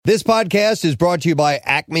This podcast is brought to you by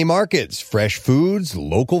Acme Markets, fresh foods,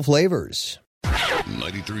 local flavors.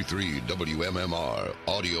 93.3 WMMR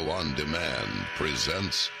Audio on Demand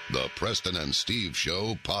presents the Preston and Steve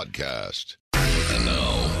Show podcast. And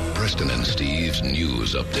now, Preston and Steve's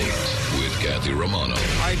news update with Kathy Romano.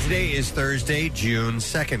 All right, today is Thursday, June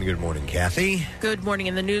 2nd. Good morning, Kathy. Good morning.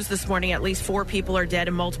 In the news this morning, at least 4 people are dead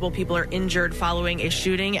and multiple people are injured following a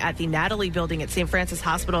shooting at the Natalie building at St. Francis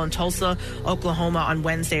Hospital in Tulsa, Oklahoma on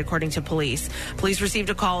Wednesday, according to police. Police received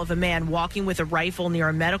a call of a man walking with a rifle near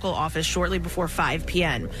a medical office shortly before 5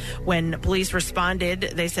 p.m. When police responded,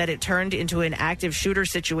 they said it turned into an active shooter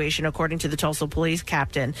situation, according to the Tulsa police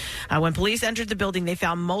captain. When police entered the building, they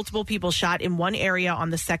found multiple people shot in one area on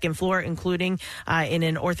the second floor, including in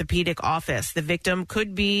an orthopedic office. The victim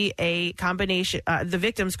could be a combination. The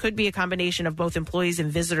victims could be a combination of both employees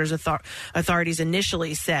and visitors. Authorities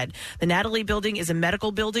initially said the Natalie building is a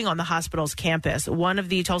medical building on the hospital's campus. One of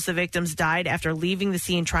the Tulsa victims died after leaving the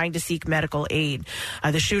scene trying to seek medical aid.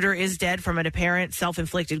 The shooter is dead from an apparent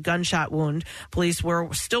self-inflicted gunshot wound. Police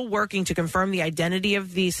were still working to confirm the identity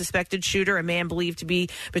of the suspected shooter, a man believed to be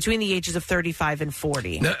between the ages of 35 and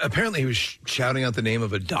 40. Now, apparently, he was shouting out the name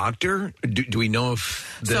of a doctor. Do we know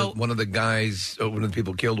if one of the guys, one of the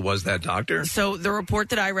people killed, was that doctor? So the report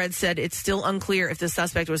that I read said it's still unclear if the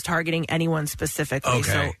suspect was targeting anyone specifically.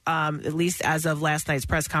 Okay. So at least as of last night's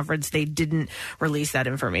press conference, they didn't release that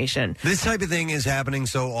information. This type of thing is happening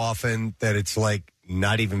so often that it's like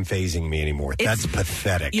not even phasing me anymore. That's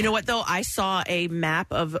pathetic. You know what, though? I saw a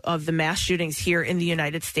map of the mass shootings here in the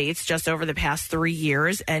United States just over the past 3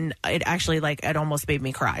 years, and it actually, it almost made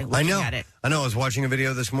me cry looking at it. I know. I was watching a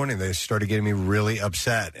video this morning. They started getting me really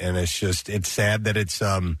upset, and it's sad that it's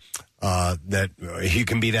that you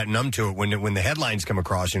can be that numb to it when the headlines come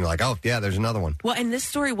across and you're like, oh, yeah, there's another one. Well, and this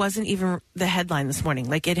story wasn't even the headline this morning.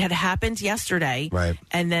 Like, it had happened yesterday, right?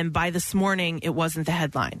 And then by this morning, it wasn't the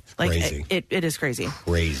headline. Like, crazy. It is crazy.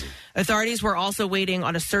 Crazy. Authorities were also waiting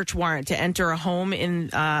on a search warrant to enter a home in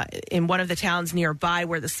one of the towns nearby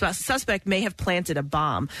where the suspect may have planted a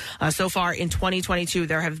bomb. So far in 2022,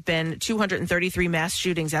 there have been 233 mass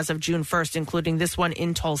shootings as of June 1st, including this one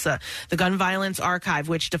in Tulsa. The Gun Violence Archive,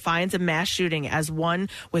 which defines a mass shooting as one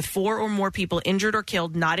with 4 or more people injured or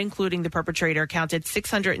killed, not including the perpetrator, counted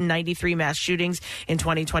 693 mass shootings in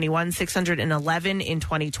 2021, 611 in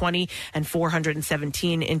 2020, and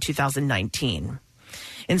 417 in 2019.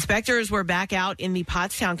 Inspectors were back out in the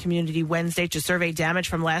Pottstown community Wednesday to survey damage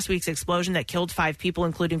from last week's explosion that killed 5 people,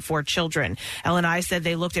 including 4 children. L&I said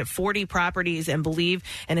they looked at 40 properties and believe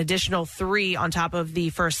an additional 3 on top of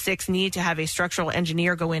the first 6 need to have a structural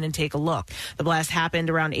engineer go in and take a look. The blast happened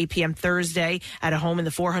around 8 p.m. Thursday at a home in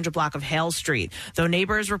the 400 block of Hale Street. Though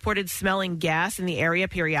neighbors reported smelling gas in the area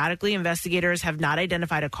periodically, investigators have not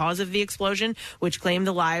identified a cause of the explosion, which claimed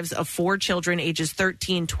the lives of 4 children ages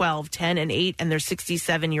 13, 12, 10, and 8, and their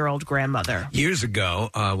 67-year-old grandmother. Years ago,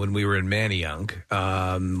 when we were in Manayunk,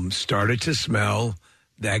 started to smell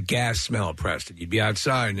that gas smell, Preston. You'd be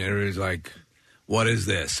outside, and everybody's like, what is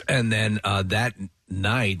this? And then that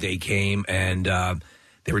night, they came, and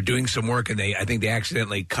they were doing some work, and I think they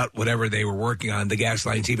accidentally cut whatever they were working on, the gas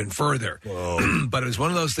lines, even further. But it was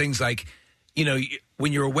one of those things like, you know,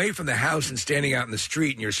 when you're away from the house and standing out in the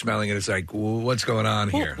street and you're smelling it, it's like, well, what's going on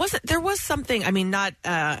here? There was something, I mean, not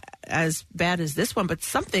as bad as this one, but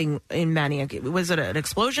something in Manayunk. Was it an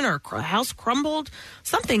explosion or a house crumbled?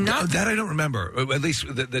 Something. That I don't remember, at least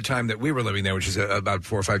the time that we were living there, which is about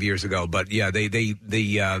 4 or 5 years ago. But yeah,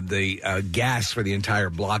 the gas for the entire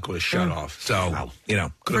block was shut off. So,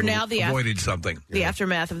 could have avoided something. The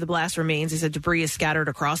aftermath of the blast remains. He said debris is scattered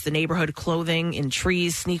across the neighborhood. Clothing and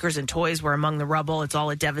trees, sneakers and toys were among the rubble. It's all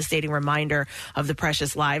a devastating reminder of the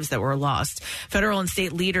precious lives that were lost. Federal and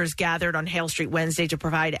state leaders gathered on Hale Street Wednesday to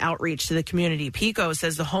provide outreach to the community. PECO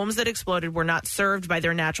says the homes that exploded were not served by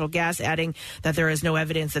their natural gas, adding that there is no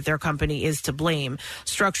evidence that their company is to blame.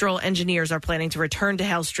 Structural engineers are planning to return to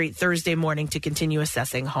Hale Street Thursday morning to continue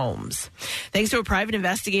assessing homes. Thanks to a private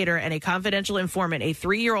investigator and a confidential informant, a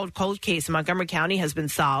 3-year-old cold case in Montgomery County has been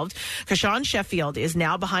solved. Kashawn Sheffield is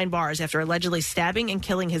now behind bars after allegedly stabbing and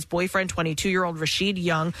killing his boyfriend, 22-year-old Rashid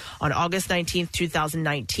Young, on August 19,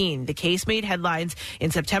 2019. The case made headlines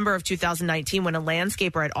in September of 2019 when a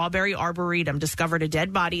landscaper at Auberry Arboretum discovered a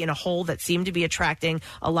dead body in a hole that seemed to be attracting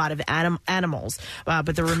a lot of animals.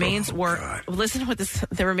 But the remains listen to this,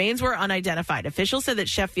 the remains were unidentified. Officials said that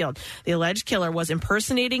Sheffield, the alleged killer, was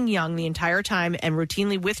impersonating Young the entire time and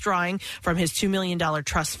routinely withdrawing from his $2 million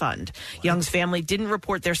trust fund. Young's family didn't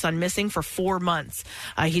report their son missing for 4 months.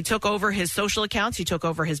 He took over his social accounts, he took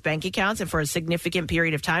over his bank accounts, and for a significant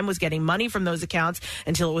period of time was getting money from those accounts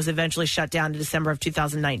until it was eventually shut down in December of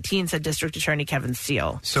 2019, said District Attorney Kevin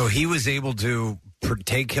Steele. So he was able to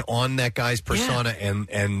take on that guy's persona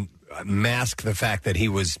and mask the fact that he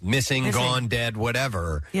was missing, gone, dead,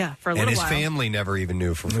 whatever. Yeah, for a little while. And his while. family never even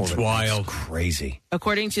knew for 4 months. It's wild. It's crazy.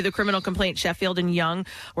 According to the criminal complaint, Sheffield and Young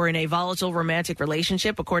were in a volatile romantic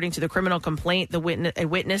relationship. According to the criminal complaint, a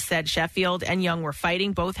witness said Sheffield and Young were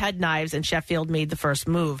fighting. Both had knives, and Sheffield made the first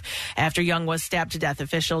move. After Young was stabbed to death,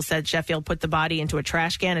 officials said Sheffield put the body into a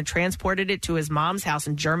trash can and transported it to his mom's house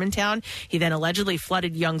in Germantown. He then allegedly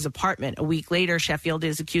flooded Young's apartment. A week later, Sheffield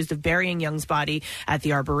is accused of burying Young's body at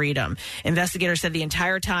the Arboretum. Investigators said the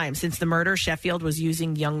entire time since the murder, Sheffield was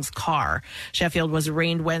using Young's car. Sheffield was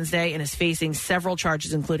arraigned Wednesday and is facing several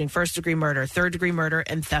charges, including first-degree murder, third-degree murder,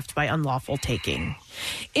 and theft by unlawful taking.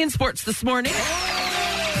 In sports this morning. Ball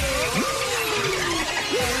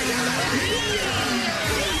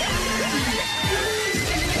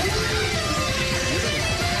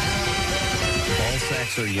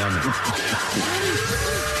sacks are yummy.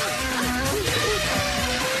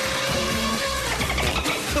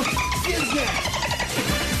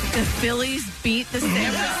 The Phillies beat the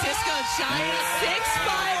San Francisco Giants 6-5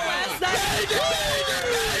 last night.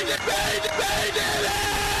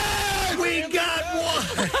 We got one!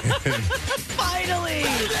 Finally!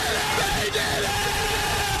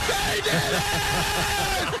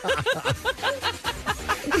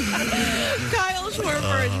 Kyle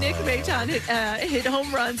Schwarber and Nick Maton hit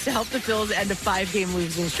home runs to help the Phils end a 5-game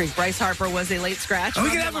losing streak. Bryce Harper was a late scratch. Are we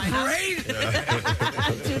going to have a parade?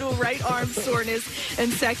 Due to right arm soreness,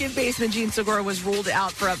 and second baseman Gene Segura was ruled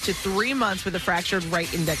out for up to 3 months with a fractured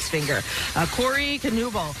right index finger. Corey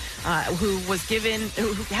Knubel, who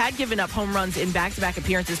had given up home runs in back-to-back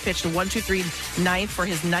appearances, pitched a 1-2-3 ninth for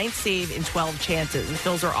his 9th save in 12 chances. The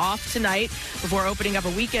Phils are off tonight before opening up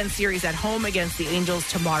a weekend series at home against the Angels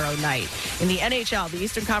tomorrow night. In the NHL, the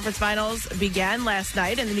Eastern Conference Finals began last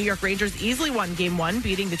night, and the New York Rangers easily won Game 1,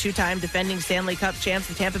 beating the two-time defending Stanley Cup champs,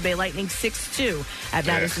 the Tampa Bay Lightning, 6-2 at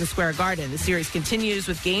Madison Square Garden. The series continues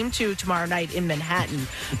with Game 2 tomorrow night in Manhattan.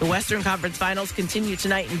 The Western Conference Finals continue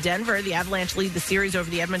tonight in Denver. The Avalanche lead the series over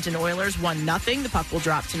the Edmonton Oilers 1-0. The puck will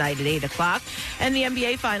drop tonight at 8 o'clock. And the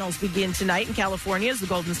NBA Finals begin tonight in California as the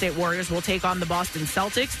Golden State Warriors will take on the Boston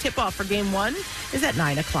Celtics. Tip-off for Game 1 is at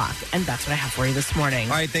 9 o'clock. And that's what I have for you this morning.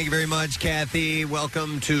 All right, thank you very much, Kathy.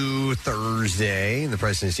 Welcome to Thursday, the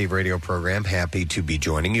Preston and Steve radio program. Happy to be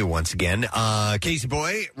joining you once again. Casey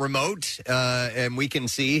Boy, remote, and we can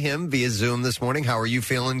see him via Zoom this morning. How are you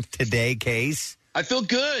feeling today, Case? I feel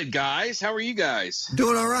good, guys. How are you guys?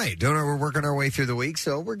 Doing all right. We're working our way through the week,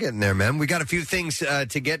 so we're getting there, man. We got a few things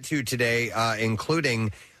to get to today,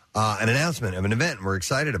 including an announcement of an event. We're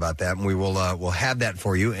excited about that, and we'll have that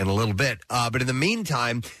for you in a little bit. But in the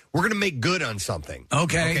meantime, we're going to make good on something.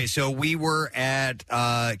 Okay, so we were at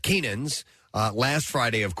Keenan's last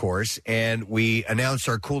Friday, of course, and we announced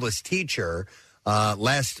our coolest teacher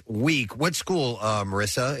last week. What school,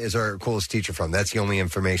 Marissa, is our coolest teacher from? That's the only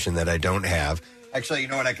information that I don't have. Actually, you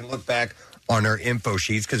know what? I can look back on our info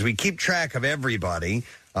sheets because we keep track of everybody.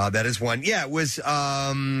 That is one. Yeah, it was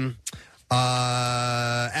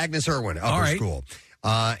Agnes Irwin, upper school.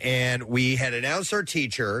 And we had announced our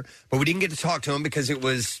teacher, but we didn't get to talk to him because it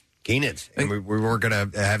was Keenan's, and we weren't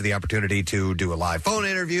going to have the opportunity to do a live phone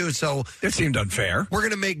interview, so it seemed unfair. We're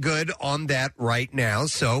going to make good on that right now,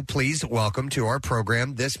 so please welcome to our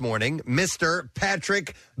program this morning, Mr.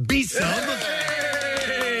 Patrick Beeson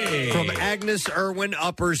from Agnes Irwin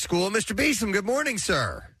Upper School. Mr. Beeson, good morning,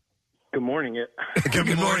 sir. Good morning, it.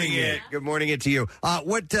 Good morning, it. Good morning, it to you.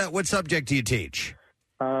 What subject do you teach?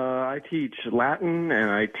 I teach Latin, and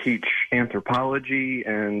I teach anthropology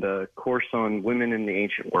and a course on women in the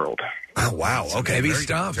ancient world. Oh, wow. Okay. Heavy very,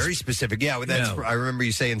 stuff. Very specific. Yeah, I remember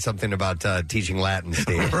you saying something about teaching Latin,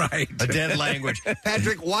 Steve. Right. A dead language.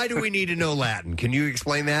 Patrick, why do we need to know Latin? Can you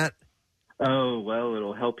explain that? Oh, well,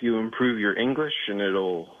 it'll help you improve your English, and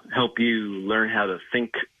it'll help you learn how to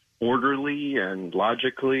think orderly and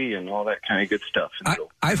logically and all that kind of good stuff.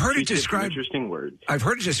 I've heard it described interesting words. I've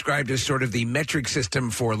heard it described as sort of the metric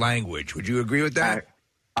system for language. Would you agree with that?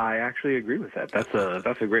 I actually agree with that.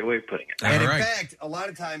 That's a great way of putting it. And in fact, a lot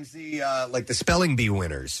of times the the spelling bee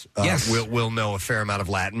winners will know a fair amount of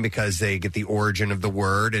Latin because they get the origin of the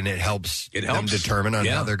word, and it helps them determine on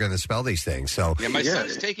how they're going to spell these things. So my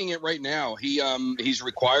son's taking it right now. He's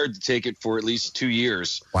required to take it for at least 2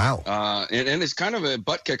 years. Wow. And it's kind of a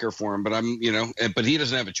butt kicker for him, but but he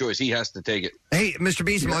doesn't have a choice. He has to take it. Hey, Mr.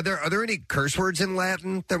 Beeson, are there any curse words in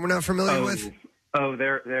Latin that we're not familiar with? Oh,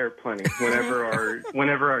 there are plenty.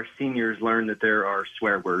 Whenever our seniors learn that there are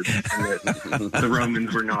swear words and that the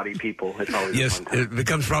Romans were naughty people, it's always a fun time. It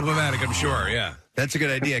becomes problematic, I'm sure, yeah. That's a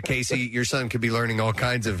good idea, Casey. Your son could be learning all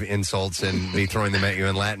kinds of insults and be throwing them at you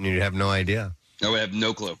in Latin, and you'd have no idea. No, I have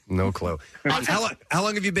no clue. No clue. How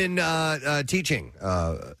long have you been teaching,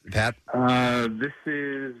 Pat? This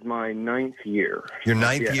is my 9th year. Your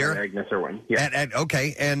 9th year? At Agnes Irwin. Yeah.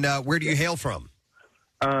 Okay, and where do you hail from?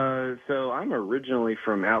 So I'm originally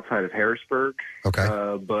from outside of Harrisburg. Okay.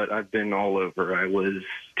 But I've been all over. I was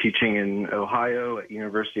teaching in Ohio at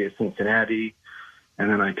University of Cincinnati, and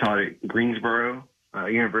then I taught at Greensboro,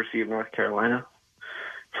 University of North Carolina,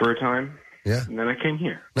 for a time. Yeah. And then I came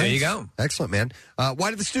here. Nice. There you go. Excellent, man.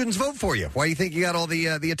 Why did the students vote for you? Why do you think you got all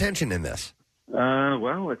the attention in this?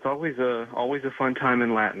 Well, it's always a fun time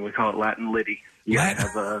in Latin. We call it Latin Liddy. You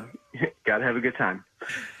gotta have a good time.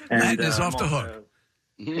 And, Latin is off the hook.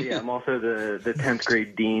 Yeah, I'm also the 10th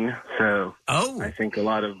grade dean, so I think a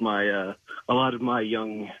lot of my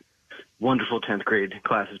young, wonderful 10th grade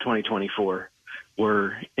class of 2024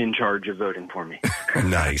 were in charge of voting for me.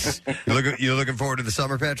 Nice. You looking forward to the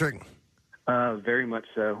summer, Patrick? Very much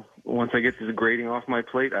so. Once I get the grading off my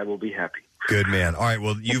plate, I will be happy. Good man. All right,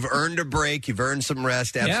 well, you've earned a break, you've earned some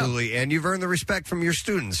rest, absolutely, and you've earned the respect from your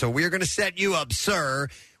students. So we are going to set you up, sir,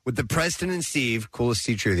 with the Preston and Steve Coolest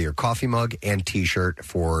Teacher of the Year coffee mug and T-shirt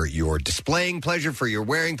for your displaying pleasure, for your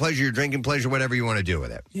wearing pleasure, your drinking pleasure, whatever you want to do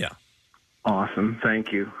with it. Yeah. Awesome.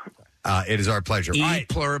 Thank you. It is our pleasure. E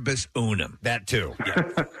pluribus unum. That too. Yeah.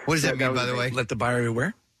 What does that mean, by the way? Let the buyer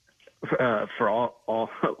beware? For all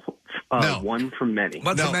no. One from many.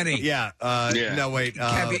 One from many. Yeah. No, wait.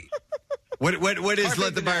 What is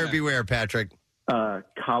let the buyer beware, Patrick?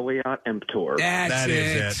 Caveat emptor. That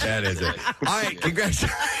is it. All right,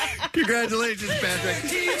 congratulations,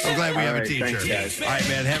 Patrick. I'm glad we have a teacher. Thanks, guys. All right,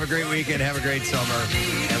 man, have a great weekend, have a great summer,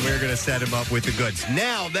 and we're going to set him up with the goods.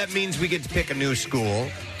 Now, that means we get to pick a new school.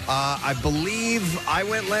 I believe I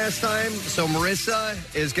went last time, so Marissa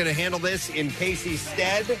is going to handle this in Casey's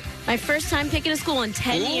stead. My first time picking a school in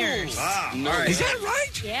 10 years. Wow. All right. Is that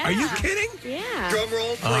right? Yeah. Are you kidding? Yeah. Drum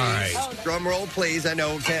roll, please. All right. Drum roll, please. I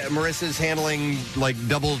know Marissa's handling like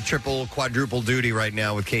double, triple, quadruple duty right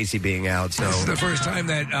now with Casey being out. So This is the first time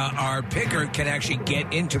that our picker can actually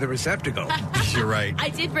get into the receptacle. You're right. I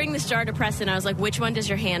did bring this jar to Preston. I was like, which one does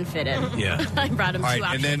your hand fit in? Yeah. I brought him All two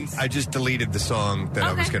right, and options. then I just deleted the song that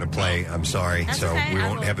I was going to play. I'm sorry. That's so okay. we I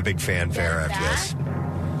won't will have a big fanfare get after this.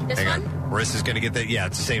 This Hang one? on. Marissa's going to get that. Yeah,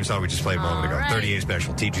 it's the same song we just played a moment ago. All right. 38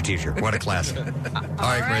 Special. Teacher, teacher. What a classic. All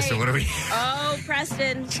right, Marissa, what do we... Oh,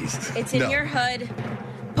 Preston. It's in your hood.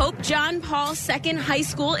 Pope John Paul II High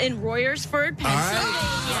School in Royersford, Pennsylvania.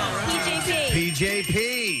 PJP.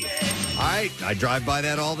 PJP. All right. I drive by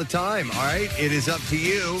that all the time. All right. It is up to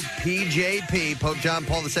you. PJP, Pope John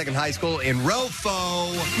Paul II High School in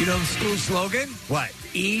Rofo. You know the school slogan? What?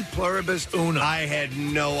 E pluribus unum. I had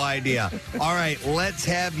no idea. All right, let's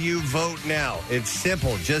have you vote now. It's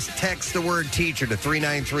simple. Just text the word teacher to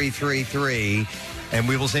 39333, and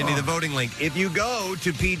we will send you the voting link. If you go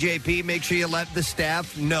to PJP, make sure you let the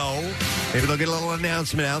staff know. Maybe they'll get a little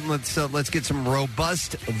announcement out, and let's get some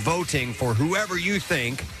robust voting for whoever you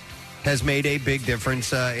think has made a big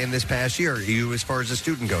difference in this past year, you as far as a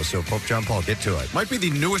student goes. So, Pope John Paul, get to it. Might be the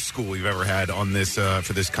newest school we've ever had on this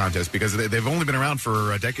for this contest because they've only been around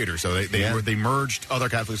for a decade or so. They merged other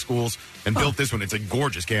Catholic schools and built this one. It's a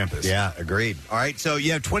gorgeous campus. Yeah, agreed. All right, so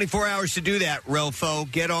you have 24 hours to do that,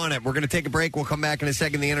 Rofo. Get on it. We're going to take a break. We'll come back in a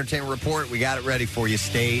second. The Entertainment Report. We got it ready for you.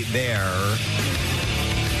 Stay there.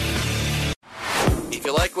 If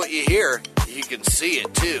you like what you hear, you can see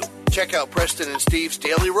it too. Check out Preston and Steve's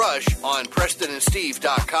Daily Rush on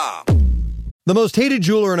PrestonandSteve.com. The most hated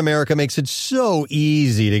jeweler in America makes it so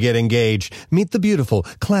easy to get engaged. Meet the beautiful,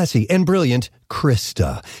 classy, and brilliant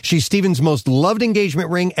Krista. She's Steven's most loved engagement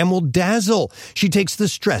ring and will dazzle. She takes the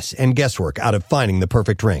stress and guesswork out of finding the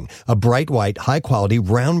perfect ring. A bright white, high-quality,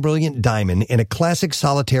 round, brilliant diamond in a classic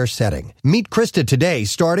solitaire setting. Meet Krista today,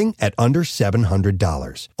 starting at under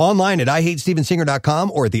 $700. Online at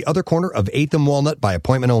IHateStevenSinger.com or at the other corner of 8th and Walnut by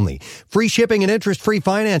appointment only. Free shipping and interest-free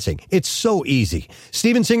financing. It's so easy.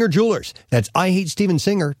 Steven Singer Jewelers. That's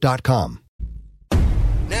IHateStevenSinger.com.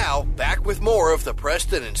 Now, back back with more of the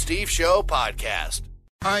Preston and Steve Show podcast.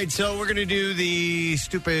 All right, so we're going to do the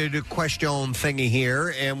stupid question thingy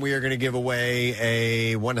here, and we are going to give away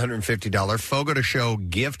a $150 Fogo de Show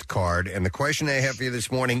gift card. And the question I have for you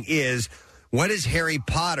this morning is, what is Harry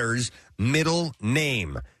Potter's middle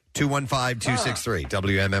name? 215-263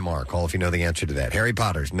 WMMR. Call if you know the answer to that. Harry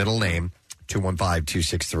Potter's middle name,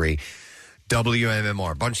 215-263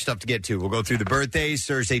 WMMR. Bunch of stuff to get to. We'll go through the birthdays,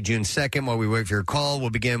 Thursday, June 2nd. While we wait for your call, we'll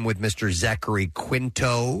begin with Mr. Zachary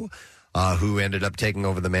Quinto, who ended up taking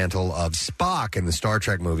over the mantle of Spock in the Star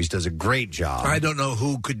Trek movies. Does a great job. I don't know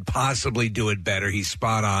who could possibly do it better. He's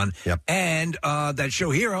spot on. Yep. And that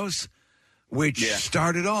show Heroes, which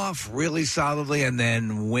started off really solidly and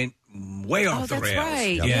then went way off the rails.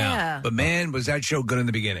 Right. Yep. Yeah. But man, was that show good in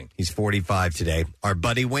the beginning. He's 45 today. Our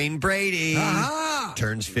buddy Wayne Brady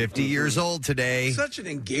turns 50 years old today. Such an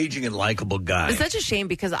engaging and likable guy. It's such a shame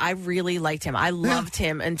because I really liked him. I loved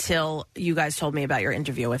him until you guys told me about your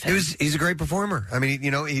interview with him. He's a great performer. I mean,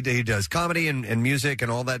 he does comedy and music and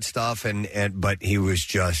all that stuff, but he was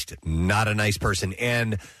just not a nice person.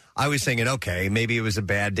 And I was thinking, okay, maybe it was a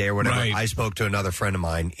bad day or whatever. Right. I spoke to another friend of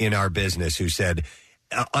mine in our business who said,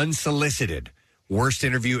 unsolicited, worst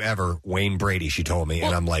interview ever, Wayne Brady, she told me.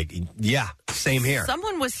 And I'm like, yeah, same here.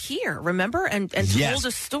 Someone was here, remember? And told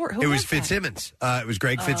a story. Who it was that? Fitzsimmons. It was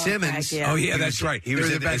Greg Fitzsimmons. Greg, yeah. Oh, yeah, that's right. He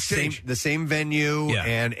was at the same venue,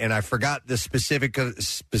 and I forgot the specifics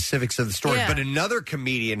of the story. Yeah. But another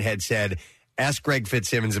comedian had said, ask Greg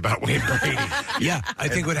Fitzsimmons about Wayne Brady. Yeah, I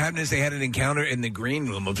think what happened is they had an encounter in the green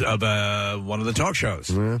room of one of the talk shows.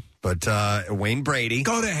 Mm-hmm. But Wayne Brady.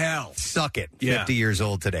 Go to hell. Suck it. Yeah. 50 years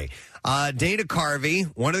old today. Dana Carvey,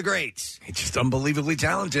 one of the greats. He's just unbelievably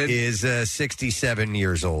talented. Is 67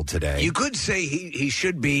 years old today. You could say he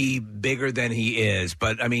should be bigger than he is,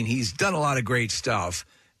 but, I mean, he's done a lot of great stuff.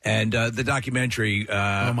 And the documentary...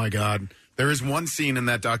 oh, my God. There is one scene in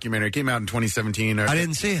that documentary. It came out in 2017. I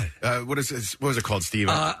didn't see it. What was it called, Steve?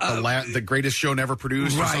 The Greatest Show Never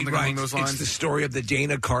Produced, or something along those lines? It's the story of the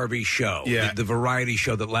Dana Carvey show. Yeah. The variety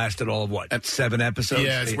show that lasted all of, 7 episodes?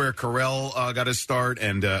 Yeah, it's where Carell got his start,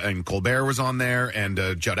 and Colbert was on there, and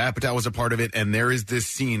Judd Apatow was a part of it. And there is this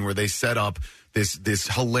scene where they set up this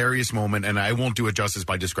hilarious moment, and I won't do it justice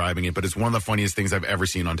by describing it, but it's one of the funniest things I've ever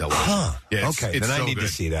seen on television. Huh. Yeah, okay, then I need to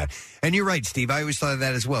see that. And you're right, Steve. I always thought of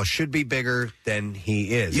that as well. Should be bigger than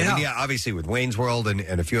he is. Yeah. I mean, obviously with Wayne's World and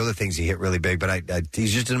a few other things he hit really big, but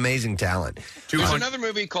he's just an amazing talent. There's another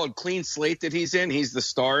movie called Clean Slate that he's in. He's the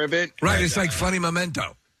star of it. Right, it's like Funny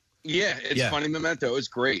Memento. Yeah, it's Funny Memento. It's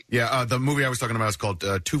great. Yeah, the movie I was talking about is called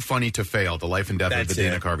Too Funny to Fail, The Life and Death of the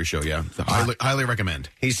Dana Carvey Show. Yeah, highly recommend.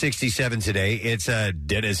 He's 67 today. It's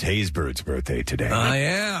Dennis Haysbird's birthday today. Oh,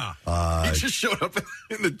 yeah. He just showed up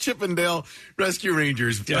in the Chippendale Rescue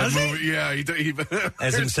Rangers movie. Yeah, he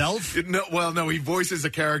as himself? No, he voices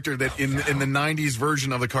a character that in the 90s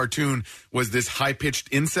version of the cartoon was this high-pitched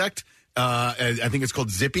insect. I think it's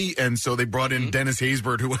called Zippy, and so they brought in Dennis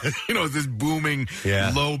Haysbird, who has this booming,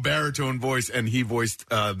 low baritone voice, and he voiced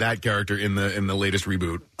that character in the latest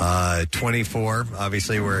reboot. 24,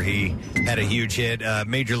 obviously, where he had a huge hit.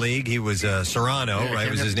 Major League, he was Serrano,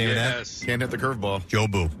 right? Was his name in that? Can't hit the curveball.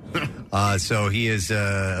 Jobu. So he is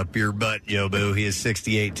up your butt, Jobu. He is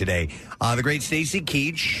 68 today. The great Stacy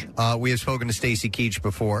Keach. We have spoken to Stacy Keach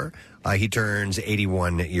before. He turns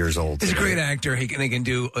 81 years old. He's a great actor. He can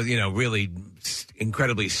do, really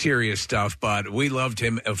incredibly serious stuff, but we loved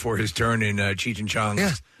him for his turn in Cheech and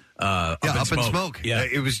Chong's Up in Smoke. Yeah,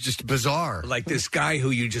 it was just bizarre. Like this guy who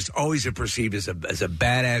you just always have perceived as a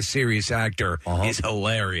badass, serious actor is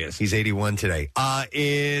hilarious. He's 81 today.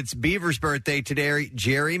 It's Beaver's birthday today.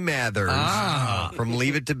 Jerry Mathers from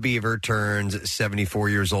Leave It to Beaver turns 74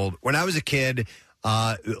 years old. When I was a kid,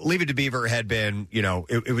 Leave It to Beaver had been,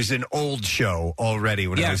 it was an old show already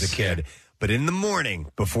when I was a kid. But in the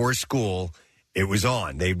morning before school, it was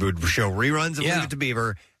on. They would show reruns of Leave It to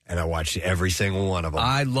Beaver, and I watched every single one of them.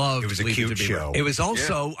 I loved it. Was a cute show. It was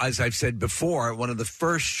also, as I've said before, one of the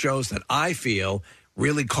first shows that I feel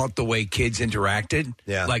really caught the way kids interacted.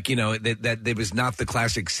 Yeah. Like, that there was not the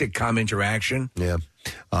classic sitcom interaction. Yeah.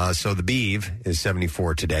 So the Beav is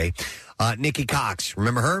 74 today. Nikki Cox,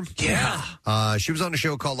 remember her? Yeah. She was on a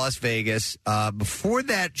show called Las Vegas. Before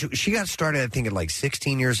that, she got started, I think, at like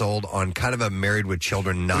 16 years old on kind of a Married with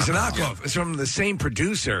Children knockoff. It was a knockoff. It's from the same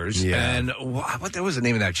producers. Yeah. And what was the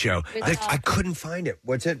name of that show? I couldn't find it.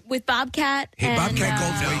 What's it? With Bobcat. Bobcat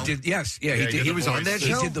Goldthwait did. Yes. Yeah, he did. He was on that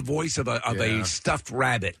show? He did the voice of a stuffed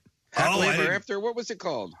rabbit. Happily Ever After. What was it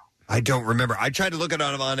called? I don't remember. I tried to look it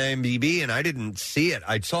up on IMDb, and I didn't see it.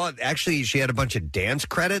 I saw it. Actually, she had a bunch of dance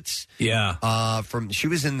credits. Yeah. She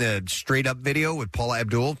was in the Straight Up video with Paula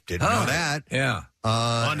Abdul. Didn't know that. Yeah.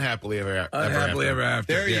 Unhappily ever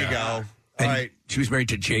after. There you go. All right. She was married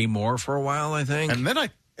to Jay Moore for a while, I think. And then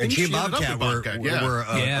she and Bobcat were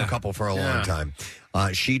a couple for a long time.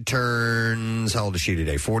 She turns, how old is she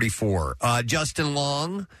today? 44. Justin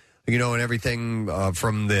Long, and everything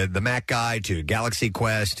from the Mac guy to Galaxy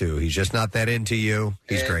Quest to He's Just Not That Into You.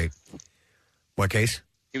 He's great. What case?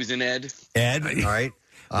 He was in Ed. Ed, all right.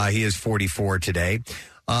 He is 44 today.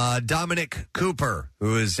 Dominic Cooper,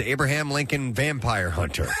 who is Abraham Lincoln Vampire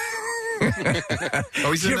Hunter.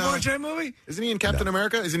 He's Did you watch that movie? Isn't he in Captain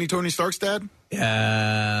America? Isn't he Tony Stark's dad?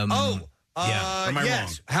 Yeah. Am I wrong?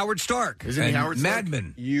 Howard Stark. Isn't he Howard Stark?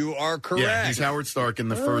 Madman. You are correct. Yeah, he's Howard Stark in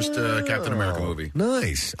the first Captain America movie.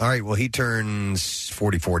 Nice. All right, well, he turns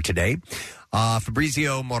 44 today.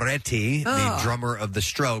 Fabrizio Moretti, the drummer of The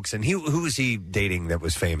Strokes, and who was he dating that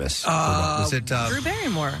was famous? Was it Drew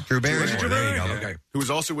Barrymore? Drew Barrymore. There you go. Okay. Who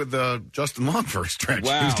was also with Justin Long for a stretch.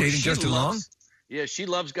 Wow. He was dating Justin Long? Yeah, she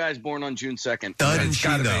loves guys born on June 2nd. Doesn't she,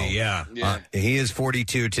 though? Yeah. He is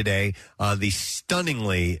 42 today. The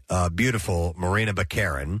stunningly beautiful Morena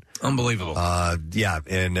Baccarin. Unbelievable. And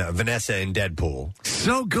Vanessa in Deadpool.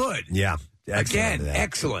 So good. Yeah. Again,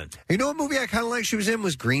 excellent. You know what movie I kind of like she was in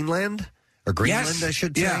was Greenland? Or Greenland, Yes. I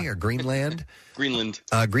should say. Yeah. Or Greenland. Greenland.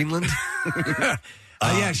 Greenland.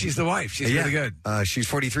 Yeah, she's the wife. She's really good. She's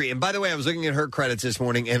 43. And by the way, I was looking at her credits this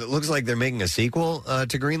morning, and it looks like they're making a sequel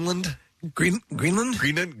to Greenland. Greenland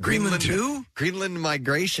 2? Greenland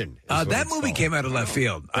Migration. That movie came out of left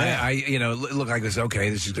field. Yeah. It looked like this.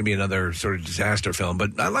 Okay, this is going to be another sort of disaster film,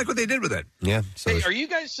 but I like what they did with it. Yeah. Hey, are you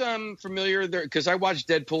guys familiar there? Because I watched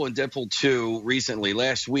Deadpool and Deadpool 2 recently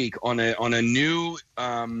last week on a new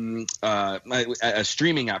a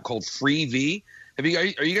streaming app called Freevee. Are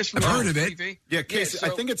you guys familiar? I've heard of it. Freevee? Yeah, Casey, I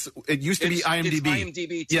think it used to be IMDb. It's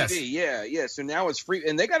IMDb TV. Yes. Yeah. So now it's free,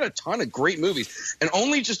 and they got a ton of great movies, and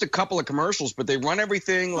only just a couple of commercials, but they run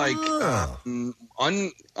everything like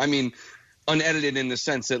unedited in the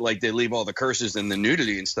sense that like they leave all the curses and the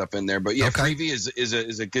nudity and stuff in there. But yeah, Freevee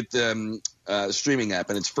is a good streaming app,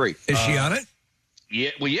 and it's free. Is she on it?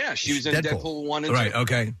 Yeah. Well, yeah, she was in Deadpool 1 and 2. Right.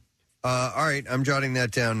 Okay. All right, I'm jotting that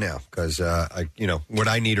down now because what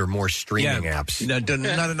I need are more streaming apps. Not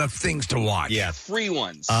enough things to watch. Yeah, free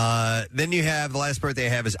ones. Then you have the last birthday I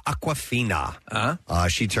have is Aquafina.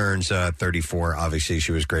 She turns 34. Obviously,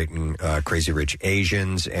 she was great in Crazy Rich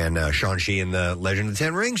Asians and Shang-Chi in the Legend of the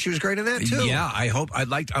Ten Rings. She was great in that too. Yeah, I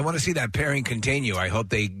want to see that pairing continue. I hope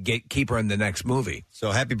they keep her in the next movie. So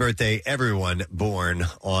happy birthday, everyone born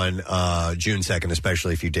on June 2nd,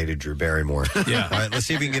 especially if you dated Drew Barrymore. Yeah. All right, let's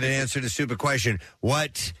see if we can get an answer to the stupid question.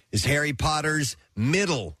 What is Harry Potter's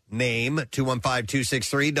middle name?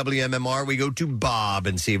 215-263 WMMR. We go to Bob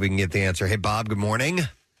and see if we can get the answer. Hey, Bob, good morning.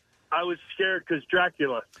 I was scared because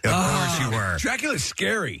Dracula. Of course you were. Dracula's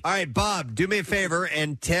scary. All right, Bob, do me a favor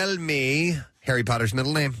and tell me Harry Potter's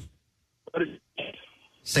middle name. What is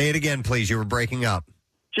Say it again, please. You were breaking up.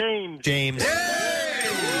 James. James.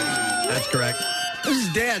 That's correct. This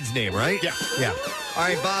is Dad's name, right? Yeah. All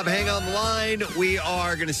right, Bob, hang on the line. We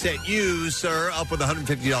are going to set you, sir, up with a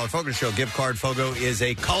 $150 Fogo Show gift card. Fogo is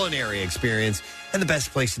a culinary experience and the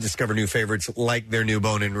best place to discover new favorites like their new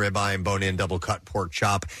bone-in ribeye and bone-in double-cut pork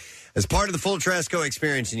chop. As part of the full Trasco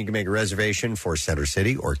experience, and you can make a reservation for Center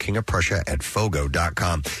City or King of Prussia at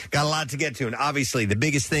Fogo.com. Got a lot to get to, and obviously the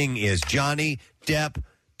biggest thing is Johnny Depp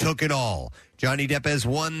took it all. Johnny Depp has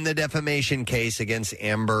won the defamation case against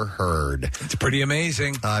Amber Heard. It's pretty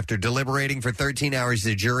amazing. After deliberating for 13 hours,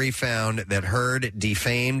 the jury found that Heard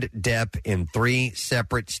defamed Depp in 3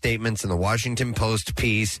 separate statements in the Washington Post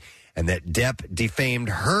piece, and that Depp defamed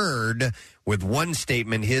Heard with 1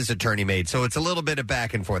 statement his attorney made. So it's a little bit of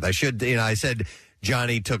back and forth. I said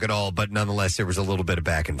Johnny took it all, but nonetheless, there was a little bit of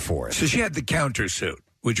back and forth. So she had the countersuit,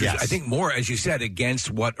 which was, I think, more, as you said,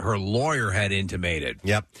 against what her lawyer had intimated.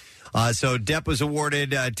 Yep. So Depp was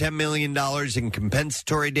awarded $10 million in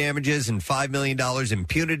compensatory damages and $5 million in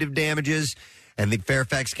punitive damages. And the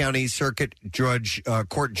Fairfax County Circuit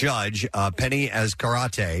Court Judge, Penny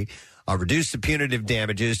Azcarate, reduced the punitive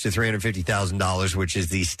damages to $350,000, which is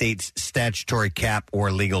the state's statutory cap or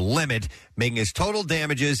legal limit, making his total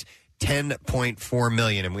damages $10.4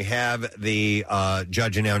 million. And we have the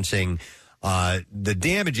judge announcing the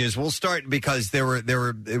damages. Will start because there were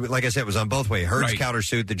like I said, it was on both ways. Heard's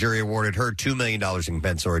countersuit, the jury awarded her $2 million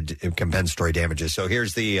in compensatory damages. So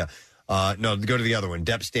here's the go to the other one.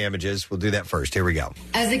 Depp's damages. We'll do that first. Here we go.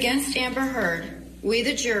 As against Amber Heard, we,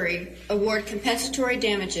 the jury, award compensatory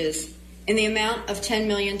damages in the amount of $10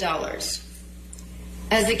 million.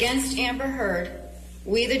 As against Amber Heard,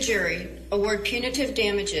 we, the jury, award punitive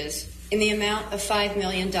damages in the amount of $5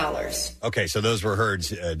 million. Okay, so those were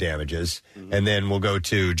Heard's damages. And then we'll go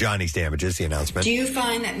to Johnny's damages, the announcement. Do you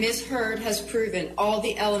find that Ms. Heard has proven all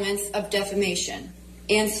the elements of defamation?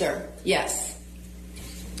 Answer, yes.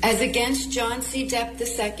 As against John C. Depp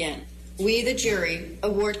II, we, the jury,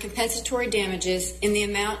 award compensatory damages in the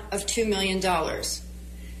amount of $2 million.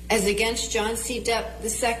 As against John C. Depp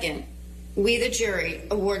II, we, the jury,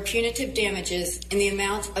 award punitive damages in the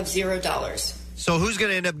amount of $0. So who's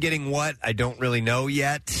going to end up getting what? I don't really know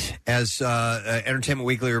yet. As Entertainment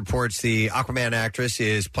Weekly reports, the Aquaman actress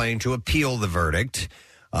is planning to appeal the verdict.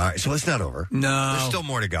 So it's not over. No. There's still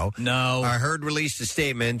more to go. No. Heard released a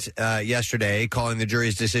statement yesterday calling the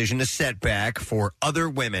jury's decision a setback for other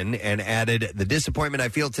women and added, "The disappointment I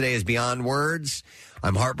feel today is beyond words.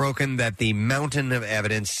 I'm heartbroken that the mountain of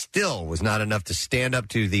evidence still was not enough to stand up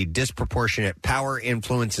to the disproportionate power,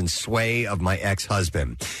 influence, and sway of my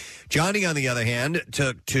ex-husband." Johnny, on the other hand,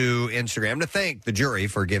 took to Instagram to thank the jury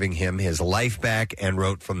for giving him his life back and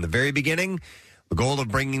wrote, "From the very beginning, the goal of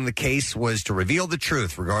bringing the case was to reveal the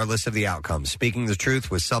truth regardless of the outcome. Speaking the truth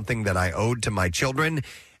was something that I owed to my children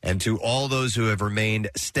and to all those who have remained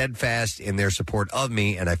steadfast in their support of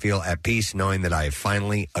me, and I feel at peace knowing that I have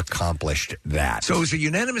finally accomplished that." So it was a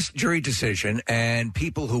unanimous jury decision, and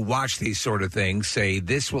people who watch these sort of things say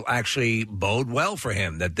this will actually bode well for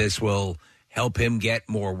him, that this will help him get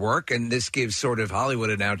more work, and this gives sort of Hollywood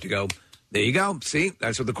an out to go, there you go. See,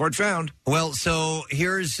 that's what the court found. Well, so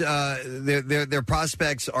here's their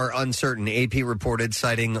prospects are uncertain. AP reported,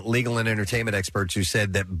 citing legal and entertainment experts who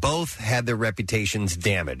said that both had their reputations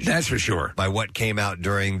damaged. That's for sure. By what came out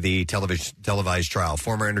during the televised trial.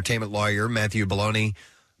 Former entertainment lawyer Matthew Belloni.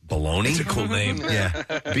 Baloney? It's a cool name. Yeah.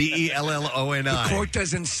 Belloni. The court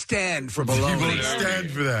doesn't stand for baloney. You won't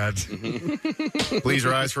stand for that. Please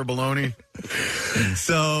rise for baloney.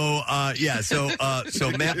 So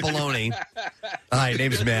Matt Belloni. Hi,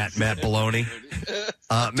 name's Matt Belloni.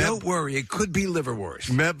 Don't worry, it could be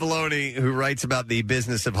liverwurst. Matt Belloni, who writes about the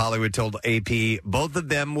business of Hollywood, told AP, "Both of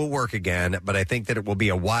them will work again, but I think that it will be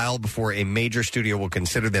a while before a major studio will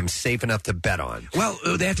consider them safe enough to bet on." Well,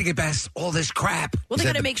 they have to get past all this crap. Well, they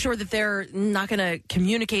got to make sure that they're not going to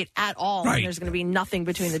communicate at all. Right. And there's going to be nothing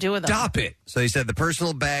between the two of them. Stop it. So he said the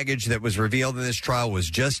personal baggage that was revealed in this trial was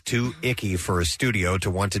just too icky for a studio to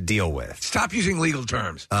want to deal with. Stop using legal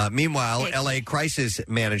terms. Meanwhile, LA crisis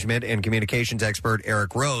management and communications expert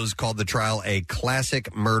Eric Rose called the trial a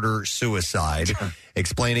classic murder-suicide,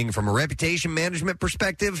 explaining from a reputation management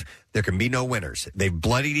perspective, there can be no winners. They've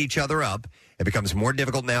bloodied each other up. It becomes more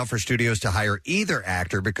difficult now for studios to hire either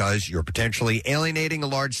actor because you're potentially alienating a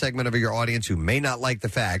large segment of your audience who may not like the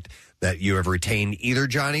fact that you have retained either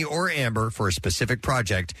Johnny or Amber for a specific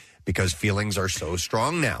project because feelings are so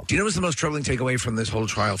strong now. Do you know what's the most troubling takeaway from this whole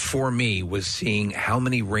trial for me was seeing how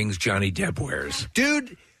many rings Johnny Depp wears?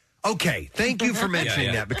 Dude, okay, thank you for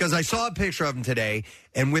mentioning that because I saw a picture of him today,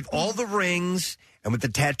 and with all the rings and with the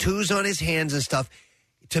tattoos on his hands and stuff,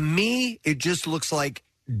 to me, it just looks like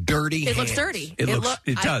dirty hands. It looks dirty. It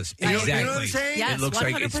does. Exactly. You know what I'm saying? Yes, it looks 100%.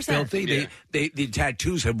 like it's filthy. Yeah. The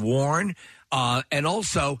tattoos have worn, and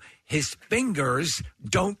also his fingers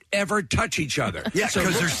don't ever touch each other. Yeah,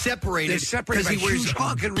 because they're separated. They're separated by he wears huge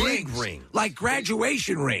honking big rings, ring. like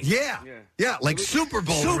graduation rings. Yeah, like Super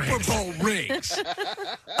Bowl rings.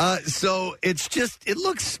 So it's just, it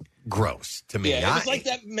looks gross to me. Yeah, it was like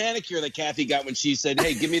that manicure that Kathy got when she said,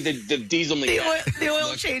 "Hey, give me the diesel manicure." The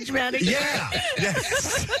oil change manicure. Yeah.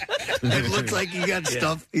 Yes. It looks like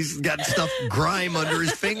he's got stuff grime under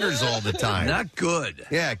his fingers all the time. Not good.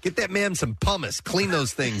 Yeah, get that man some pumice. Clean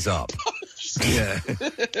those things up. Yeah.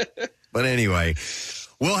 But anyway,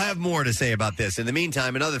 we'll have more to say about this. In the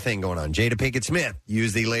meantime, another thing going on. Jada Pinkett Smith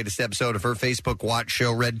used the latest episode of her Facebook Watch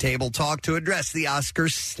show Red Table Talk to address the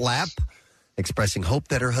Oscars slap, expressing hope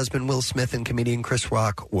that her husband Will Smith and comedian Chris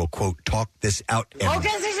Rock will, quote, talk this out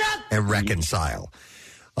and reconcile.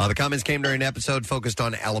 The comments came during an episode focused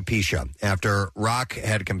on alopecia. After Rock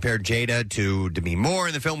had compared Jada to Demi Moore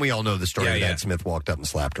in the film, we all know the story that Smith walked up and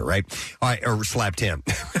slapped her, right? All right, or slapped him.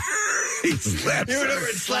 He slapped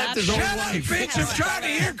his own wife. Bitch, I'm trying to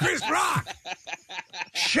hear Chris Rock.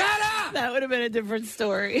 Shut up! That would have been a different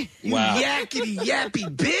story. You yakety yappy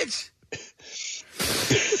bitch.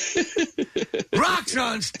 Rock's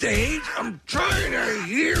on stage. I'm trying to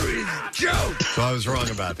hear his joke. So I was wrong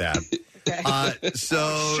about that.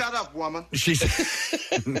 Shut up, woman. She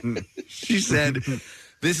said,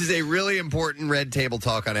 this is a really important Red Table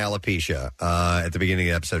Talk on alopecia. At the beginning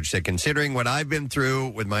of the episode, she said, considering what I've been through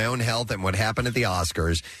with my own health and what happened at the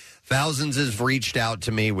Oscars, Thousands have reached out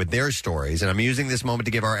to me with their stories, and I'm using this moment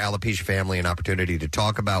to give our alopecia family an opportunity to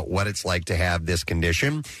talk about what it's like to have this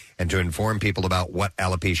condition and to inform people about what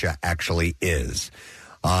alopecia actually is.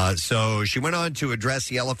 So she went on to address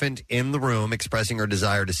the elephant in the room, expressing her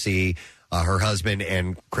desire to see her husband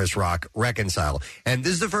and Chris Rock reconcile. And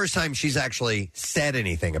this is the first time she's actually said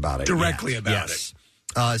anything about it. Directly about it.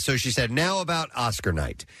 So she said, now about Oscar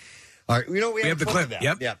night. All right, we have the clip.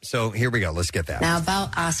 Yep. So here we go. Let's get that. Now,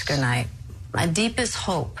 about Oscar night, my deepest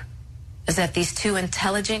hope is that these two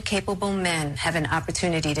intelligent, capable men have an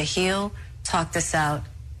opportunity to heal, talk this out,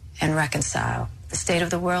 and reconcile. The state of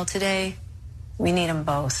the world today, we need them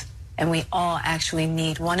both. And we all actually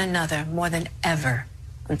need one another more than ever.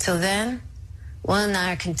 Until then, Will and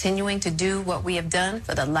I are continuing to do what we have done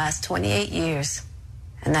for the last 28 years.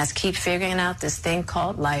 And that's keep figuring out this thing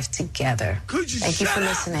called life together. Thank you for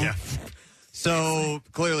listening. Yeah. So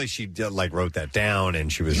clearly she wrote that down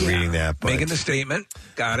and she was reading that. But, making the statement.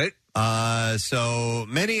 Got it. So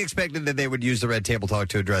many expected that they would use the Red Table Talk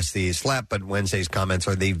to address the slap, but Wednesday's comments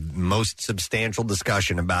are the most substantial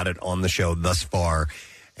discussion about it on the show thus far.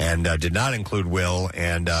 And did not include Will,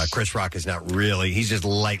 and Chris Rock is not really, he's just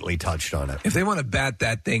lightly touched on it. If they want to bat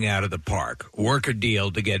that thing out of the park, work a deal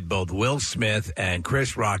to get both Will Smith and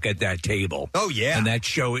Chris Rock at that table. Oh, yeah. And that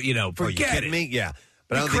show, forget it. Me? Yeah.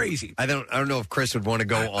 But I don't crazy. I don't know if Chris would want to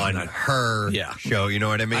go on her show, you know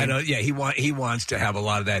what I mean? I know, yeah, he wants to have a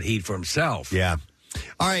lot of that heat for himself. Yeah.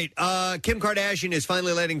 All right, Kim Kardashian is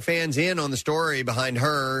finally letting fans in on the story behind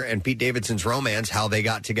her and Pete Davidson's romance, how they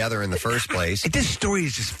got together in the first place. This story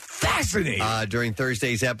is just fascinating. During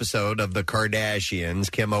Thursday's episode of The Kardashians,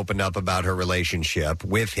 Kim opened up about her relationship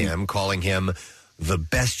with him, calling him the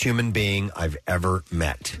best human being I've ever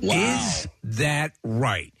met. Wow. Is that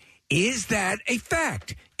right? Is that a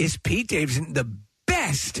fact? Is Pete Davidson the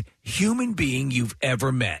best human being you've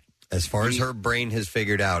ever met? As far as her brain has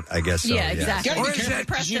figured out, I guess so. Yeah, exactly. Or is that,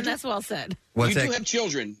 Preston, that's well said. You do have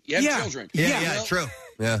children. You have children. Yeah, true.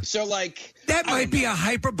 Yeah. So, that might be a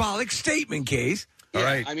hyperbolic statement, Case. All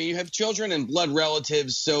right. I mean, you have children and blood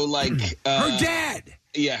relatives, so, her dad.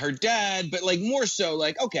 Yeah, her dad, but more so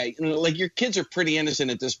okay, your kids are pretty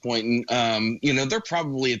innocent at this point, and they're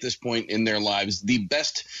probably at this point in their lives the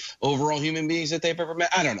best overall human beings that they've ever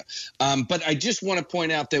met. I don't know, but I just want to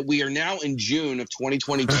point out that we are now in June of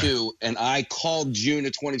 2022, and I called June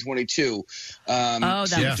of 2022.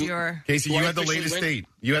 That's your Casey. You had the latest date.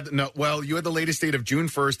 You had the latest date of June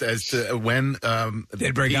 1st as to when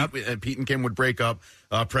they'd break up. Pete and Kim would break up.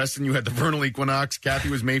 Preston, you had the vernal equinox. Kathy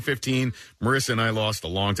was May 15. Marissa and I lost a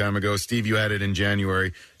long time ago. Steve, you had it in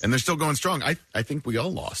January. And they're still going strong. I think we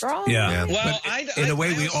all lost. Yeah. Well, but in a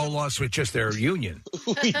way, we all lost with just their union.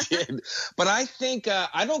 We did. But I think,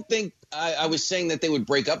 I don't think I was saying that they would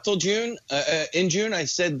break up till June. In June, I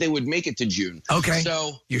said they would make it to June. Okay.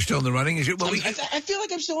 So you're still in the running? I feel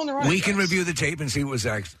like I'm still in the running. We can review the tape and see what was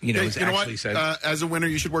actually said. As a winner,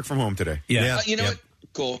 you should work from home today. Yeah. You know what?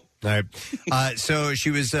 Cool. All right. So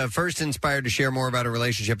she was first inspired to share more about her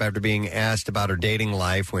relationship after being asked about her dating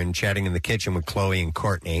life when chatting in the kitchen with Chloe and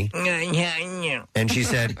Courtney. And she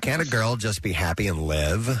said, "Can't a girl just be happy and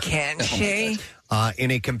live?" Can't she?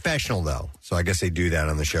 In a confessional, though. So I guess they do that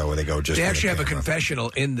on the show where they go just... They for actually the have a camera. confessional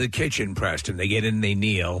in the kitchen, Preston. They get in, they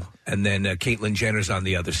kneel, and then Caitlyn Jenner's on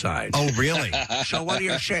the other side. Oh, really? So what are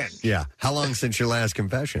your sins? Yeah. How long since your last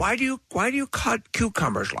confession? Why do you cut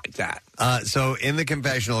cucumbers like that? So in the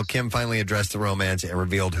confessional, Kim finally addressed the romance and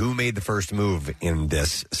revealed who made the first move in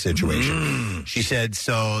this situation. She said,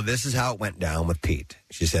 so this is how it went down with Pete.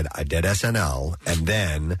 She said, I did SNL, and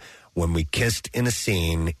then when we kissed in a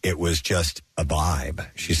scene, it was just a vibe,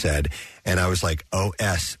 she said. And I was like,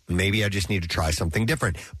 maybe I just need to try something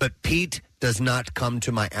different. But Pete does not come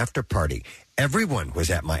to my after party. Everyone was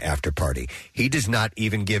at my after party. He does not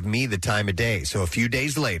even give me the time of day. So a few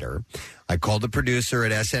days later, I called the producer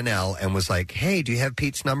at SNL and was like, hey, do you have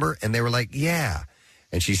Pete's number? And they were like, yeah.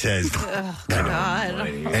 And she says, oh, God.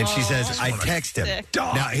 And she says, I text him.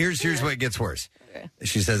 Now, here's what gets worse.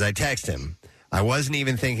 She says, I text him. I wasn't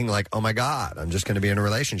even thinking oh my God, I'm just going to be in a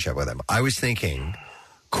relationship with him. I was thinking,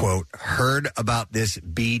 quote, heard about this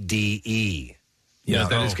BDE. You know what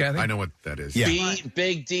that is, Kathy? I know what that is. Yeah.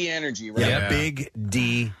 Big D energy, right? Yeah, big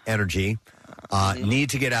D energy.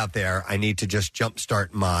 Need to get out there. I need to just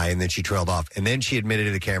jumpstart and then she trailed off. And then she admitted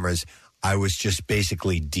to the cameras, I was just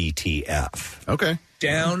basically DTF. Okay.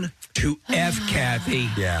 Down to F, Kathy.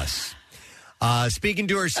 Yes. Speaking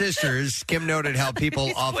to her sisters, Kim noted how people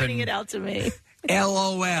He's often... pointing it out to me.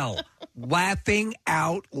 LOL. Laughing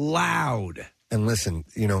out loud. And listen,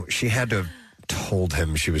 she had to have told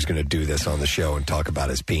him she was going to do this on the show and talk about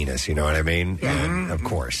his penis. You know what I mean? And of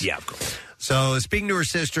course. Yeah, of course. So speaking to her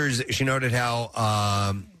sisters, she noted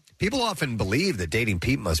how people often believe that dating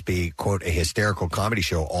Pete must be, quote, a hysterical comedy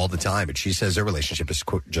show all the time. And she says their relationship is,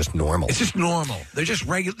 quote, just normal. It's just normal. They're just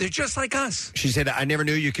regular. They're just like us. She said, I never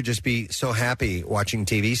knew you could just be so happy watching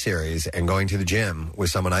TV series and going to the gym with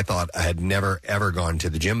someone I thought I had never, ever gone to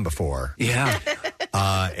the gym before. Yeah.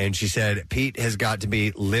 And she said, Pete has got to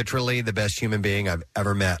be literally the best human being I've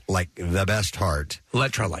ever met, like the best heart.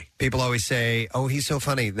 Literally. People always say, oh, he's so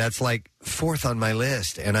funny. That's like fourth on my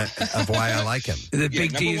list of why I like him. The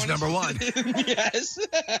Big D is number one. Yes.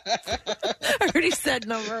 I already said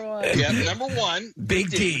number one. Yeah, number one. Big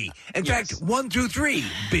D. In fact, 1 through 3,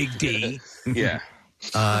 Big D. Yeah.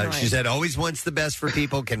 She said, always wants the best for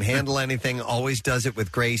people, can handle anything, always does it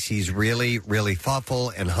with grace. He's really, really thoughtful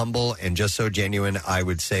and humble and just so genuine. I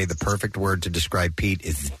would say the perfect word to describe Pete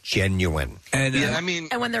is genuine. And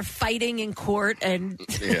and when they're fighting in court and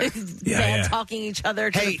bad talking each other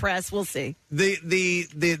to the press, we'll see.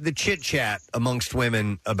 The chit chat amongst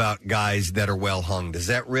women about guys that are well hung, does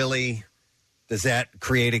that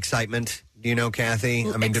create excitement? Do you know, Kathy?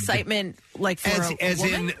 I mean, excitement, like for as a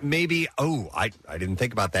woman? in maybe. Oh, I didn't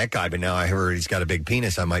think about that guy, but now I heard he's got a big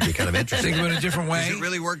penis. I might be kind of interested. Think of it a different way. Does it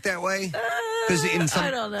really work that way? Because I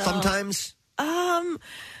don't know. Sometimes.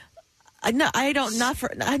 No, I don't. Not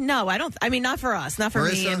for. No, I don't. I mean, not for us. Not for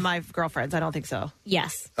me Marissa? and my girlfriends. I don't think so.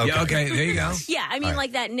 Yes. Okay. Yeah, okay, there you go. Yeah, I mean,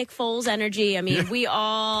 like that Nick Foles energy. I mean, we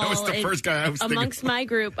all. That was the first guy I was thinking. Amongst my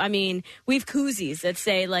group, I mean, we have koozies that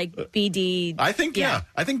say like BD. I think,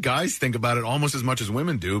 I think guys think about it almost as much as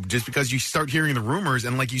women do, just because you start hearing the rumors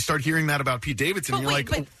and like you start hearing that about Pete Davidson. But You're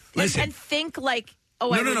wait, like, listen, and think like, I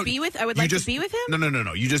would be with. I would like to be with him.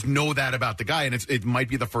 No. You just know that about the guy, and it might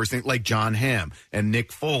be the first thing, like John Hamm and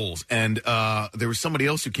Nick Foles, and there was somebody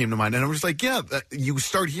else who came to mind, and I was like, you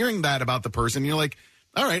start hearing that about the person, and you're like,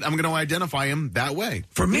 all right, I'm going to identify him that way.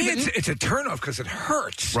 For me, it's a turnoff because it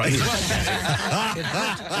hurts. Right. It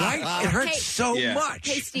hurts, right? It hurts so much.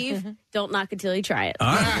 Hey, Steve, don't knock until you try it.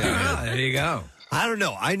 All right, there you go. I don't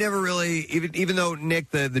know. I never really, even though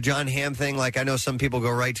Nick, the John Hamm thing, like I know some people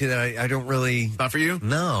go right to that. I don't really. It's not for you?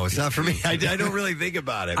 No, it's not for me. I don't really think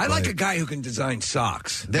about it. I like a guy who can design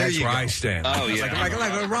socks. That's where I stand. Oh, yeah. Like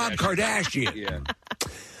a Rob Kardashian. Yeah.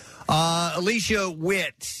 Alicia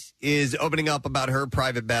Witt is opening up about her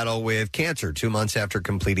private battle with cancer 2 months after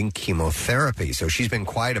completing chemotherapy. So she's been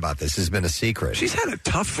quiet about this. This has been a secret. She's had a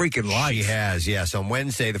tough freaking life. She has, yes. On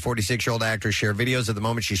Wednesday, the 46-year-old actress shared videos of the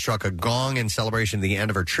moment she struck a gong in celebration of the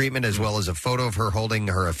end of her treatment, as well as a photo of her holding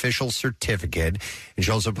her official certificate. And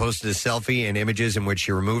she also posted a selfie and images in which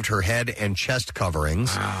she removed her head and chest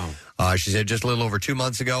coverings. Wow. She said, just a little over 2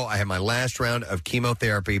 months ago, I had my last round of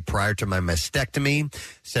chemotherapy prior to my mastectomy,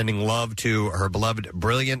 sending love to her beloved,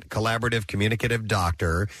 brilliant, collaborative, communicative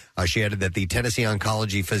doctor. She added that the Tennessee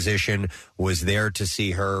oncology physician was there to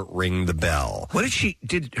see her ring the bell. What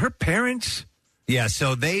did her parents? Yeah,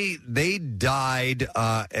 so they died,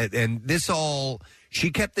 and this all, she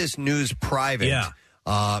kept this news private.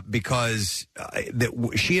 Yeah. Because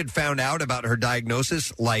she had found out about her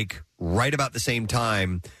diagnosis like right about the same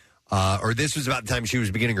time. Or this was about the time she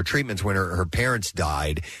was beginning her treatments when her parents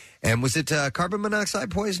died. And was it carbon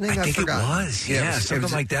monoxide poisoning? I think forgot. it was. Yeah,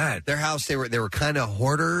 something like that. Their house, they were kind of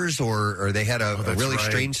hoarders, or they had a really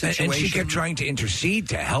strange situation. And she kept trying to intercede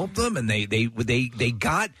to help them, and they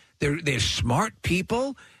got they're smart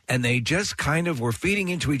people, and they just kind of were feeding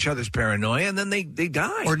into each other's paranoia, and then they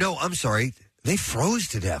died. Or no, I'm sorry. They froze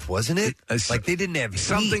to death, wasn't it? Like they didn't have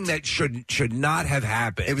something heat. that should not have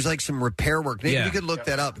happened. It was like some repair work. You could look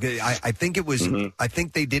that up. I think it was. I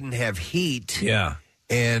think they didn't have heat. Yeah.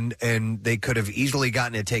 And they could have easily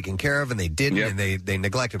gotten it taken care of, and they didn't, and they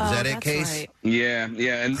neglected. Was that it, Case? Right. Yeah,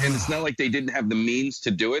 and it's not like they didn't have the means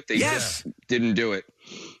to do it. They just didn't do it.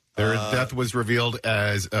 Their death was revealed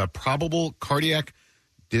as a probable cardiac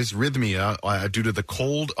dysrhythmia due to the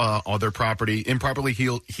cold on their property, improperly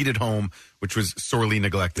heated home, which was sorely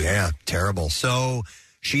neglected. Yeah, terrible. So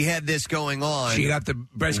she had this going on. She got the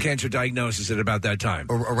breast cancer diagnosis at about that time.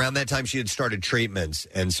 Around that time, she had started treatments,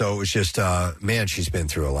 and so it was just, man, she's been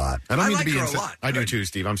through a lot. I don't mean like to be her a lot. I do too,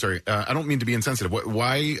 Steve. I'm sorry. I don't mean to be insensitive.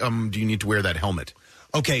 Why do you need to wear that helmet?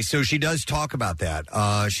 Okay, so she does talk about that.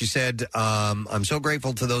 She said, I'm so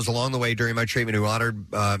grateful to those along the way during my treatment who honored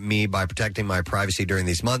me by protecting my privacy during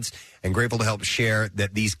these months, and grateful to help share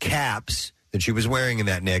that these caps that she was wearing in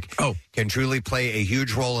that, Nick, can truly play a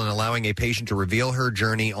huge role in allowing a patient to reveal her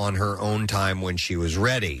journey on her own time when she was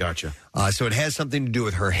ready. Gotcha. So it has something to do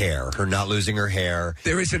with her hair, her not losing her hair.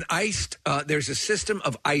 There is there's a system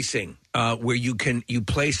of icing where you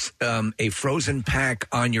place a frozen pack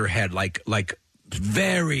on your head, like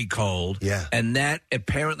very cold. Yeah. And that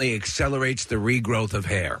apparently accelerates the regrowth of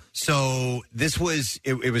hair. So this was,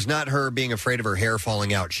 it was not her being afraid of her hair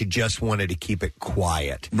falling out. She just wanted to keep it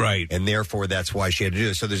quiet. Right. And therefore, that's why she had to do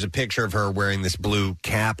it. So there's a picture of her wearing this blue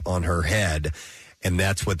cap on her head. And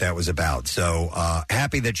that's what that was about. So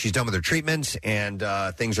happy that she's done with her treatments and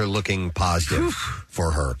things are looking positive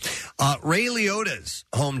for her. Ray Liotta's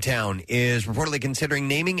hometown is reportedly considering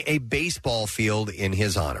naming a baseball field in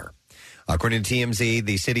his honor. According to TMZ,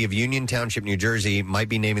 the city of Union Township, New Jersey, might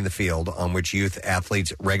be naming the field on which youth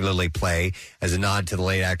athletes regularly play as a nod to the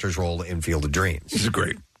late actor's role in Field of Dreams. This is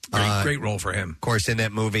great role for him. Of course, in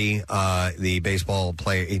that movie,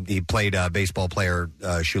 he played baseball player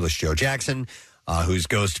Shoeless Joe Jackson, whose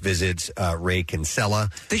ghost visits Ray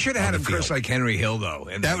Kinsella. They should have had him curse like Henry Hill, though.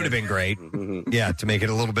 That would have been great. Yeah, to make it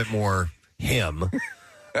a little bit more him.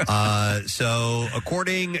 So,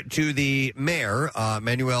 according to the mayor,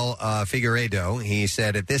 Manuel Figueiredo, he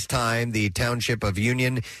said at this time the township of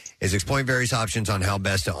Union is exploring various options on how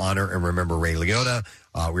best to honor and remember Ray Liotta.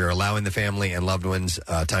 We are allowing the family and loved ones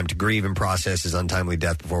time to grieve and process his untimely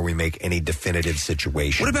death before we make any definitive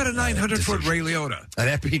situation. What about a 900-foot Ray Liotta?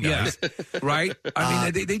 That'd be nice. Yeah. Right? I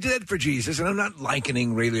mean, they did it for Jesus, and I'm not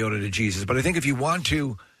likening Ray Liotta to Jesus, but I think if you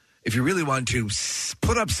really want to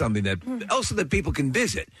put up something that also that people can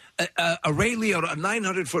visit, a Ray Liotta, a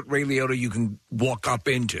 900-foot Ray Liotta you can walk up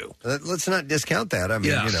into. Let's not discount that. I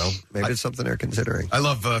mean, maybe it's something they're considering. I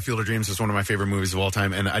love Field of Dreams. It's one of my favorite movies of all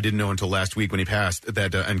time, and I didn't know until last week when he passed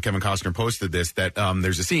that, and Kevin Costner posted this, that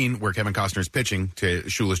there's a scene where Kevin Costner's pitching to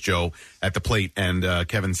Shoeless Joe at the plate, and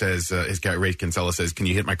Kevin says, his guy Ray Kinsella says, "Can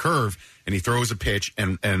you hit my curve?" And he throws a pitch,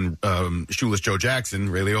 and Shoeless Joe Jackson,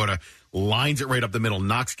 Ray Liotta, lines it right up the middle,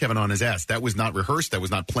 knocks Kevin on his ass. That was not rehearsed. That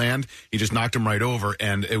was not planned. He just knocked him right over,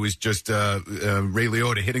 and it was just Ray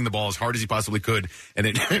Liotta hitting the ball as hard as he possibly could, and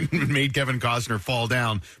it made Kevin Costner fall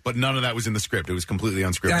down, but none of that was in the script. It was completely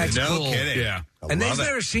unscripted. That's no cool. kidding. Yeah. And is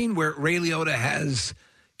there a scene where Ray Liotta has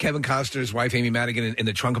Kevin Costner's wife, Amy Madigan, in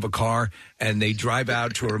the trunk of a car, and they drive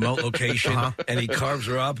out to a remote location, and he carves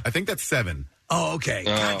her up? I think that's 7. Oh, okay.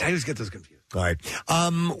 God, I always get those confused. All right.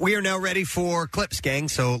 We are now ready for clips, gang,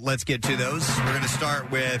 so let's get to those. We're going to start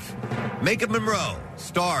with Makeup Monroe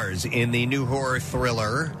stars in the new horror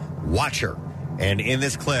thriller Watcher. And in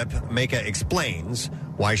this clip, Mika explains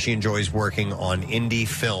why she enjoys working on indie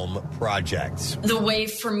film projects. The way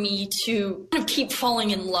for me to keep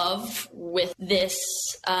falling in love with this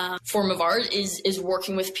form of art is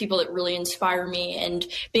working with people that really inspire me and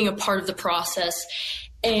being a part of the process.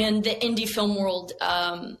 And the indie film world,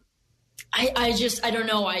 I don't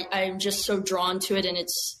know. I'm just so drawn to it, and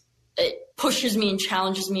it pushes me and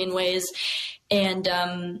challenges me in ways. And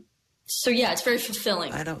so yeah, it's very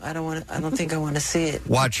fulfilling. I don't think I want to see it.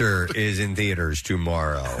 Watcher is in theaters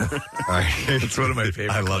tomorrow. All right. It's one of my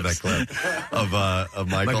favorite. I love that clip of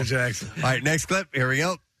Michael Jackson. All right, next clip. Here we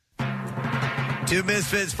go. Two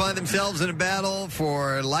misfits find themselves in a battle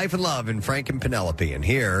for life and love in Frank and Penelope. And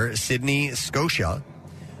here, Sydney Scotia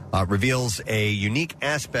reveals a unique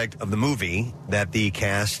aspect of the movie that the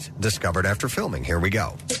cast discovered after filming. Here we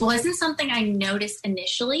go. It wasn't something I noticed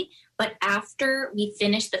initially, but after we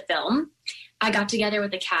finished the film, I got together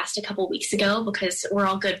with the cast a couple weeks ago because we're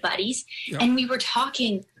all good buddies. Yep. And we were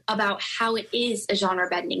talking about how it is a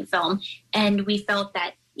genre-bending film. And we felt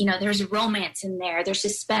that, there's romance in there, there's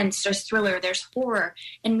suspense, there's thriller, there's horror.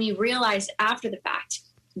 And we realized after the fact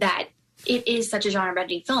that it is such a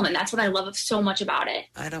genre-bending film, and that's what I love so much about it.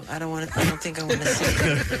 I don't think I want to see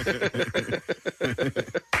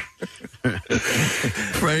it.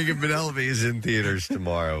 Frank and Penelope is in theaters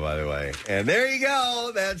tomorrow, by the way. And there you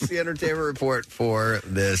go. That's the entertainment report for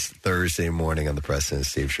this Thursday morning on the Preston and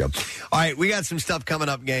Steve Show. All right, we got some stuff coming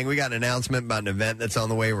up, gang. We got an announcement about an event that's on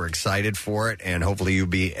the way. We're excited for it, and hopefully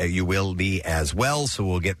you will be as well. So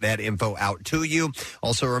we'll get that info out to you.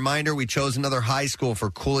 Also, a reminder, we chose another high school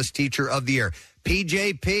for Coolest Teacher of the Year.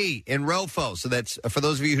 PJP in Rofo. So that's, for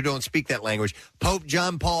those of you who don't speak that language, Pope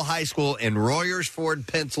John Paul High School in Royersford,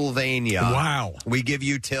 Pennsylvania. Wow. We give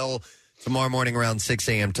you till tomorrow morning around 6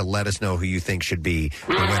 a.m. to let us know who you think should be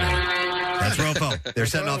the winner. That's Rofo. They're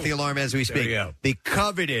setting off the alarm as we speak. The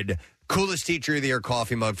coveted Coolest Teacher of the Year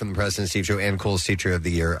coffee mug from the Preston and Steve Show and Coolest Teacher of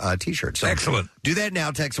the Year T-shirt. So excellent. Do that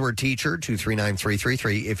now. Text the word teacher to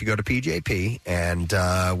 39333 if you go to PJP, and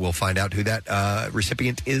we'll find out who that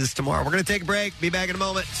recipient is tomorrow. We're going to take a break. Be back in a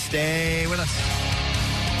moment. Stay with us.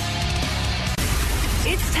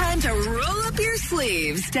 It's time to roll up your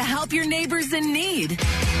sleeves to help your neighbors in need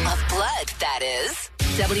of blood, that is.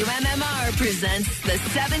 WMMR presents the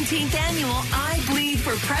 17th annual I Bleed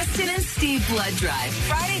for Preston and Steve Blood Drive,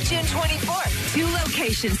 Friday, June 24th. 2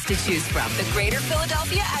 locations to choose from: the Greater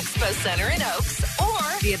Philadelphia Expo Center in Oaks or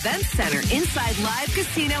the Events Center inside Live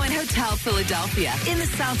Casino and Hotel Philadelphia in the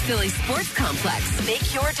South Philly Sports Complex.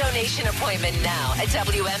 Make your donation appointment now at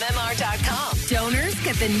WMMR.com. Donors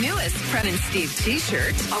get the newest Preston and Steve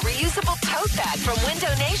t-shirt, a reusable tote bag from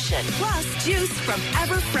Window Nation, plus juice from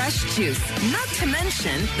Everfresh Juice. Not to mention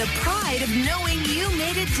the pride of knowing you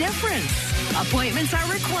made a difference. Appointments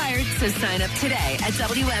are required, so sign up today at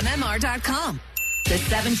WMMR.com. The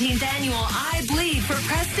 17th annual I Bleed for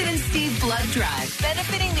Preston and Steve Blood Drive,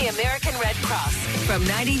 benefiting the American Red Cross from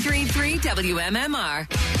 93.3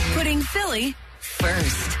 WMMR, putting Philly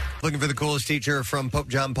first. Looking for the coolest teacher from Pope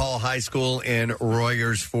John Paul High School in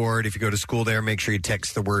Royersford. If you go to school there, make sure you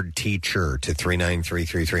text the word teacher to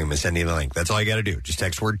 39333. I'm going to send you the link. That's all you got to do. Just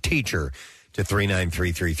text word teacher to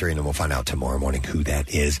 39333, and then we'll find out tomorrow morning who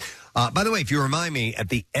that is. By the way, if you remind me at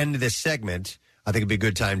the end of this segment, I think it'd be a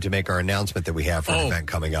good time to make our announcement that we have for an event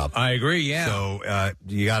coming up. I agree, yeah. So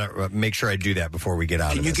you got to make sure I do that before we get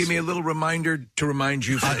out of this. Can you give me a little reminder to remind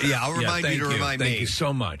you? Yeah, I'll remind you to remind me. Thank you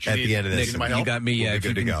so much. At the end of this. Nick, you got me. We'll be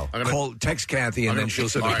good to go. Text Kathy, and then she'll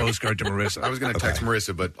send a postcard to Marissa. I was going to text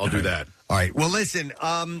Marissa, but I'll do that. All right. Well, listen,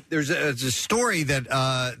 there's a story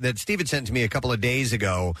that Steve had sent to me a couple of days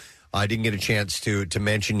ago. I didn't get a chance to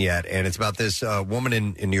mention yet, and it's about this woman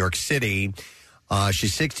in New York City.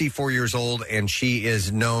 She's 64 years old, and she is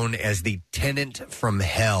known as the tenant from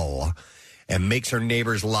hell and makes her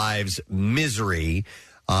neighbors' lives misery.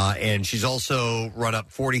 And she's also run up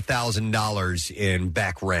 $40,000 in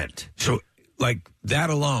back rent. So, like that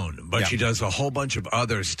alone, but she does a whole bunch of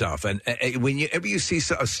other stuff. And whenever you see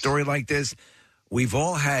a story like this, we've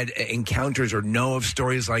all had encounters or know of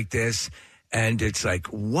stories like this. And it's like,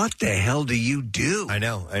 what the hell do you do? I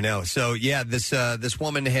know. So, yeah, this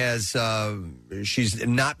woman has, she's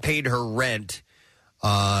not paid her rent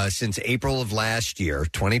since April of last year,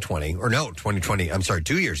 2020. Or no, 2020, I'm sorry,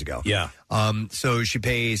 2 years ago. Yeah. So she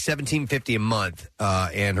pays $17.50 a month,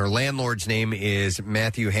 and her landlord's name is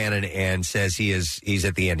Matthew Hannon, and says he's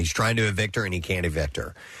at the end. He's trying to evict her, and he can't evict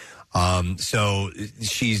her. So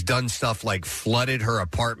she's done stuff like flooded her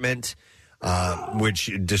apartment, which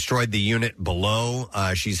destroyed the unit below.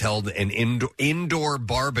 She's held an indoor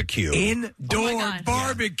barbecue.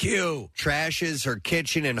 Barbecue. Yeah. Trashes her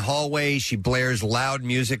kitchen and hallway. She blares loud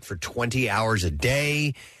music for 20 hours a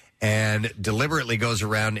day and deliberately goes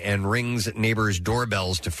around and rings neighbors'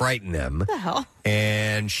 doorbells to frighten them. What the hell?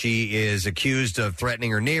 And she is accused of threatening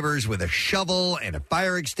her neighbors with a shovel and a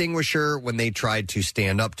fire extinguisher when they tried to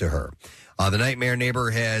stand up to her. The nightmare neighbor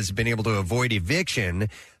has been able to avoid eviction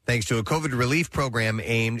thanks to a COVID relief program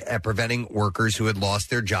aimed at preventing workers who had lost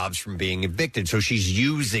their jobs from being evicted. So she's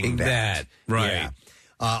using that. Right. Yeah.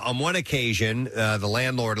 On one occasion, the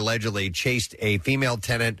landlord allegedly chased a female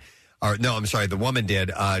tenant, or no, I'm sorry, the woman did,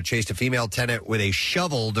 chased a female tenant with a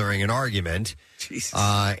shovel during an argument. Jesus.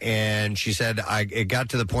 And she said, it got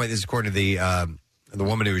to the point, this is according to the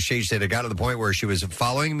woman who was chased, said it got to the point where she was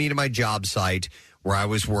following me to my job site where I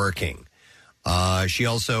was working. She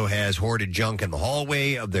also has hoarded junk in the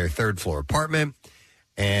hallway of their third-floor apartment,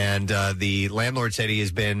 and the landlord said he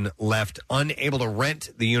has been left unable to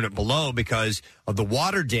rent the unit below because of the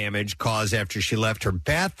water damage caused after she left her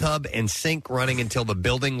bathtub and sink running until the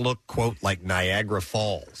building looked, quote, like Niagara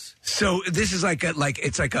Falls. So this is like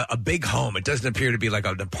a big home. It doesn't appear to be like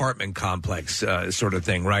an apartment complex sort of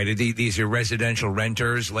thing, right? These are residential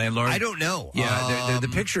renters, landlords? I don't know. Yeah, the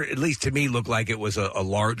picture, at least to me, looked like it was a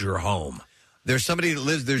larger home. There's somebody that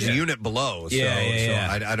lives, there's a unit below. So,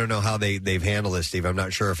 I don't know how they've handled this, Steve. I'm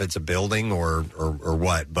not sure if it's a building or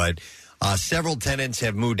what, but several tenants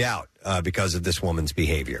have moved out because of this woman's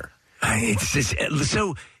behavior.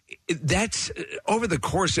 So that's over the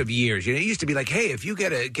course of years. You know, it used to be like, hey, if you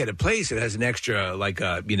get a place that has an extra, like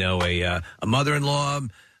a mother-in-law,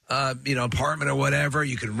 apartment or whatever,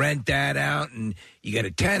 you can rent that out, and you get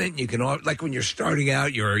a tenant. You can, like when you're starting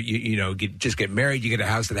out, just get married, you get a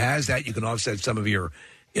house that has that. You can offset some of your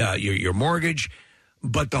mortgage.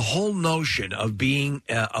 But the whole notion of being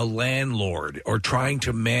a landlord or trying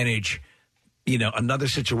to manage, another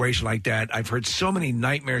situation like that, I've heard so many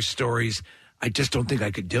nightmare stories. I just don't think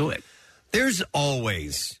I could do it. There's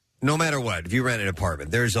always no matter what, if you rent an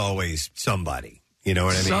apartment, there's always somebody. You know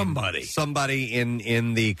what I mean? Somebody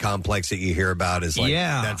in the complex that you hear about is like,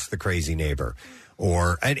 that's the crazy neighbor.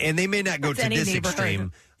 Or and they may not go to this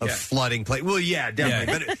extreme of flooding place. Well, yeah,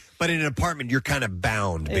 definitely. But in an apartment, you're kind of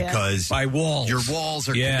bound because by walls. Your walls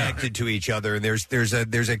are connected to each other, and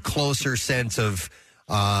there's a closer sense of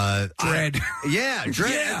dread.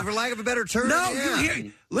 Dread, for lack of a better term.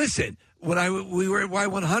 Listen. When we were at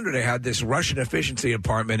Y100, I had this Russian efficiency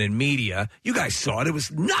apartment in media. You guys saw it. It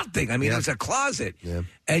was nothing. I mean, it was a closet. Yeah.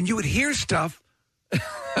 And you would hear stuff.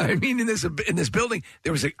 I mean, in this building,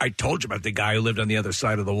 there was I told you about the guy who lived on the other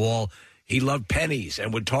side of the wall. He loved pennies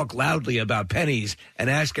and would talk loudly about pennies and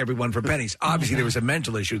ask everyone for pennies. Obviously, there was a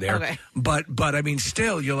mental issue there. Okay. But I mean,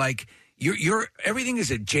 still, you're like... You're everything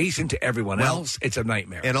is adjacent to everyone else. It's a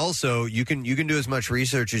nightmare. And also, you can do as much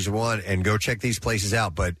research as you want and go check these places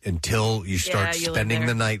out. But until you start spending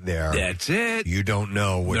the night there, that's it. You don't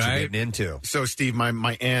know what you're getting into. So, Steve,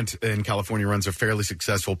 my aunt in California runs a fairly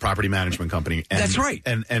successful property management company. And, that's right.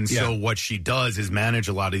 And so what she does is manage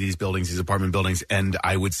a lot of these buildings, these apartment buildings. And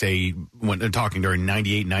I would say when they're talking during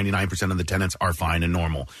 99% of the tenants are fine and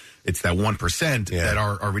normal. It's that 1% that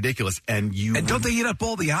are ridiculous, and don't they eat up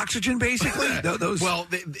all the oxygen? Basically, those. Well,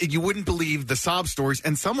 you wouldn't believe the sob stories,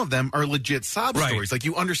 and some of them are legit sob stories. Like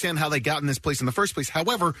you understand how they got in this place in the first place.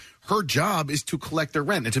 However, her job is to collect their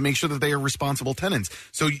rent and to make sure that they are responsible tenants.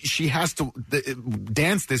 So she has to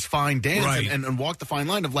dance this fine dance and walk the fine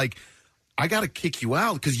line of like, I got to kick you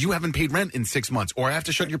out because you haven't paid rent in 6 months, or I have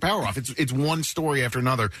to shut your power off. It's one story after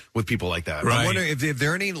another with people like that. Right. I wonder if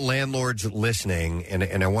there are any landlords listening,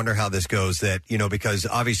 and I wonder how this goes, that, because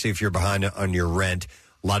obviously if you're behind on your rent,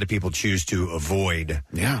 a lot of people choose to avoid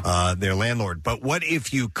their landlord. But what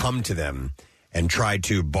if you come to them and try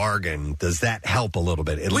to bargain? Does that help a little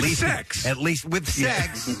bit? At least with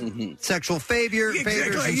sex, sexual favors,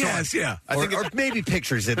 and so on. Or maybe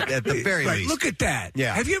pictures at the very least. Look at that.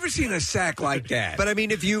 Yeah. Have you ever seen a sack like that? But I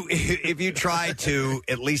mean, if you try to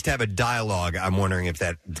at least have a dialogue, I'm wondering if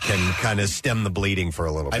that can kind of stem the bleeding for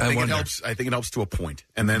a little bit. I think it helps to a point,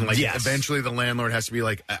 and then eventually the landlord has to be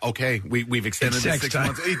like, okay, we've extended this 6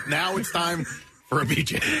 months. Now it's time for a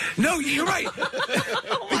BJ. No, you're right.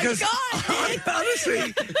 Because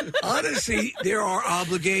honestly, there are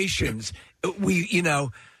obligations.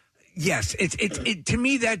 Yes, it to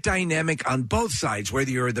me, that dynamic on both sides,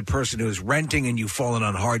 whether you're the person who is renting and you've fallen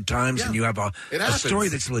on hard times and you have a story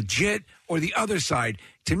that's legit, or the other side,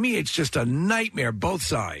 to me, it's just a nightmare, both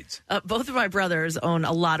sides. Both of my brothers own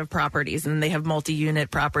a lot of properties, and they have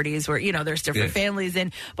multi-unit properties where, there's different families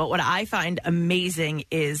in. But what I find amazing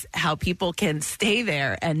is how people can stay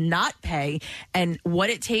there and not pay, and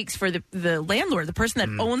what it takes for the landlord, the person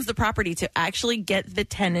that owns the property, to actually get the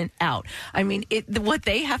tenant out. I mean, what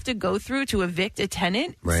they have to go through to evict a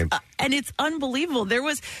tenant, and it's unbelievable.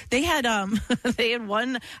 They had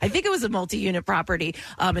one, I think it was a multi-unit property,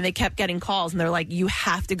 and they kept getting calls, and they're like, you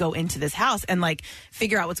have to go into this house and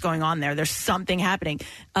figure out what's going on there. There's something happening.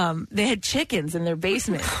 They had chickens in their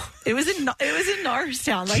basement. It was in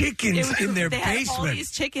Norristown. Chickens in their basement. They had all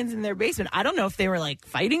these chickens in their basement. I don't know if they were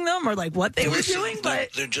fighting them or what they were doing,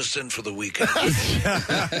 but they're just in for the weekend.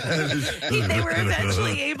 They were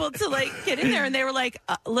eventually able to get in there, and they were like,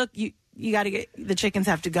 look, you got to get, the chickens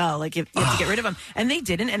have to go. You have to get rid of them. And they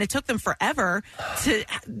didn't. And it took them forever to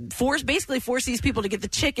force these people to get the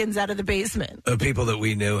chickens out of the basement. People that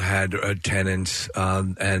we knew had tenants,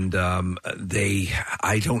 and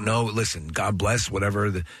I don't know. Listen, God bless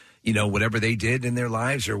whatever whatever they did in their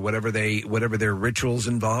lives, or whatever their rituals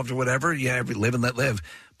involved, or whatever. Yeah, live and let live.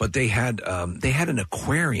 But they had an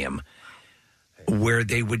aquarium where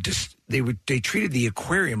they treated the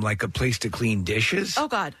aquarium like a place to clean dishes. Oh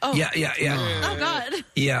God! Oh yeah. Oh God!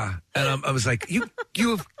 Yeah, and I was like, you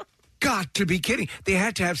have got to be kidding! They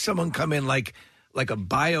had to have someone come in like a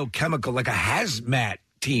biochemical, like a hazmat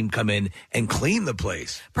team come in and clean the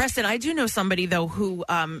place. Preston, I do know somebody though who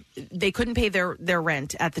they couldn't pay their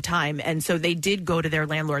rent at the time, and so they did go to their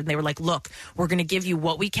landlord and they were like, "Look, we're going to give you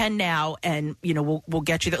what we can now, and we'll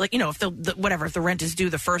get you that." If the rent is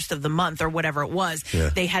due the first of the month or whatever it was,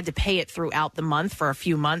 they had to pay it throughout the month for a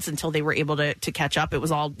few months until they were able to catch up. It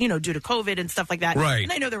was all due to COVID and stuff like that. Right.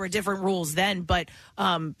 And I know there were different rules then, but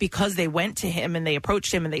because they went to him and they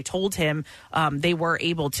approached him and they told him, they were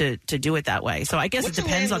able to do it that way. So I guess it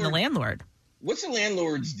depends on the landlord. What's the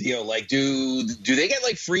landlord's deal? Do they get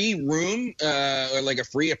free room or a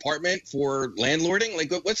free apartment for landlording?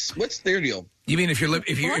 What's their deal? You mean if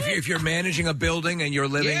you're managing a building and you're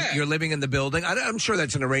living in the building? I'm sure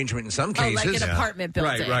that's an arrangement in some cases. Like an apartment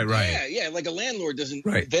building. Right. Yeah. A landlord doesn't.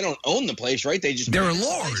 Right. They don't own the place, right? They're a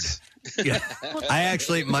lord. Yeah. I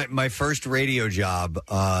actually, my first radio job,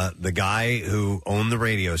 the guy who owned the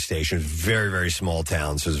radio station, very, very small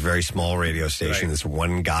town, so it was a very small radio station. This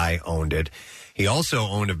one guy owned it. He also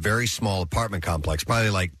owned a very small apartment complex, probably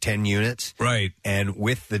like 10 units. Right. And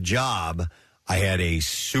with the job, I had a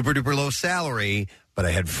super duper low salary, but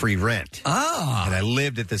I had free rent. Ah. And I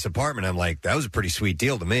lived at this apartment. I'm like, that was a pretty sweet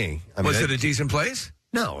deal to me. I mean, Was it a decent place?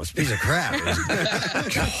 No, it was a piece of crap. It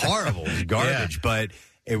was horrible. It was garbage, but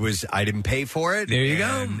it was, I didn't pay for it. There you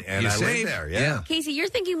go. And You I saved. lived there, yeah. Casey, you're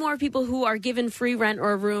thinking more of people who are given free rent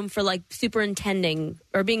or a room for like superintending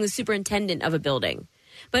or being the superintendent of a building.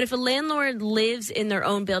 But if a landlord lives in their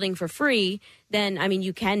own building for free, then, I mean,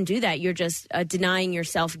 you can do that. You're just denying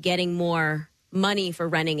yourself getting more money for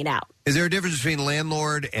renting it out. Is there a difference between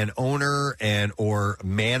landlord and owner and or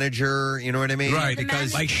manager? You know what I mean? Right,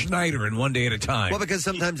 because like Schneider and One Day at a Time. Well, because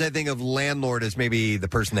sometimes I think of landlord as maybe the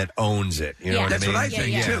person that owns it. You know what That's I mean? what I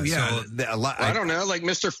think, too, yeah. So, I don't know, like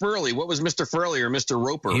Mr. Furley. What was Mr. Furley or Mr.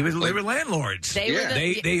 Roper? They Like, were landlords.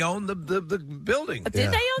 They owned the building. Did they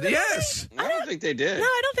own the Yes. I don't think they did. No,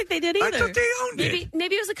 I don't think they did either. I thought they owned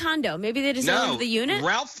Maybe it was a condo. Maybe they just No, owned the unit.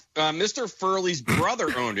 Ralph, Mr. Furley's brother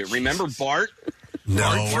owned it. Remember Bart? No.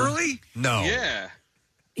 Bart Furley? No. Yeah.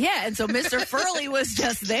 Yeah, and so Mr. Furley was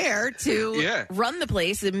just there to run the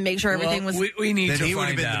place and make sure everything was. We need Then to he would have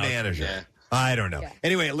find been out. the manager. I don't know.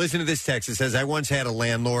 Anyway, listen to this text. It says, I once had a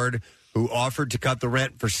landlord who offered to cut the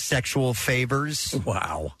rent for sexual favors.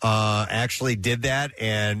 Wow. Actually did that,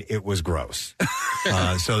 and it was gross.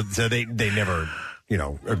 So they never,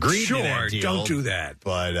 agreed to that Sure, deal. don't do that.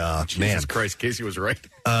 But, Jesus Christ, Casey was right.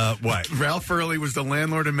 What? Ralph Furley was the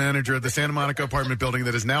landlord and manager of the Santa Monica apartment building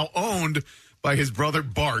that is now owned by his brother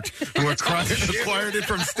Bart, who acquired it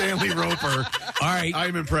from Stanley Roper. All right.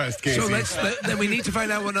 I'm impressed, Casey. So then we need to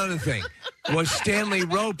find out one other thing. Was Stanley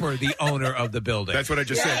Roper the owner of the building? That's what I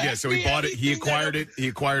just said. Yeah, so he bought it. He acquired it. He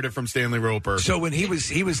acquired it from Stanley Roper. So when he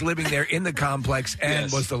was living there in the complex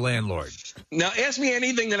and was the landlord. Now, ask me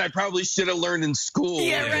anything that I probably should have learned in school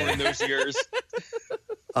in those years.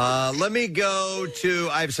 Let me go to.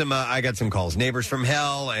 I got some calls. Neighbors from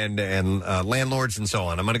hell and landlords and so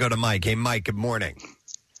on. I'm going to go to Mike. Hey, Mike. Good morning.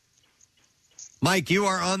 Mike, you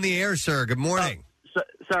are on the air, sir. Good morning.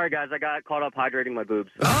 Sorry, guys. I got caught up hydrating my boobs.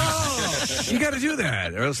 Oh, you got to do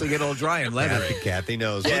that, or else they get all dry and leathery. Kathy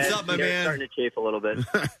knows. Yeah, What's up, my man? Starting to chafe a little bit.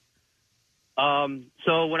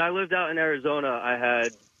 So when I lived out in Arizona, I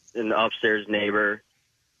had an upstairs neighbor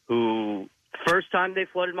who, first time they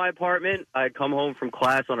flooded my apartment, I'd come home from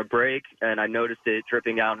class on a break, and I noticed it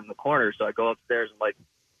dripping down in the corner. So I go upstairs and like,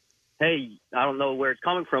 hey, I don't know where it's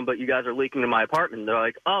coming from, but you guys are leaking in my apartment. And they're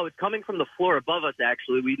like, oh, it's coming from the floor above us,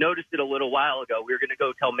 actually. We noticed it a little while ago. We were going to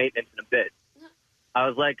go tell maintenance in a bit. I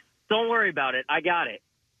was like, don't worry about it. I got it.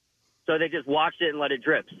 So they just watched it and let it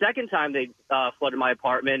drip. Second time they flooded my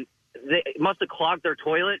apartment, they must have clogged their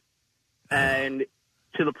toilet, and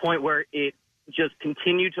to the point where it just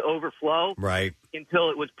continued to overflow. Right. Until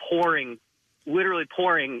it was pouring, literally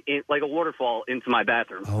pouring in, like a waterfall into my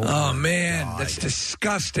bathroom. Oh man, that's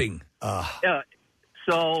disgusting. Yeah.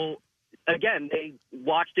 So again, they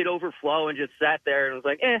watched it overflow and just sat there and was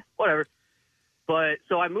like, whatever. But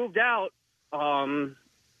so I moved out,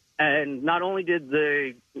 and not only did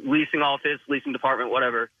the leasing department,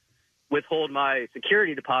 whatever, withhold my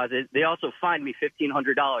security deposit, they also fined me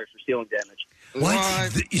 $1,500 for ceiling damage.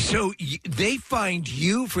 What? So they fined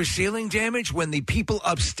you for ceiling damage when the people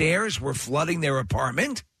upstairs were flooding their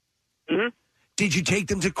apartment? Mm-hmm. Did you take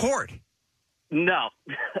them to court? No.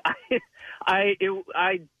 I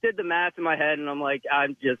did the math in my head, and I'm like,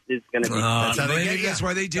 it's going to be... That's how they get you. That's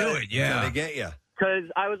why they do it, yeah. That's how they get you. Because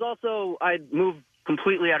I moved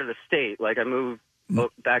completely out of the state. Like, I moved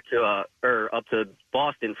back to, up to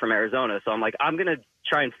Boston from Arizona. So I'm like, I'm going to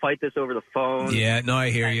try and fight this over the phone. Yeah, no, I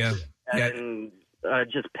hear you. And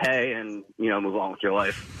just pay and, move on with your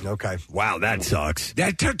life. Okay. Wow, that sucks.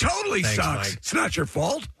 That totally Thanks, sucks. Mike. It's not your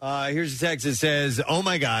fault. Here's a text that says, oh,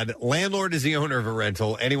 my God, landlord is the owner of a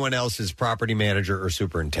rental. Anyone else is property manager or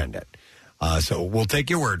superintendent. So we'll take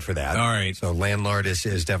your word for that. All right. So landlord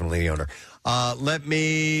is definitely the owner. Let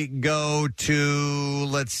me go to,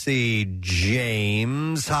 let's see,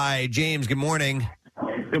 James. Hi, James. Good morning.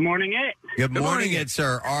 Good morning, Ed. Good morning, Ed,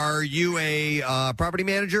 sir. Are you a property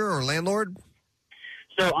manager or landlord?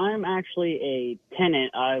 So I'm actually a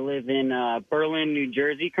tenant. I live in Berlin, New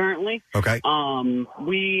Jersey currently. Okay.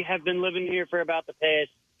 We have been living here for about the past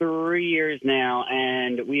 3 years now,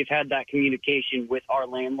 and we've had that communication with our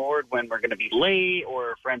landlord when we're going to be late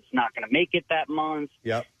or if rent's not going to make it that month.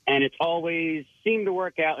 Yep. And it's always seemed to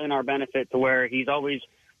work out in our benefit to where he's always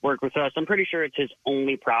work with us. I'm pretty sure it's his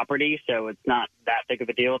only property, so it's not that big of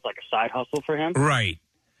a deal. It's like a side hustle for him. Right.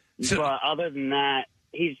 But other than that,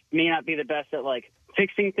 he may not be the best at, like,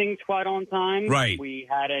 fixing things quite on time. Right. We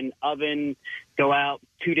had an oven go out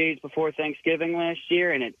 2 days before Thanksgiving last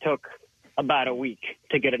year, and it took about a week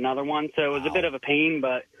to get another one. So it was a bit of a pain,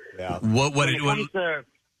 but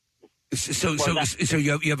So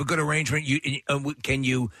you have a good arrangement. Can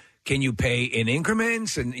you pay in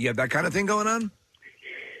increments, and you have that kind of thing going on?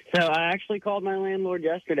 So I actually called my landlord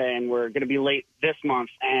yesterday, and we're going to be late this month,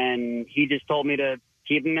 and he just told me to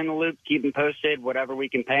keep him in the loop, keep him posted, whatever we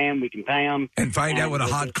can pay him, we can pay him. And find out what a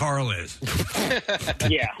hot Carl is.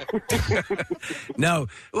 Yeah. No,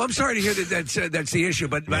 well, I'm sorry to hear that that's the issue,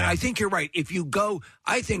 but I think you're right. If you go,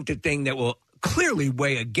 I think the thing that will clearly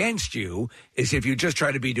weigh against you is if you just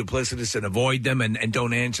try to be duplicitous and avoid them and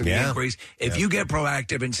don't answer the inquiries. If you get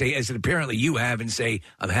proactive and say, as apparently you have, and say,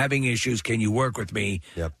 I'm having issues, can you work with me?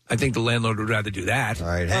 Yep. I think the landlord would rather do that. All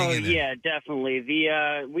right, Yeah, definitely.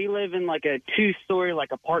 We live in like a 2-story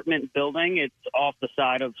like apartment building. It's off the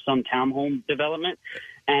side of some townhome development.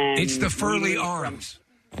 And It's the Furley Arms.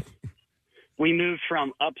 We moved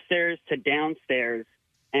from upstairs to downstairs.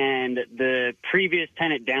 And the previous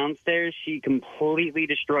tenant downstairs, she completely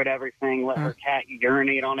destroyed everything, let her cat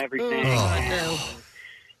urinate on everything, and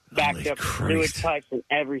backed up sewage pipes and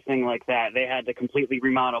everything like that. They had to completely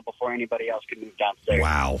remodel before anybody else could move downstairs.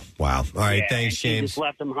 Wow. All right, thanks, She James. just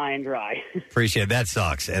left them high and dry. Appreciate it. That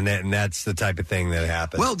sucks, and that's the type of thing that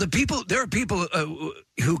happens. Well, there are people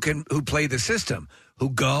who play the system,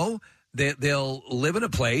 who go. They'll live in a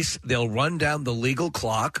place. They'll run down the legal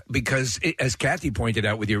clock because, as Kathy pointed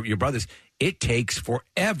out with your brothers, it takes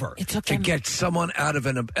forever to get someone out of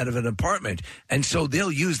an apartment, and so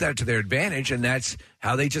they'll use that to their advantage, and that's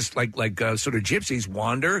how they just like sort of gypsies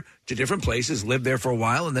wander to different places, live there for a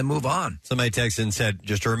while, and then move on. Somebody texted and said,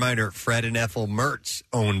 just a reminder, Fred and Ethel Mertz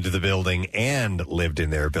owned the building and lived in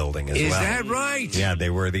their building as well. Is that right? Yeah, they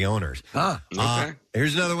were the owners. Okay.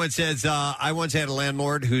 Here's another one that says, I once had a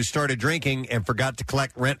landlord who started drinking and forgot to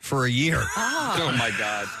collect rent for a year. Oh, my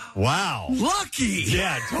God. Wow. Lucky.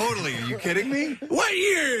 Yeah, totally. Are you kidding me? What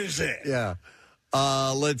year is it? Yeah.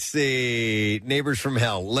 Let's see. Neighbors from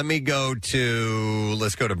Hell.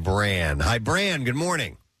 Let's go to Bran. Hi, Bran. Good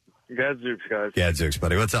morning. Gadzooks, guys. Gadzooks,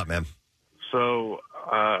 buddy. What's up, man? So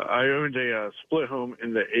I owned a split home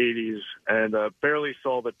in the 80s and barely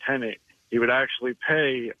saw the tenant. He would actually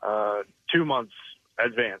pay 2 months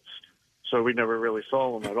advance. So we never really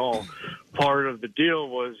saw him at all. Part of the deal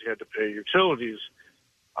was you had to pay utilities.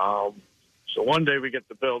 So one day we get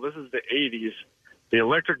the bill. This is the 80s. The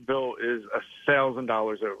electric bill is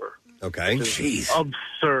 $1,000 over. Okay. Jeez.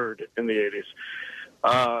 Absurd in the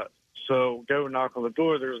 80s. So go knock on the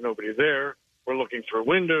door. There's nobody there. We're looking through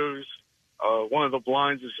windows. One of the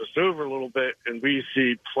blinds is just over a little bit, and we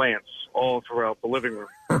see plants all throughout the living room.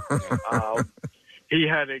 He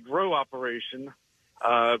had a grow operation,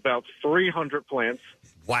 about 300 plants.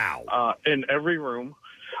 Wow. In every room.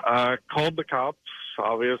 Called the cops,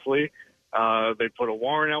 obviously. They put a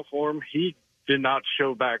warrant out for him. He did not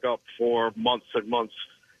show back up for months and months.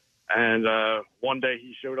 And one day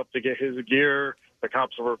he showed up to get his gear. The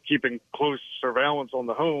cops were keeping close surveillance on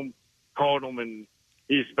the home, called him, and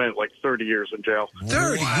he spent like 30 years in jail.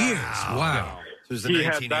 30 years? Wow. So it was the He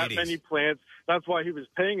 1980s. had that many plants. That's why he was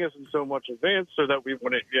paying us in so much advance, so that we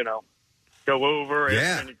wouldn't, go over,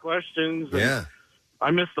 ask any questions. And I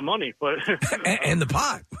miss the money, but and the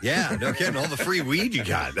pot. Yeah, no kidding. All the free weed you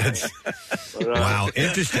got. That's wow,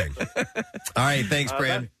 interesting. All right, thanks,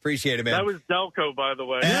 Bran. Appreciate it, man. That was Delco, by the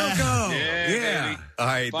way. Delco. Yeah. All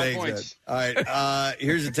right, 5 thanks. points. Man. All right,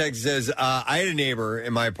 here's a text that says, I had a neighbor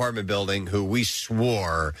in my apartment building who we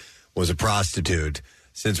swore was a prostitute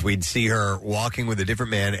since we'd see her walking with a different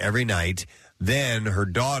man every night. Then her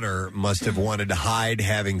daughter must have wanted to hide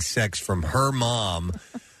having sex from her mom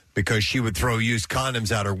because she would throw used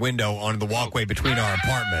condoms out her window onto the walkway between our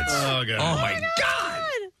apartments. Oh, God. Oh, my God.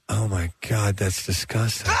 Oh, my God, that's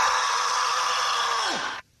disgusting.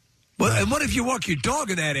 And what if you walk your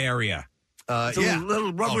dog in that area? It's a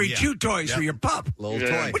little rubbery chew toys for your pup. Little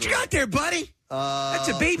toy. What you got there, buddy? That's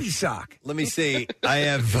a baby sock. Let me see. I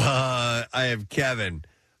have Kevin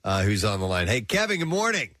who's on the line. Hey, Kevin, good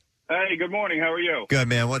morning. Hey, good morning. How are you? Good,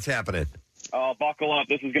 man. What's happening? Buckle up.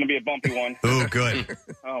 This is going to be a bumpy one. Oh, good.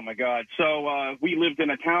 Oh, my God. So we lived in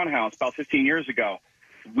a townhouse about 15 years ago.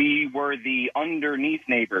 We were the underneath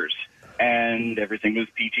neighbors, and everything was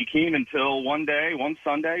peachy keen until one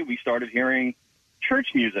Sunday, we started hearing church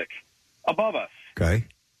music above us. Okay.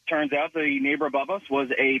 Turns out the neighbor above us was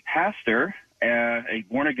a pastor, a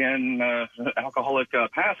born-again alcoholic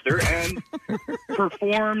pastor, and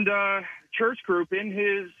performed church group in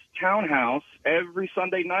his townhouse every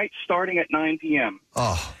Sunday night starting at 9 p.m.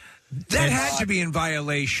 Oh. That had to be in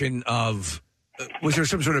violation of... was there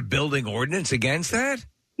some sort of building ordinance against that?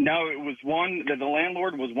 No, it was the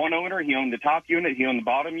landlord was one owner. He owned the top unit. He owned the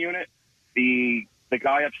bottom unit. The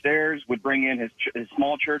guy upstairs would bring in his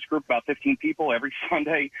small church group, about 15 people every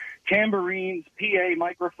Sunday, tambourines, PA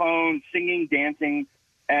microphones, singing, dancing.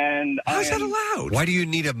 And how's that allowed? Why do you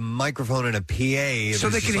need a microphone and a PA? So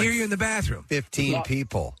they can hear you in the bathroom. 15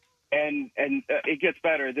 people. And it gets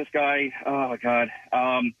better. This guy, oh, my God.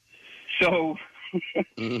 So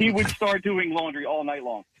he would start doing laundry all night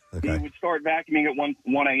long. Okay. He would start vacuuming at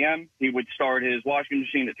 1 a.m. He would start his washing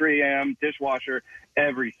machine at 3 a.m., dishwasher,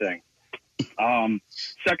 everything.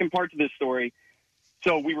 Second part to this story.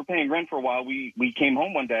 So we were paying rent for a while. We came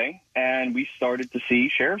home one day, and we started to see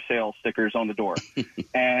sheriff's sale stickers on the door.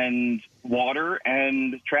 And water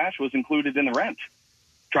and trash was included in the rent.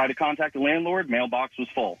 Tried to contact the landlord. Mailbox was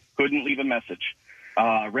full. Couldn't leave a message.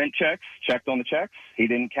 Rent checks. Checked on the checks. He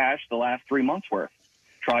didn't cash the last 3 months' worth.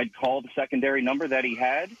 Tried to call the secondary number that he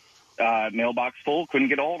had. Mailbox full. Couldn't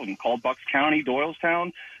get hold of him. Called Bucks County,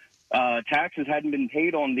 Doylestown. Taxes hadn't been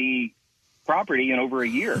paid on the property in over a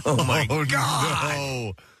year. Oh my God!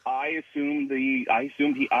 No. I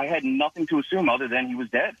had nothing to assume other than he was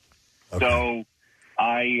dead. Okay. So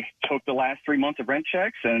I took the last 3 months of rent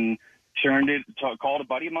checks and called a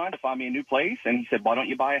buddy of mine to find me a new place. And he said, "Why don't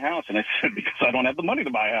you buy a house?" And I said, "Because I don't have the money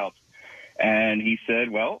to buy a house." And he said,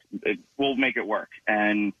 "Well, we'll make it work."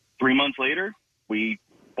 And 3 months later, we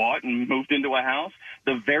bought and moved into a house.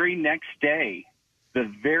 The very next day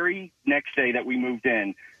that we moved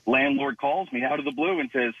in, landlord calls me out of the blue and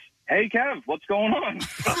says, "Hey, Kev, what's going on?"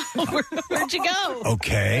 Where'd you go?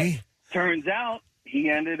 Okay. Turns out he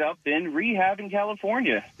ended up in rehab in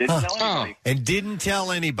California. Didn't tell anybody. And didn't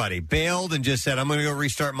tell anybody. Bailed and just said, "I'm going to go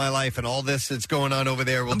restart my life, and all this that's going on over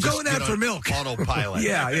there, I'm going out for milk." Autopilot.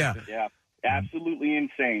 Yeah. Absolutely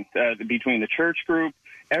insane. Between the church group,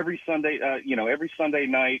 every Sunday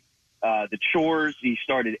night, the chores. He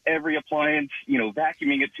started every appliance,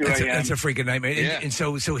 vacuuming at 2 a.m. That's a freaking nightmare. Yeah. And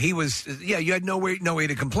so he was. Yeah, you had no way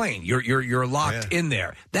to complain. You're locked in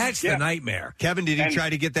there. That's the nightmare. Kevin, did he try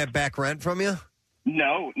to get that back rent from you?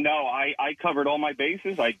 No. I covered all my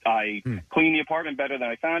bases. I cleaned the apartment better than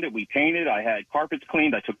I found it. We painted. I had carpets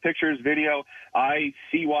cleaned. I took pictures, video. I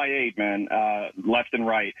CYA'd, man, left and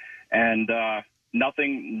right. And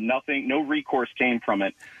nothing, no recourse came from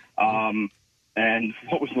it. And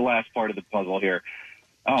what was the last part of the puzzle here?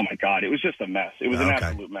 Oh, my God. It was just a mess. It was an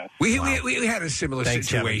absolute mess. We had a similar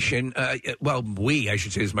situation. I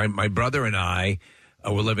should say, is my brother and I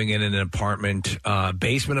were living in an apartment,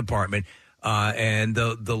 basement apartment. And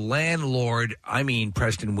the landlord,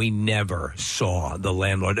 Preston, we never saw the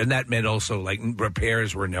landlord. And that meant also,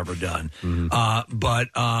 repairs were never done.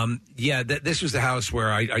 Mm-hmm. This was the house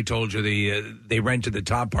where I told you they rented the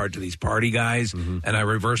top part to these party guys, and I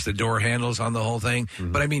reversed the door handles on the whole thing.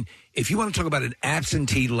 Mm-hmm. But, if you want to talk about an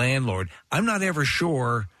absentee landlord, I'm not ever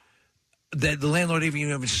sure that the landlord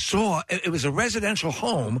even saw. It was a residential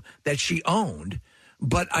home that she owned.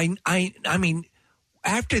 But,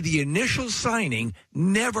 after the initial signing,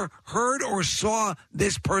 never heard or saw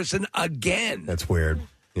this person again. That's weird.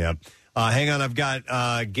 Yep. Hang on. I've got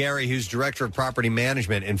Gary, who's Director of Property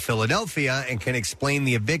Management in Philadelphia and can explain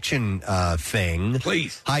the eviction thing.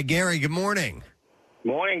 Please. Hi, Gary. Good morning.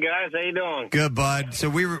 Morning, guys. How you doing? Good, bud. So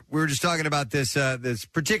we were just talking about this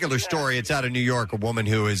particular story. It's out of New York, a woman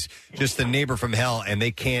who is just the neighbor from hell, and they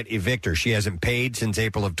can't evict her. She hasn't paid since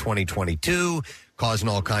April of 2022. Causing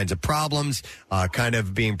all kinds of problems, kind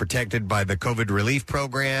of being protected by the COVID relief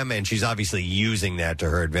program, and she's obviously using that to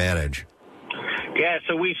her advantage. Yeah,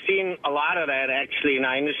 so we've seen a lot of that, actually, in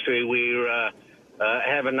our industry. We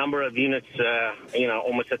have a number of units,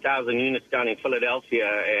 almost 1,000 units down in Philadelphia,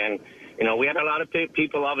 and we had a lot of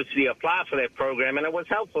people obviously apply for that program, and it was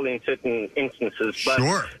helpful in certain instances. But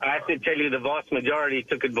sure. I have to tell you, the vast majority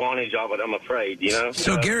took advantage of it, I'm afraid,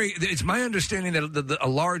 So, Gary, it's my understanding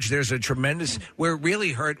that there's a tremendous, where it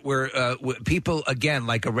really hurt, where people, again,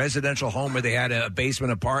 like a residential home where they had a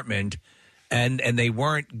basement apartment, and they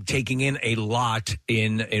weren't taking in a lot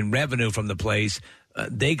in revenue from the place,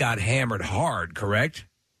 they got hammered hard, correct?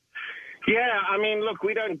 Yeah, look,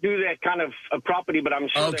 we don't do that kind of a property, but I'm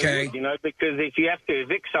sure they would, because if you have to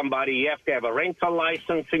evict somebody, you have to have a rental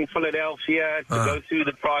license in Philadelphia to go through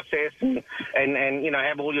the process and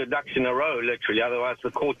have all your ducks in a row, literally. Otherwise,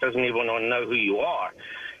 the court doesn't even want to know who you are.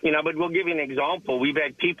 But we'll give you an example. We've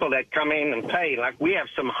had people that come in and pay. Like, we have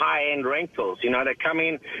some high-end rentals, that come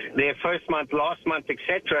in their first month, last month,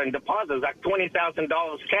 etc., and deposits like $20,000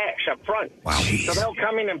 cash up front. Wow. So they'll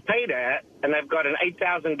come in and pay that, and they've got an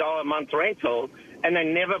 $8,000 a month rental, and they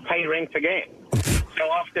never pay rent again.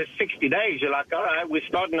 So after 60 days, you're like, all right, we're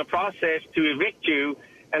starting the process to evict you,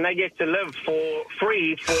 and they get to live for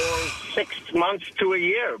free for 6 months to a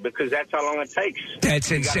year because that's how long it takes. That's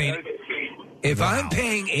insane. If I'm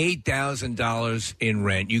paying $8,000 in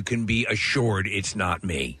rent, you can be assured it's not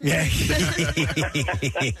me. Yeah.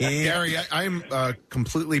 Gary, I'm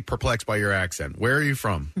completely perplexed by your accent. Where are you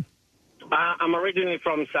from? I'm originally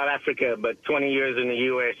from South Africa, but 20 years in the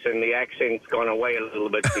U.S., and the accent's gone away a little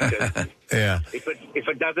bit because if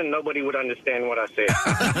it doesn't, nobody would understand what I said.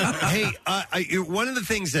 Hey, one of the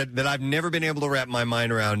things that I've never been able to wrap my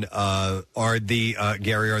mind around are the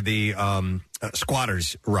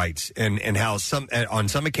squatters' rights, and how on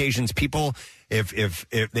some occasions people, if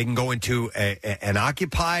they can go into an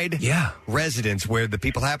occupied residence where the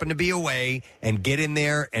people happen to be away and get in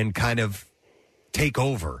there and kind of take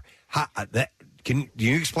over. Do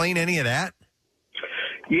you explain any of that?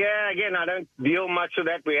 Yeah, again, I don't deal much with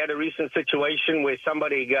that. We had a recent situation where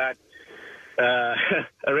somebody got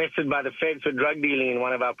arrested by the feds for drug dealing in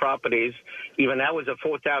one of our properties. Even that was a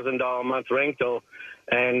 $4,000 a month rental.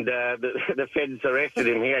 And the feds arrested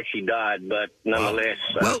him. He actually died, but nonetheless,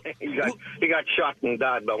 he got shot and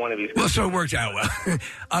died by one of his. Well, so it worked out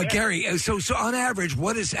well. Gary, so on average,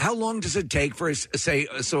 how long does it take for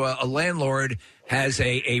a landlord has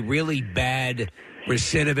a really bad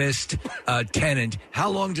recidivist tenant? How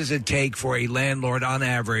long does it take for a landlord, on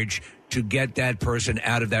average, to get that person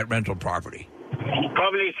out of that rental property?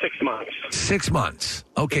 Probably 6 months. 6 months.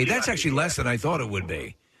 Okay, that's actually less than I thought it would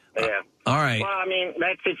be. Yeah. All right. Well, I mean,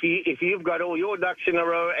 that's if you've got all your ducks in a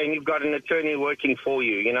row and you've got an attorney working for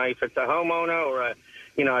you. If it's a homeowner or a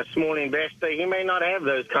small investor, he may not have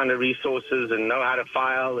those kind of resources and know how to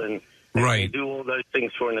file and do all those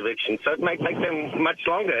things for an eviction. So it may take them much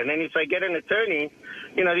longer. And then if they get an attorney,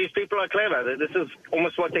 these people are clever. This is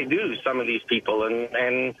almost what they do, some of these people.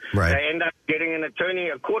 And they end up getting an attorney,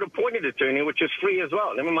 a court-appointed attorney, which is free as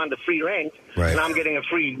well. Never mind the free rent. Right. And I'm getting a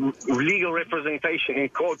free legal representation in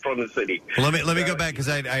court from the city. Well, let me go back because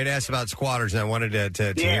I had asked about squatters, and I wanted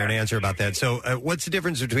to hear an answer about that. So what's the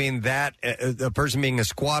difference between that, a person being a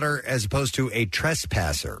squatter, as opposed to a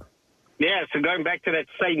trespasser? Yeah, so going back to that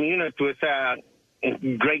same unit with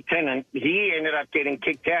great tenant, he ended up getting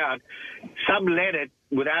kicked out, sublet it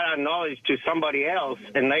without our knowledge to somebody else,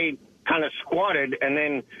 and they kind of squatted, and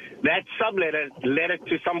then that subletter let it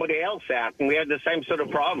to somebody else out, and we had the same sort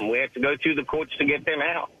of problem. We had to go through the courts to get them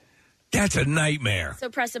out. That's a nightmare. So,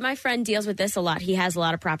 Preston, my friend deals with this a lot. He has a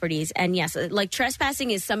lot of properties, and yes, like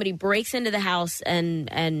trespassing is somebody breaks into the house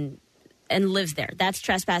and lives there. That's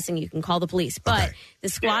trespassing. You can call the police. But the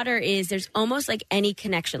squatter is, there's almost like any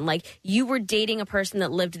connection. Like, you were dating a person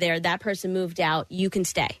that lived there. That person moved out. You can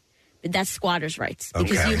stay. But that's squatter's rights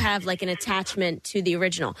because you have like an attachment to the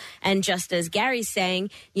original. And just as Gary's saying,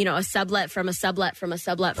 a sublet from a sublet from a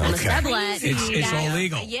sublet from a sublet. It's all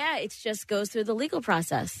legal. Yeah, it just goes through the legal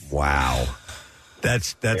process. Wow.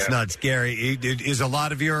 That's nuts. Gary, is a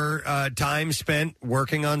lot of your time spent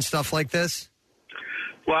working on stuff like this?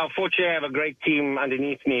 Well, fortunately, I have a great team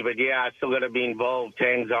underneath me, but I still got to be involved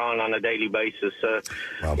hands-on a daily basis.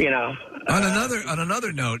 On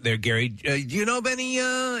another note, there, Gary, do you know of any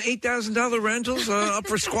 $8,000 rentals up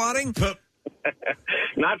for squatting?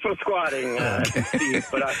 Not for squatting, Steve,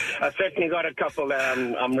 but I certainly got a couple that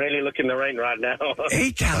I'm really looking to rent right now.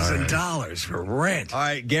 $8,000 for rent. All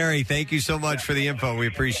right, Gary, thank you so much for the info. We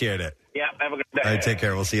appreciate it. Yeah, have a good day. All right, take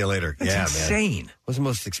care. We'll see you later. That's insane. Man. What's the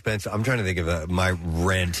most expensive? I'm trying to think of my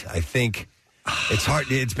rent. I think it's hard.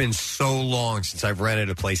 It's been so long since I've rented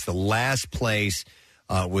a place. The last place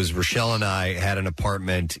was Rochelle and I had an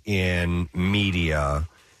apartment in Media.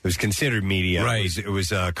 It was considered Media. Right. It was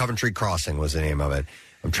Coventry Crossing was the name of it.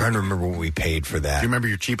 I'm trying to remember what we paid for that. Do you remember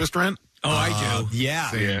your cheapest rent? Oh, I do. Yeah.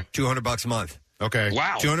 $200 a month. Okay.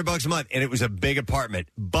 Wow. $200 a month, and it was a big apartment.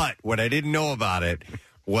 But what I didn't know about it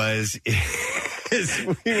was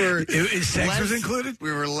sex was included?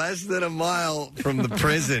 We were less than a mile from the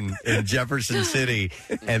prison in Jefferson City,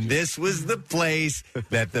 and this was the place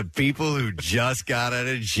that the people who just got out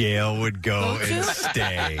of jail would go and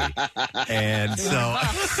stay. And so,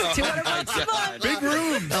 big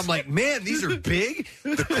rooms. I'm like, man, these are big.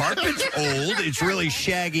 The carpet's old. It's really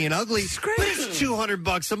shaggy and ugly. But it's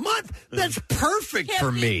 $200 a month. That's perfect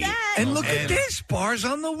for me. And look at this, bars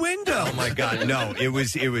on the window. Oh my God, no! It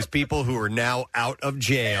was people who are now out of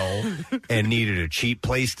jail and needed a cheap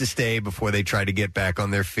place to stay before they tried to get back on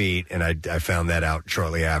their feet. And I found that out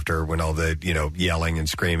shortly after, when all the yelling and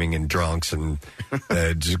screaming and drunks and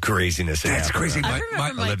just craziness. That's crazy.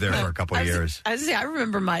 I lived there for a couple of years. I was gonna say, I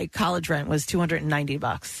remember my college rent was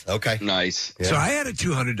 $290. Okay, nice. So I had a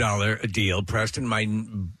 $200 deal. Preston, my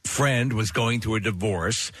friend, was going through a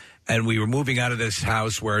divorce. And we were moving out of this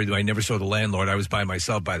house where I never saw the landlord. I was by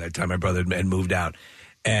myself by that time. My brother had moved out,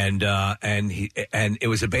 and it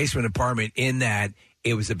was a basement apartment. In that,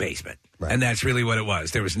 it was a basement, and that's really what it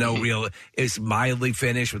was. There was no real. It's mildly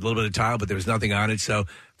finished with a little bit of tile, but there was nothing on it. So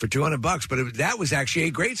for $200, but that was actually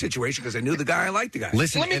a great situation because I knew the guy. I liked the guy.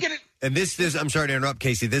 Listen, and this I'm sorry to interrupt,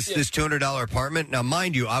 Casey. This $200 apartment. Now,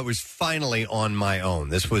 mind you, I was finally on my own.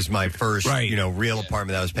 This was my first, real apartment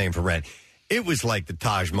that I was paying for rent. It was like the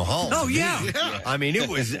Taj Mahal. Oh, yeah. I mean, it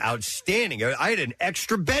was outstanding. I had an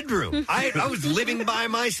extra bedroom. I was living by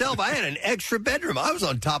myself. I had an extra bedroom. I was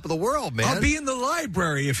on top of the world, man. I'll be in the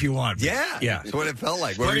library if you want. Yeah. That's what it felt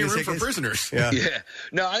like. Plenty of room for prisoners. Yeah.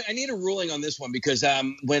 No, I need a ruling on this one because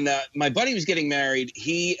when my buddy was getting married,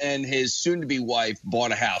 he and his soon-to-be wife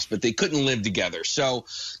bought a house, but they couldn't live together. So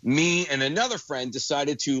me and another friend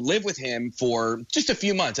decided to live with him for just a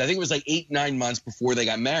few months. I think it was like 8-9 months before they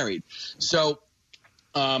got married. So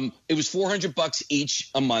it was $400 each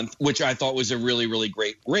a month, which I thought was a really, really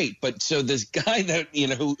great rate. But so this guy that,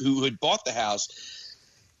 who had bought the house,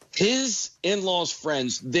 his in-laws'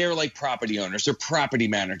 friends, they're like property owners, they're property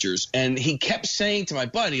managers. And he kept saying to my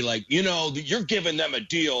buddy, like, you're giving them a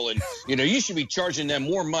deal and, you should be charging them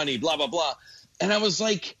more money, blah, blah, blah. And I was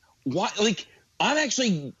like, what? Like, I'm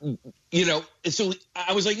actually, so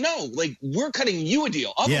I was like, no, like, we're cutting you a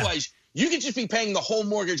deal. Otherwise, you could just be paying the whole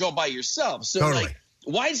mortgage all by yourself. So, like,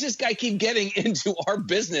 why does this guy keep getting into our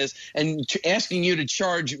business and asking you to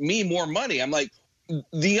charge me more money? I'm like,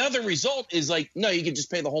 the other result is like, no, you can just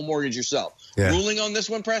pay the whole mortgage yourself. Yeah. Ruling on this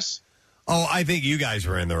one, Press? Oh, I think you guys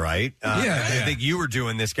were in the right. I think you were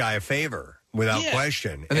doing this guy a favor without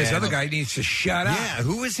question. And this other guy needs to shut up. Yeah,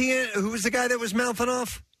 who was he? Who was the guy that was mouthing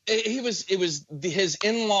off? It was his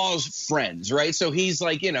in-laws' friends, right? So he's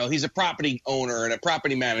like, he's a property owner and a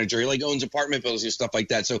property manager. He like owns apartment buildings and stuff like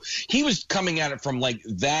that. So he was coming at it from like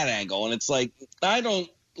that angle, and it's like,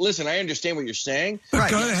 listen. I understand what you're saying. But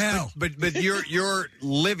go to hell. But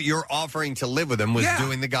you're offering to live with him was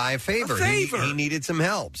doing the guy a favor. He needed some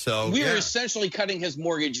help. So we were essentially cutting his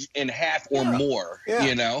mortgage in half or more.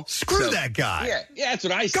 Screw that guy. Yeah, that's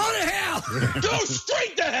what I said. Go to hell. Go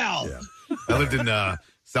straight to hell. Yeah. I lived in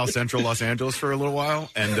South Central Los Angeles for a little while,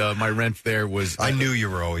 and my rent there was... I knew you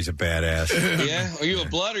were always a badass. Yeah? Are you a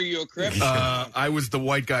blood or are you a crip? I was the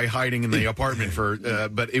white guy hiding in the apartment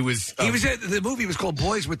but it was... he was the movie was called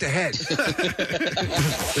Boys with the Head.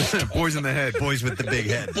 Boys in the Head. Boys with the big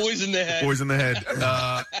head. Boys in the Head. Boys in the Head.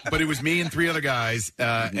 But it was me and 3 other guys,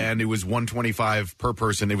 and it was $125 per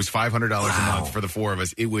person. It was $500 a month for the 4 of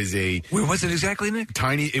us. It was a... Where was it exactly, Nick?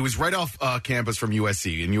 Tiny... It was right off campus from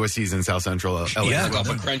USC, and USC's in South Central LA. Yeah,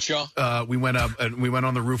 Crenshaw. We went up and we went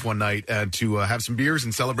on the roof one night to have some beers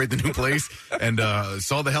and celebrate the new place, and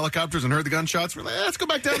saw the helicopters and heard the gunshots. We're like, let's go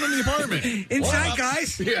back down to the apartment. Inside,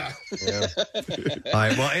 guys. Yeah. All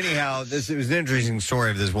right. Well, anyhow, it was an interesting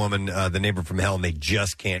story of this woman, the neighbor from hell, and they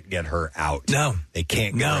just can't get her out. No, they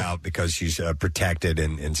can't get her out because she's protected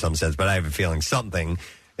in some sense. But I have a feeling something.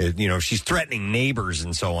 If she's threatening neighbors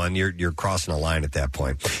and so on, you're crossing a line at that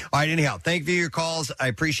point. All right, anyhow, thank you for your calls. I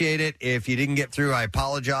appreciate it. If you didn't get through, I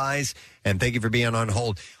apologize, and thank you for being on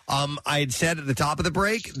hold. I had said at the top of the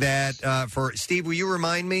break that for Steve, will you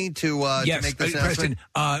remind me to make this announcement?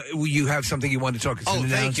 Preston, you have something you want to talk about?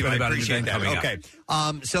 Thank you. I appreciate that. Okay.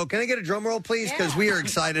 So can I get a drum roll, please? Because we are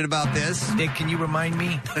excited about this. Nick, can you remind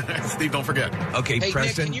me? Steve, don't forget. Okay, hey,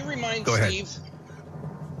 Preston. Nick, can you remind Go ahead. Steve?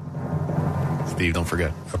 Steve, don't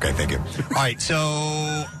forget. Okay, thank you. All right,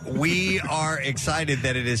 so we are excited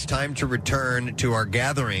that it is time to return to our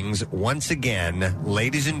gatherings once again.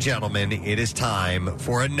 Ladies and gentlemen, it is time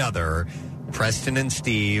for another Preston and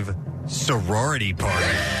Steve sorority party.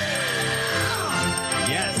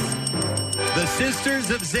 Yes. The Sisters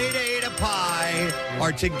of Zeta Eta Pi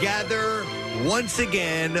are together once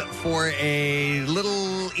again for a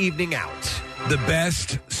little evening out. The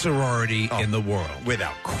best sorority in the world.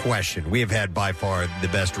 Without question. We have had by far the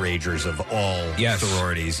best ragers of all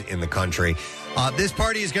sororities in the country. This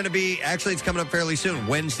party is going to be, actually it's coming up fairly soon,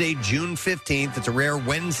 Wednesday, June 15th. It's a rare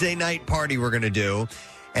Wednesday night party we're going to do.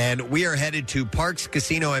 And we are headed to Parks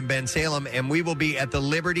Casino in Ben Salem, and we will be at the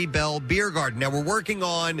Liberty Bell Beer Garden. Now, we're working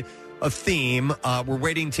on a theme. We're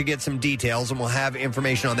waiting to get some details, and we'll have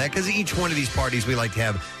information on that, because each one of these parties we like to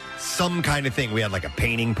have some kind of thing. We had like a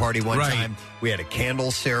painting party one time. We had a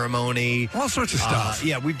candle ceremony. All sorts of stuff.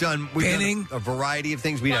 Yeah, we've done a variety of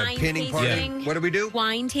things. We had a pinning party. What did we do?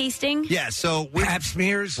 Wine tasting. Yeah, so Pap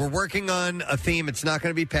smears. We're working on a theme. It's not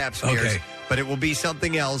going to be Pap smears. Okay. But it will be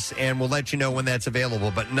something else, and we'll let you know when that's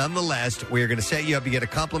available. But nonetheless, we're going to set you up. You get a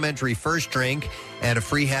complimentary first drink and a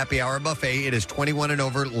free happy hour buffet. It is 21 and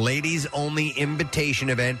over, ladies-only invitation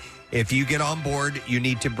event. If you get on board, you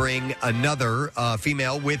need to bring another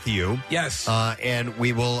female with you. Yes. And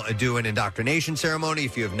we will do an indoctrination ceremony.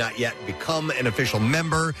 If you have not yet become an official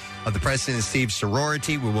member of the Preston and Steve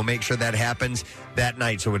sorority, we will make sure that happens that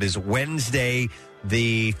night. So it is Wednesday,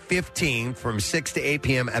 the 15th from 6 to 8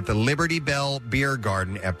 p.m. at the Liberty Bell Beer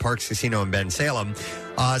Garden at Parks Casino in Ben Salem.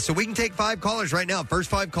 So we can take 5 callers right now. First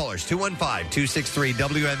 5 callers,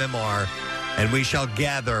 215-263-WMMR. And we shall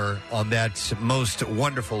gather on that most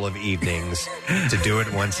wonderful of evenings to do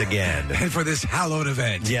it once again. And for this hallowed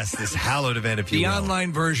event. Yes, this hallowed event, if you will. The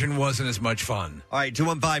online version wasn't as much fun. All right,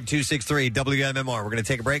 215-263-WMMR. We're going to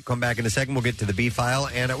take a break. Come back in a second. We'll get to the B file.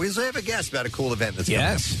 And we also have a guest about a cool event that's coming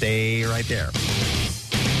up. Stay right there.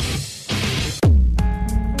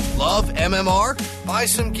 Love MMR? Buy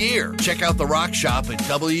some gear. Check out the rock shop at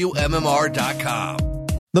WMMR.com.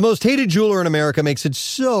 The most hated jeweler in America makes it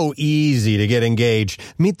so easy to get engaged.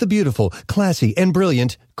 Meet the beautiful, classy, and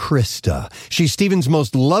brilliant Krista. She's Steven's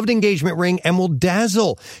most loved engagement ring and will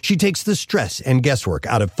dazzle. She takes the stress and guesswork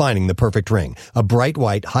out of finding the perfect ring. A bright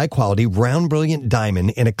white, high-quality, round, brilliant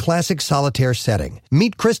diamond in a classic solitaire setting.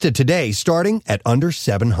 Meet Krista today, starting at under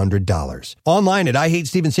 $700. Online at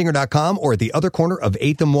IHateStevenSinger.com or at the other corner of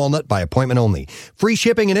 8th and Walnut by appointment only. Free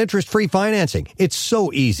shipping and interest-free financing. It's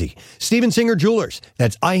so easy. Steven Singer Jewelers.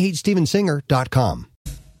 That's IHateStevenSinger.com.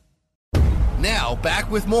 Now,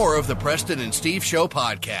 back with more of the Preston and Steve Show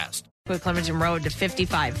podcast. With Clementon Road to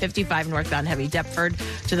 55 northbound heavy Deptford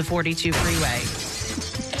to the 42 freeway.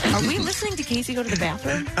 Are we listening to Casey go to the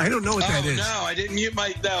bathroom? I don't know what that is. No, I didn't mute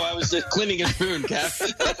my... No, I was cleaning his spoon, Kath.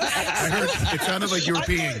 I heard it sounded like you were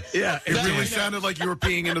peeing. Yeah, it really sounded like you were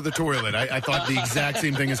peeing into the toilet. I thought the exact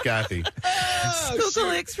same thing as Kathy.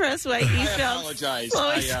 Schuylkill Expressway, eastbound.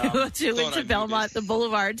 Flowing into Belmont, the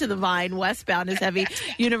Boulevard to the Vine. Westbound is heavy.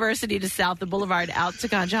 University to South, the Boulevard out to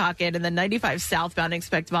Conshohocken, and then 95 southbound.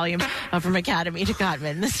 Expect volume from Academy to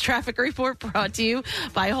Cotman. This traffic report brought to you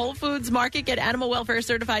by Whole Foods Market. Get animal welfare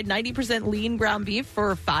certified 90% lean ground beef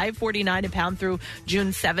for $5.49 a pound through June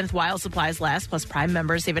 7th while supplies last. Plus Prime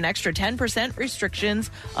members save an extra 10%. Restrictions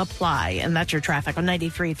apply. And that's your traffic on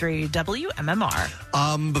 93.3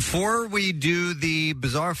 WMMR. Before we do the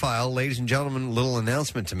bizarre file, ladies and gentlemen, a little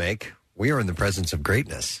announcement to make. We are in the presence of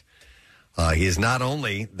greatness. He is not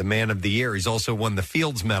only the man of the year, he's also won the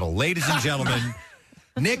Fields Medal. Ladies and gentlemen,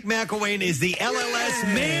 Nick McElwain is the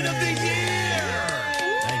LLS Man of the Year.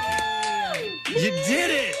 You did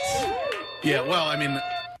it! Yeah, well, I mean,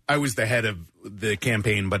 I was the head of the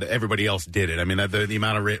campaign, but everybody else did it. I mean, the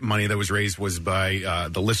amount of money that was raised was by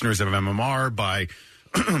the listeners of MMR, by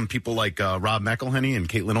people like Rob McElhenney and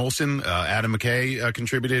Caitlin Olsen. Adam McKay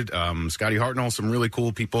contributed. Scotty Hartnell, some really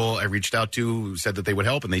cool people I reached out to, said that they would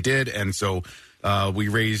help, and they did. And so we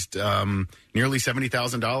raised nearly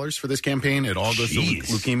 $70,000 for this campain. It all goes to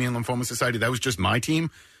Leukemia and Lymphoma Society. That was just my team.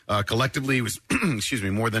 Collectively, it was,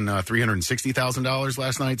 more than $360,000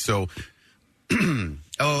 last night. So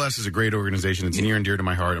LLS is a great organization. It's near and dear to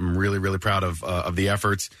my heart. I'm really, really proud of the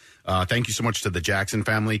efforts. Thank you so much to the Jackson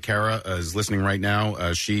family. Kara is listening right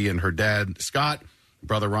now. She and her dad, Scott,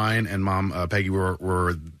 brother Ryan, and mom Peggy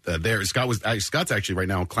were there. Scott's actually right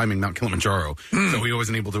now climbing Mount Kilimanjaro, so he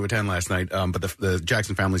wasn't able to attend last night. But the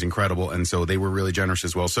Jackson family's incredible, and so they were really generous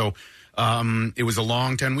as well. So it was a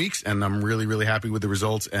long 10 weeks, and I'm really, really happy with the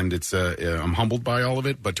results, and it's I'm humbled by all of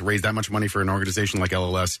it. But to raise that much money for an organization like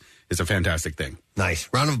LLS is a fantastic thing. Nice.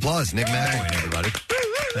 Round of applause, Nick McElwain, everybody.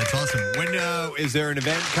 That's awesome. When is there an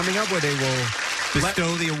event coming up where they will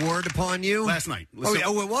bestow the award upon you? Last night.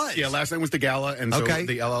 Oh, it was? Yeah, last night was the gala, and so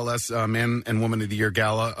the LLS Man and Woman of the Year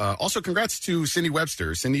Gala. Also, congrats to Cindy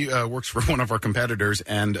Webster. Cindy works for one of our competitors,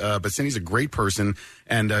 and but Cindy's a great person,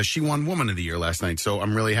 and she won Woman of the Year last night. So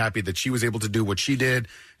I'm really happy that she was able to do what she did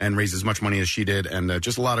and raise as much money as she did, and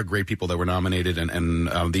just a lot of great people that were nominated, and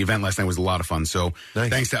the event last night was a lot of fun. So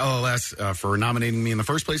thanks to LLS for nominating me in the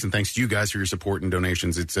first place, and thanks to you guys for your support and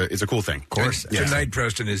donations. It's a cool thing. Of course. Tonight,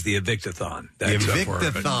 Preston, is the Evictathon. That's the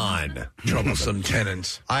Evictathon. Troublesome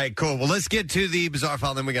tenants. All right, cool. Well, let's get to the bizarre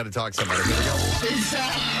file, then we got to talk some other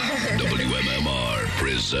WMMR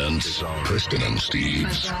presents Preston and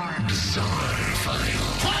Steve's Bizarre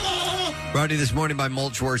File. Brought to you this morning by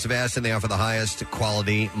Mulch Works of Aston. They offer the highest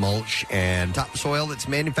quality mulch and topsoil that's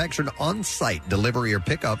manufactured on-site. Delivery or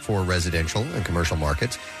pickup for residential and commercial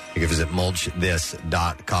markets. You can visit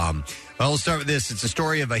mulchthis.com. Well, we'll start with this. It's a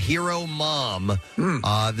story of a hero mom.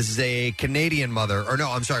 This is a Canadian mother. Or no,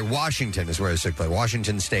 I'm sorry, Washington is where it took place.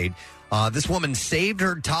 Washington State. This woman saved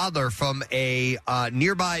her toddler from a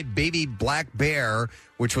nearby baby black bear,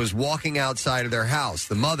 which was walking outside of their house.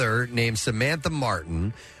 The mother, named Samantha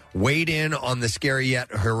Martin, weighed in on the scary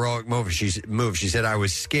yet heroic move. She said, "I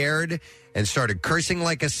was scared and started cursing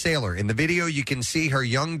like a sailor." In the video, you can see her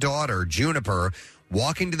young daughter, Juniper,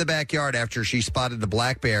 walking to the backyard after she spotted the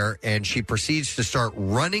black bear, and she proceeds to start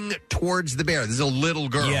running towards the bear. This is a little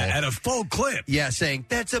girl. Yeah, at a full clip. Yeah, saying,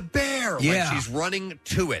 "That's a bear!" Yeah. Like she's running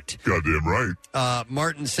to it. Goddamn right.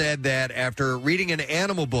 Martin said that after reading an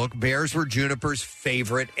animal book, bears were Juniper's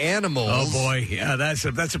favorite animals. Oh, boy. Yeah, that's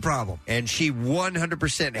a problem. And she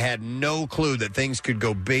 100% had no clue that things could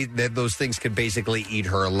go that those things could basically eat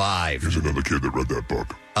her alive. Here's another kid that read that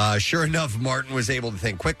book. Sure enough, Martin was able to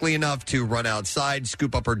think quickly enough to run outside,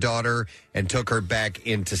 scoop up her daughter, and took her back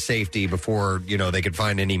into safety before, they could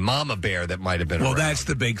find any mama bear that might have been around. That's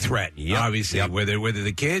the big threat, obviously. Yep. Whether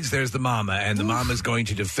the kids, there's the mama, and the mama's going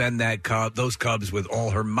to defend those cubs with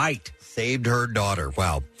all her might. Saved her daughter.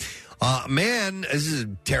 Wow. A man, this is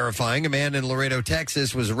terrifying, a man in Laredo,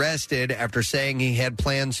 Texas, was arrested after saying he had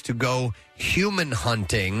plans to go human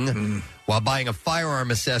hunting while buying a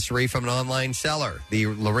firearm accessory from an online seller. The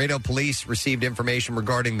Laredo police received information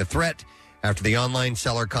regarding the threat after the online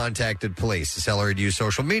seller contacted police. The seller had used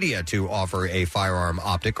social media to offer a firearm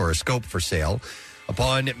optic or a scope for sale.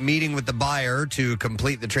 Upon meeting with the buyer to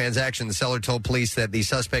complete the transaction, the seller told police that the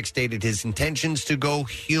suspect stated his intentions to go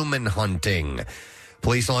human hunting.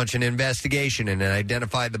 Police launched an investigation and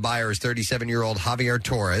identified the buyer as 37-year-old Javier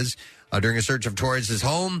Torres. During a search of Torres'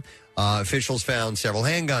 home, officials found several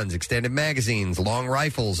handguns, extended magazines, long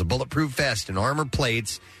rifles, a bulletproof vest, and armor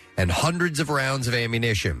plates, and hundreds of rounds of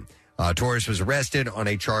ammunition. Torres was arrested on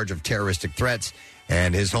a charge of terroristic threats,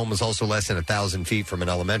 and his home was also less than 1,000 feet from an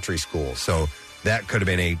elementary school. So that could have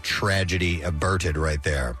been a tragedy averted right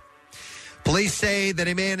there. Police say that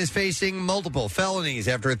a man is facing multiple felonies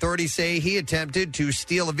after authorities say he attempted to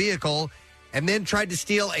steal a vehicle and then tried to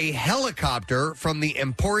steal a helicopter from the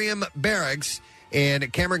Emporium Barracks in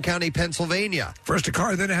Cameron County, Pennsylvania. First a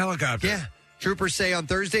car, then a helicopter. Yeah. Troopers say on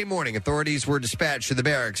Thursday morning, authorities were dispatched to the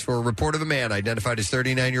barracks for a report of a man identified as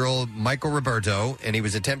 39-year-old Michael Roberto, and he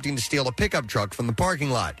was attempting to steal a pickup truck from the parking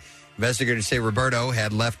lot. Investigators say Roberto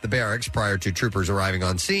had left the barracks prior to troopers arriving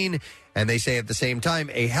on scene, and they say at the same time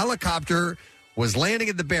a helicopter was landing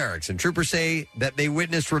at the barracks, and troopers say that they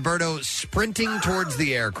witnessed Roberto sprinting towards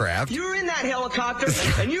the aircraft. You're in that helicopter,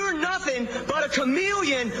 and you're nothing but a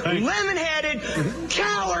chameleon, lemon-headed,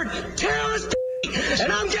 coward, terrorist,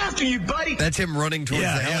 and I'm after you, buddy. That's him running towards the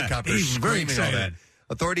helicopter, He's very screaming all excited. that.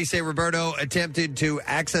 Authorities say Roberto attempted to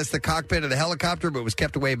access the cockpit of the helicopter, but was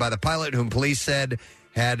kept away by the pilot, whom police said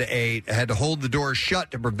had to hold the door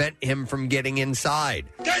shut to prevent him from getting inside.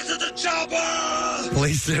 Get to the chopper!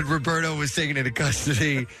 Police said Roberto was taken into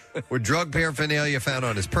custody with drug paraphernalia found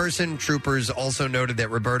on his person. Troopers also noted that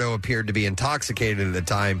Roberto appeared to be intoxicated at the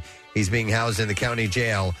time. He's being housed in the county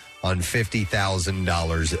jail on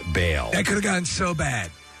 $50,000 bail. That could have gone so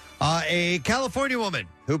bad. A California woman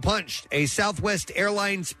who punched a Southwest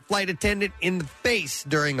Airlines flight attendant in the face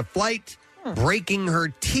during a flight, breaking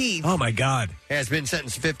her teeth. Oh, my God. Has been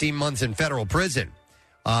sentenced to 15 months in federal prison.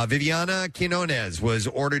 Viviana Quinones was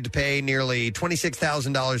ordered to pay nearly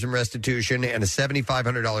 $26,000 in restitution and a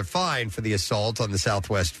 $7,500 fine for the assault on the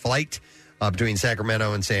Southwest flight between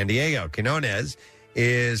Sacramento and San Diego. Quinones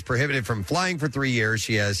is prohibited from flying for 3 years.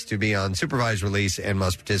 She has to be on supervised release and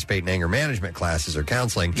must participate in anger management classes or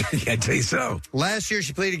counseling. I'd say so. Last year,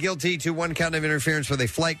 she pleaded guilty to one count of interference with a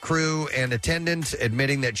flight crew and attendant,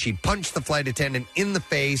 admitting that she punched the flight attendant in the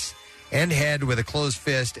face and head with a closed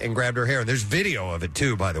fist and grabbed her hair. And there's video of it,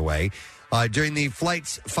 too, by the way. During the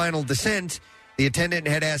flight's final descent, the attendant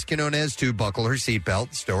had asked Quinones to buckle her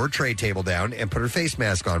seatbelt, stow her tray table down, and put her face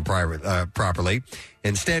mask on properly.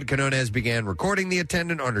 Instead, Quinones began recording the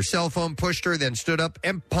attendant on her cell phone, pushed her, then stood up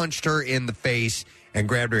and punched her in the face and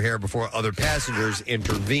grabbed her hair before other passengers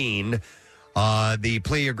intervened. The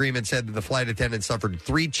plea agreement said that the flight attendant suffered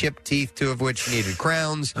 3 chipped teeth, 2 of which needed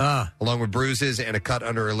crowns, along with bruises and a cut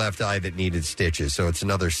under her left eye that needed stitches. So it's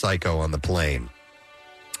another psycho on the plane.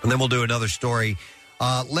 And then we'll do another story.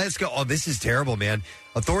 Let's go. Oh, this is terrible, man.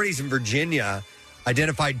 Authorities in Virginia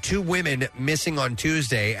identified 2 women missing on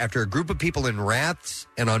Tuesday after a group of people in rafts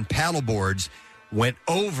and on paddleboards went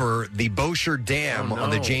over the Bosher Dam on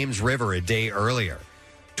the James River a day earlier.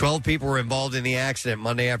 12 people were involved in the accident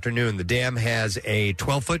Monday afternoon. The dam has a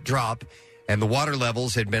 12-foot drop, and the water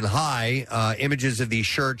levels had been high. Images of the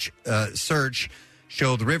search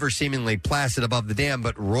show the river seemingly placid above the dam,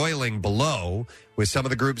 but roiling below, with some of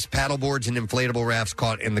the group's paddleboards and inflatable rafts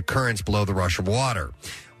caught in the currents below the rush of water.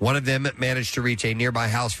 One of them managed to reach a nearby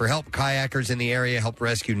house for help. Kayakers in the area helped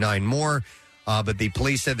rescue 9 more, but the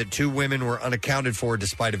police said that 2 women were unaccounted for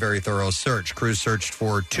despite a very thorough search. Crews searched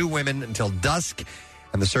for 2 women until dusk,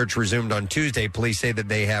 and the search resumed on Tuesday. Police say that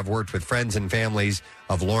they have worked with friends and families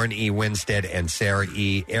of Lauren E. Winstead and Sarah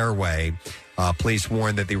E. Airway. Police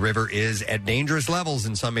warn that the river is at dangerous levels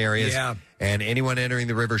in some areas, and anyone entering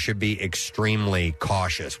the river should be extremely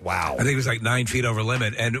cautious. Wow. I think it was like 9 feet over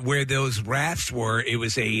limit. And where those rafts were, it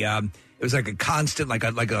was like a constant, like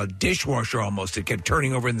a dishwasher almost. It kept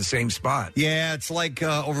turning over in the same spot. Yeah, it's like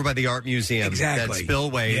over by the art museum. Exactly. That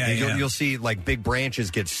spillway. Yeah, you'll see like big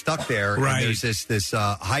branches get stuck there. Right. And there's this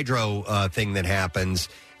hydro thing that happens,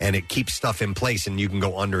 and it keeps stuff in place, and you can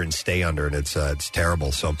go under and stay under, and it's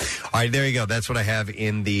terrible. So, all right, there you go. That's what I have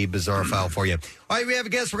in the bizarre file for you. All right, we have a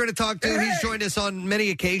guest we're going to talk to. He's joined us on many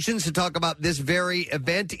occasions to talk about this very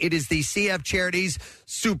event. It is the CF Charities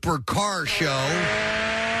Supercar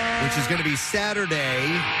Show, which is going to be Saturday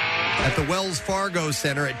at the Wells Fargo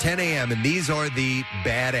Center at 10 a.m. And these are the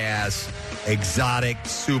badass, exotic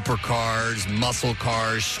supercars, muscle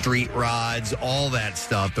cars, street rods, all that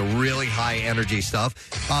stuff, the really high-energy stuff.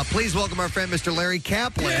 Please welcome our friend, Mr. Larry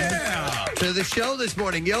Kaplan, to the show this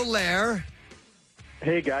morning. Yo, Lair.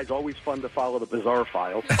 Hey, guys. Always fun to follow the bizarre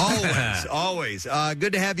files. Always.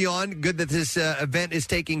 Good to have you on. Good that this event is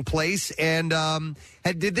taking place. And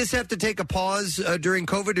did this have to take a pause during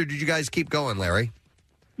COVID, or did you guys keep going, Larry?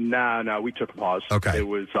 No, we took a pause. Okay. It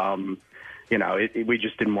was, we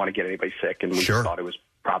just didn't want to get anybody sick, and we thought it was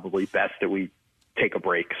probably best that we take a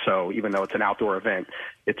break. So even though it's an outdoor event,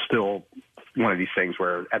 it's still one of these things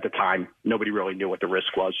where at the time nobody really knew what the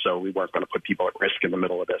risk was, so we weren't going to put people at risk in the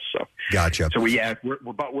middle of this. So gotcha. So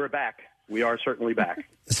we're back. We are certainly back.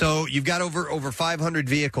 So you've got over 500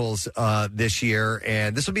 vehicles this year,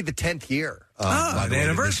 and this will be the 10th year. The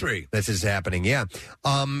anniversary. This is happening, yeah.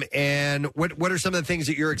 And what are some of the things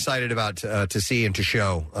that you're excited about to see and to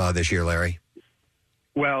show this year, Larry?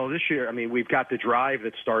 Well, this year, I mean, we've got the drive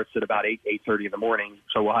that starts at about 8:30 in the morning.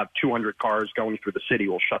 So we'll have 200 cars going through the city.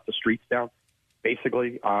 We'll shut the streets down,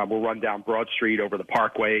 basically. We'll run down Broad Street over the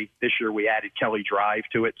Parkway. This year we added Kelly Drive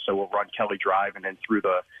to it, so we'll run Kelly Drive and then through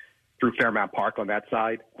Fairmount Park on that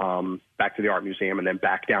side, back to the Art Museum, and then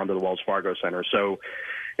back down to the Wells Fargo Center. So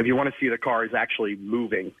if you want to see the cars actually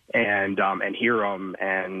moving and hear them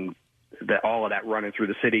and all of that running through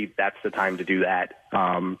the city, that's the time to do that.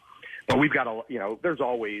 But we've got there's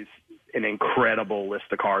always an incredible list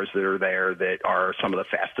of cars that are there that are some of the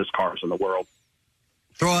fastest cars in the world.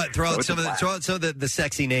 Throw out some of the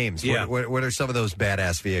sexy names. Yeah. What are some of those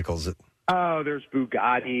badass vehicles? Oh, there's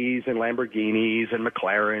Bugattis and Lamborghinis and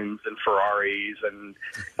McLarens and Ferraris,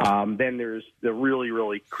 and then there's the really,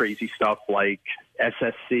 really crazy stuff like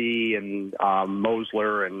SSC and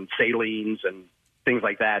Mosler and Salines and things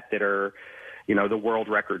like that are, the world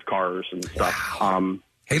record cars and stuff. Wow.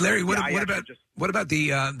 Hey, Larry, what about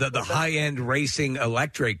the high-end racing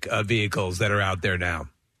electric vehicles that are out there now?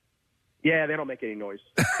 Yeah, they don't make any noise.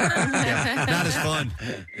 Not as fun.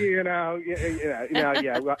 You got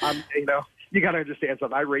to understand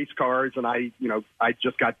something. I race cars, and I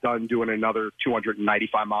just got done doing another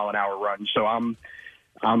 295 mile an hour run. So I'm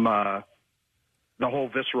the whole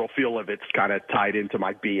visceral feel of it's kind of tied into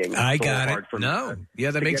my being. I it's got hard it. for No, me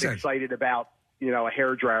yeah, that to makes get sense. Excited about a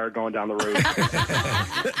hairdryer going down the road.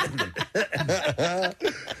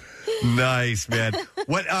 Nice, man.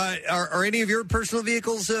 What are any of your personal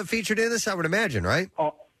vehicles featured in this? I would imagine, right?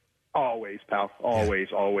 Always, pal. Always.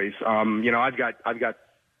 I've got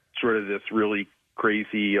sort of this really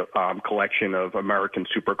crazy collection of American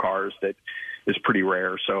supercars that is pretty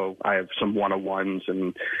rare. So I have some 101s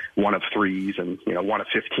and 103s and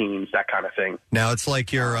 115s, that kind of thing. Now it's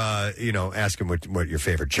like you're asking what your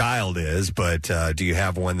favorite child is, but do you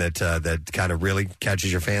have one that kind of really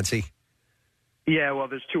catches your fancy? Yeah, well,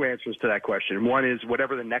 there's two answers to that question. One is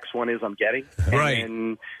whatever the next one is I'm getting. Right.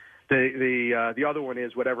 And the other one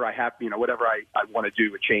is whatever I have, whatever I want to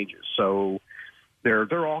do, it changes. So they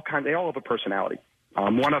all have a personality.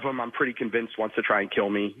 One of them I'm pretty convinced wants to try and kill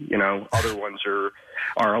me. Other ones are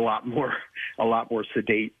a lot more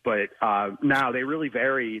sedate. But now they really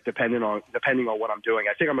vary depending on what I'm doing.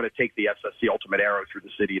 I think I'm going to take the SSC Ultimate Aero through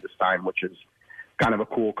the city this time, which is kind of a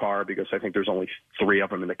cool car because I think there's only 3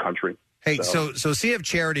 of them in the country. Hey, so CF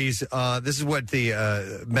Charities, this is what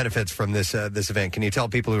the benefits from this event. Can you tell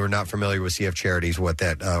people who are not familiar with CF Charities what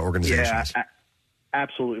that organization is?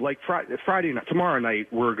 Absolutely. Like Friday night, tomorrow night,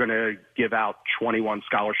 we're going to give out 21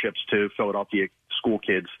 scholarships to Philadelphia school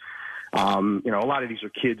kids. A lot of these are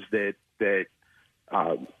kids that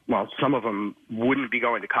some of them wouldn't be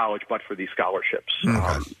going to college but for these scholarships.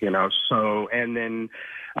 And then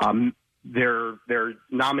they're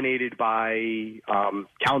nominated by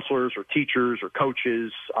counselors or teachers or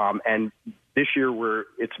coaches, and this year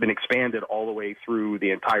it's been expanded all the way through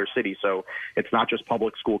the entire city. So it's not just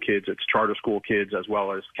public school kids; it's charter school kids as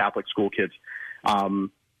well as Catholic school kids.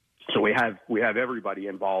 So we have everybody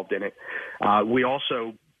involved in it. We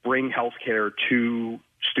also bring healthcare to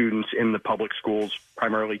students in the public schools,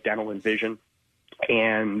 primarily dental and vision,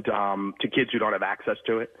 and to kids who don't have access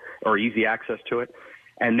to it or easy access to it.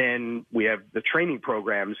 And then we have the training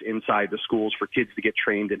programs inside the schools for kids to get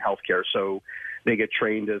trained in healthcare. So they get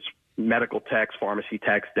trained as medical techs, pharmacy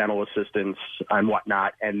techs, dental assistants, and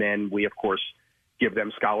whatnot. And then we, of course, give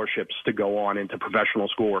them scholarships to go on into professional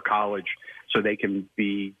school or college so they can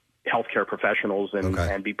be healthcare professionals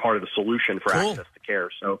and be part of the solution for access to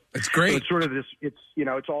care. So it's great. So it's sort of this,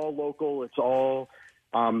 it's all local. It's all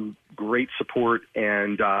great support.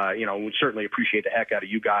 And, we certainly appreciate the heck out of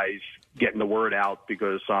you guys getting the word out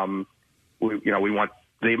because, we want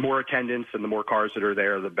the more attendance and the more cars that are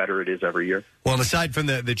there, the better it is every year. Well, and aside from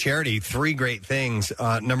the charity, 3 great things.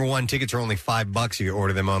 Number one, tickets are only $5 if you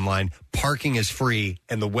order them online. Parking is free,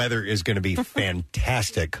 and the weather is going to be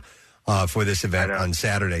fantastic for this event on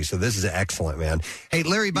Saturday. So this is excellent, man. Hey,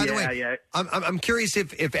 Larry, by the way, I'm curious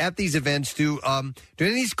if at these events, do any of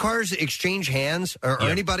these cars exchange hands? Or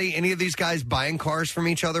any of these guys buying cars from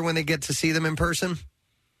each other when they get to see them in person?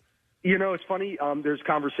 It's funny. There's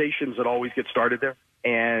conversations that always get started there.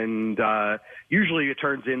 And usually it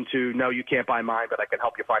turns into, no, you can't buy mine, but I can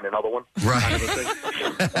help you find another one. Right. Kind of a thing.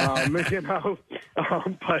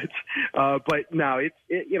 But no,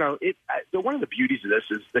 one of the beauties of this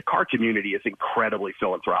is the car community is incredibly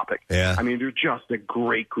philanthropic. Yeah. I mean, they're just a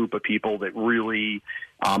great group of people that really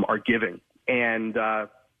are giving. And,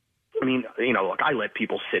 look, I let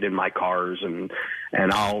people sit in my cars and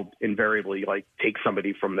I'll invariably take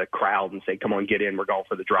somebody from the crowd and say, come on, get in. We're going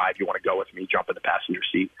for the drive. You want to go with me? Jump in the passenger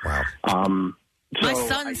seat. Wow. My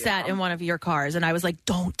son sat in one of your cars, and I was like,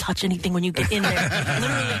 don't touch anything when you get in there.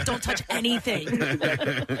 Literally, don't touch anything.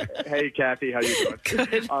 Hey, Kathy, how you doing?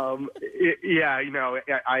 Good.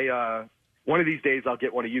 One of these days I'll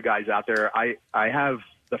get one of you guys out there. I have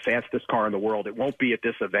the fastest car in the world. It won't be at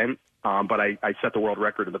this event, but I set the world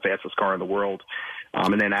record of the fastest car in the world,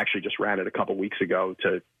 and then actually just ran it a couple weeks ago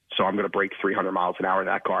so I'm going to break 300 miles an hour in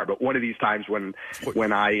that car. But one of these times when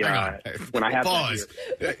I have pause,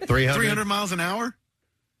 300 miles an hour.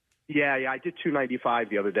 Yeah, I did 295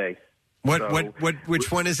 the other day.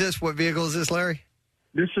 Which one is this? What vehicle is this, Larry?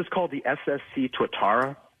 This is called the SSC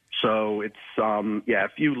Twitara. So it's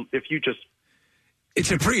if you just it's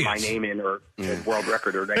a Prius. My name in or world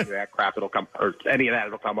record or any of that crap, it'll come or any of that,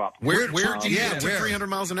 it'll come up. Where do you get to 300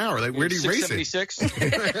 miles an hour? Where do you race it?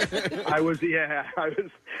 I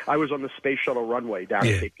was on the space shuttle runway down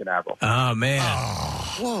at Cape Canaveral. Oh man!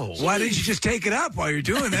 Whoa! Why didn't you just take it up while you're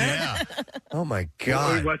doing that? Oh my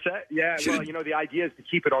God! What's that? Yeah, well, the idea is to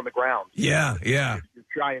keep it on the ground. Yeah.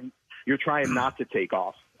 You're trying not to take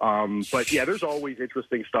off. But yeah, there's always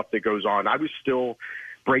interesting stuff that goes on. I was still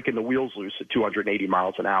breaking the wheels loose at 280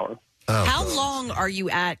 miles an hour. Oh. How long are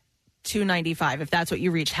you at 295? If that's what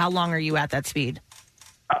you reached, how long are you at that speed?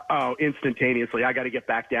 Instantaneously. I got to get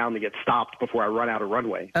back down to get stopped before I run out of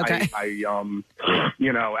runway. Okay. I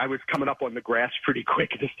was coming up on the grass pretty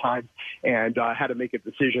quick this time and had to make a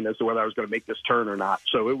decision as to whether I was going to make this turn or not.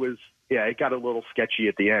 So it got a little sketchy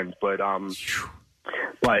at the end, but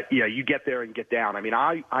yeah, you get there and get down. I mean,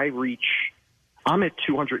 I'm at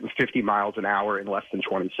 250 miles an hour in less than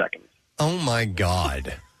 20 seconds. Oh my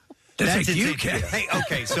God. That's you, Ken. Hey,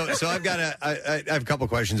 okay, so I've got I have a couple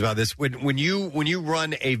questions about this. When you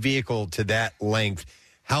run a vehicle to that length,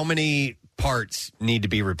 how many parts need to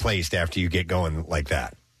be replaced after you get going like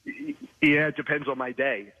that? Yeah, it depends on my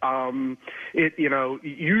day.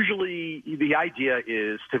 Usually the idea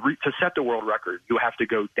is to set the world record, you have to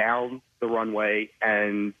go down the runway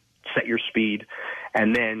and set your speed,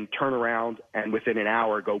 and then turn around and within an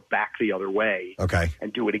hour go back the other way. Okay.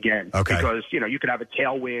 And do it again. Okay. Because you could have a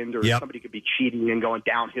tailwind or somebody could be cheating and going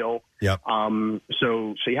downhill. Yep.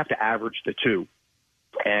 So you have to average the two.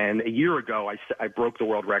 And a year ago, I broke the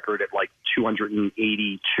world record at like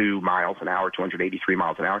 282 miles an hour, 283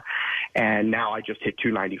 miles an hour. And now I just hit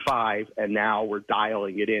 295, and now we're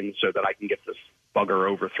dialing it in so that I can get this bugger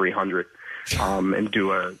over 300 and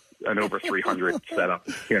do an over 300 setup,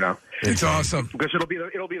 you know. It's awesome. Because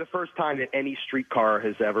it'll be the first time that any street car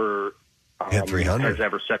has ever hit 300. Has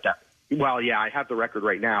ever set that. Well, yeah, I have the record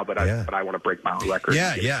right now, but I want to break my own record.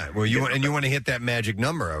 Yeah. Well, you want to hit that magic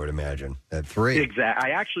number, I would imagine, at 3.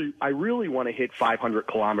 Exactly. I really want to hit 500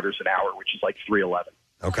 kilometers an hour, which is like 311.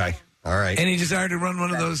 Okay. All right. Any desire to run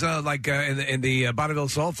one of those, in the Bonneville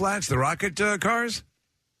Salt Flats, the rocket cars?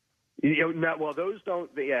 Well, those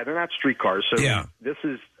don't. Yeah, they're not street cars. So this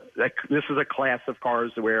is a class of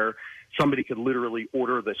cars where somebody could literally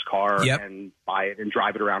order this car and buy it and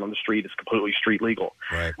drive it around on the street. It's completely street legal.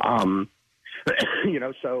 Right.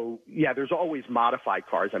 So there's always modified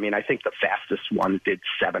cars. I mean, I think the fastest one did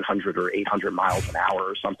 700 or 800 miles an hour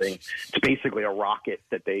or something. It's basically a rocket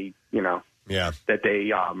that they, that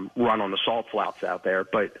they run on the salt flats out there.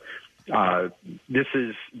 But this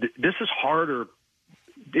is harder.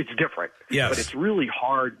 It's different, but it's really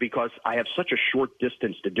hard because I have such a short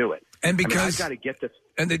distance to do it, and because I've got to get this.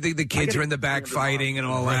 And the kids are in the back fighting and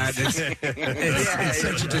all that. It's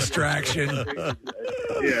such a distraction.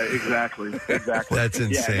 Yeah, exactly. That's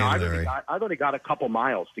insane, Larry. I've only got a couple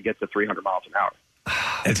miles to get to 300 miles an hour.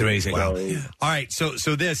 It's amazing. Wow. All right, so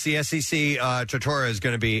the SEC Tortora is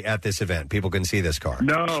going to be at this event. People can see this car.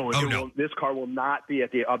 No, this car will not be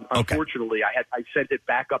at the. Unfortunately, I sent it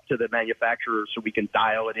back up to the manufacturer so we can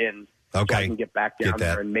dial it in. So I can get back down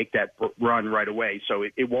there and make that run right away. So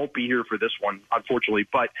it won't be here for this one, unfortunately.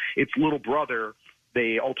 But its little brother,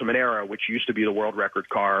 the Ultimate Era, which used to be the world record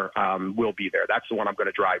car, will be there. That's the one I'm going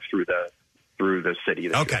to drive through the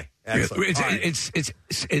city. Okay. Excellent. It's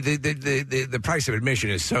the price of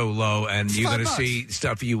admission is so low, and you're going to see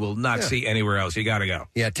stuff you will not see anywhere else. You got to go.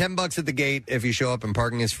 Yeah, $10 at the gate if you show up, and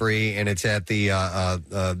parking is free. And it's at the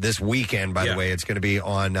this weekend. By the way, it's going to be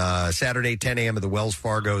on Saturday, 10 a.m. at the Wells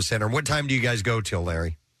Fargo Center. What time do you guys go till,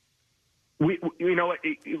 Larry? We run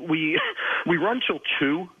till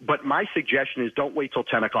 2, but my suggestion is don't wait till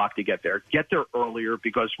 10 o'clock to get there. Get there earlier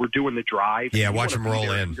because we're doing the drive. Yeah, watch them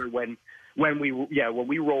roll in. When we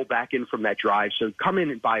roll back in from that drive, so come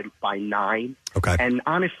in by 9. Okay. And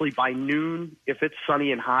honestly, by noon, if it's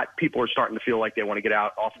sunny and hot, people are starting to feel like they want to get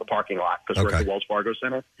out off the parking lot because we're at the Wells Fargo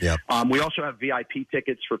Center. Yeah. We also have VIP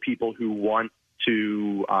tickets for people who want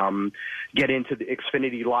to get into the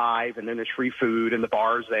Xfinity Live, and then there's free food and the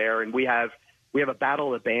bars there, and we have a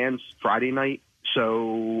Battle of the Bands Friday night.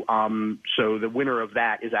 So the winner of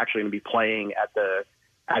that is actually going to be playing at the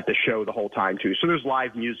show the whole time too. So there's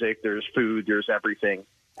live music, there's food, there's everything.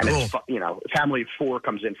 And it's, a family of 4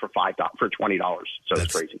 comes in for $20. So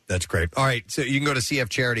it's crazy. That's great. All right. So you can go to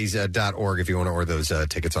cfcharities.org if you want to order those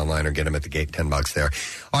tickets online or get them at the gate, $10 there.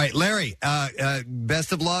 All right, Larry,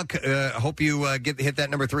 best of luck. Hope you hit that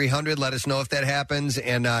number 300. Let us know if that happens,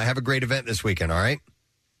 and have a great event this weekend. All right.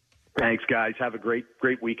 Thanks, guys. Have a great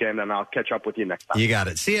weekend, and I'll catch up with you next time. You got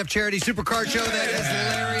it. CF Charity Supercar Show. That is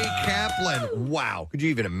Larry Kaplan. Wow. Could you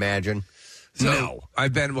even imagine? No.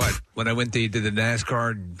 I've been, when I went to the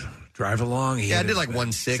NASCAR drive along? I did like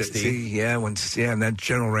 160. Yeah, and that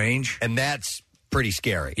general range. And that's pretty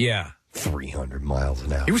scary. Yeah. 300 miles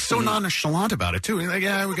an hour. He was so nonchalant about it, too. He's like,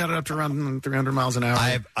 we got it up to around 300 miles an hour.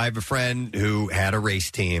 I have a friend who had a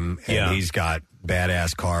race team, and he's got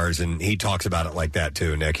badass cars, and he talks about it like that,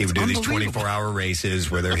 too, Nick. He would do these 24-hour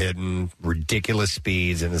races where they're hitting ridiculous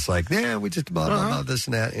speeds, and it's like, we just about this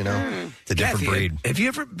and that, It's a different breed. Have you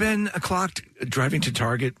ever been clocked driving to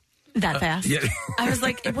Target? That fast? Yeah. I was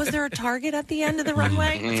like, was there a Target at the end of the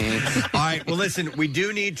runway? All right. Well, listen, we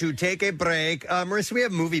do need to take a break. Marissa, we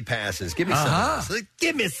have movie passes. Give me some of those.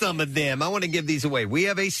 Give me some of them. I want to give these away. We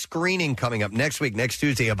have a screening coming up next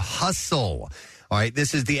Tuesday, of Hustle. All right,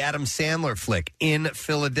 this is the Adam Sandler flick in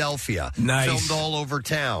Philadelphia. Nice. Filmed all over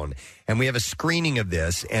town. And we have a screening of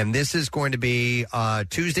this, and this is going to be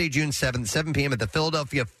Tuesday, June 7th, 7 p.m. at the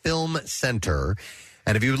Philadelphia Film Center.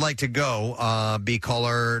 And if you would like to go, be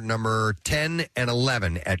caller number 10 and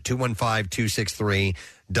 11 at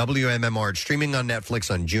 215-263-WMMR. It's streaming on Netflix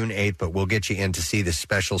on June 8th, but we'll get you in to see the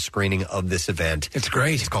special screening of this event. It's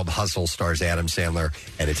great. It's called Hustle, stars Adam Sandler,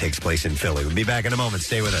 and it takes place in Philly. We'll be back in a moment.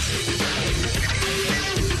 Stay with us.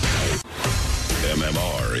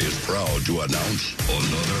 MMR is proud to announce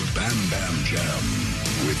another Bam Bam Jam.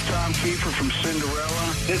 with Tom Kiefer from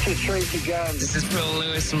Cinderella. This is Tracy Guns. This is Phil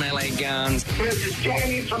Lewis from LA Guns. This is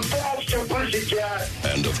Jamie from Baxter Pussycat.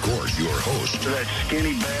 And, of course, your host. That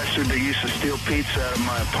skinny bastard that used to steal pizza out of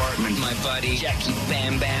my apartment. My buddy, Jackie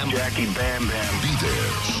Bam Bam. Jackie Bam Bam. Be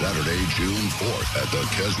there Saturday, June 4th at the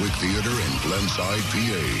Keswick Theater in Glenside,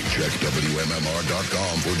 PA. Check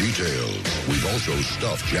WMMR.com for details. We've also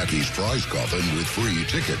stuffed Jackie's prize coffin with free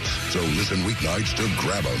tickets, so listen weeknights to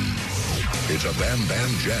grab them. It's a Bam Bam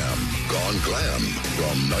Jam gone glam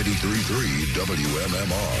from 93.3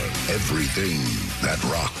 WMMR. Everything that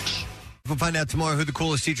rocks. We'll find out tomorrow who the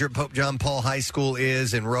coolest teacher at Pope John Paul High School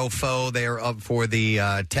is in Rofo. They are up for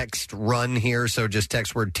the text run here, so just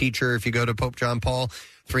text word teacher if you go to Pope John Paul,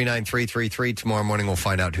 39333. Tomorrow morning we'll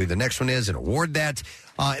find out who the next one is and award that.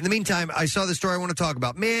 In the meantime, I saw the story I want to talk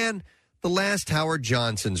about. Man, the last Howard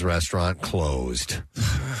Johnson's restaurant closed.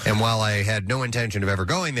 And while I had no intention of ever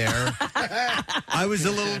going there, I was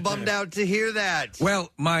a little bummed out to hear that.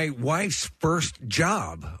 Well, my wife's first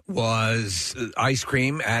job was ice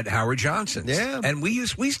cream at Howard Johnson's. Yeah. And we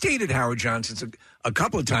stayed at Howard Johnson's a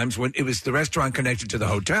couple of times when it was the restaurant connected to the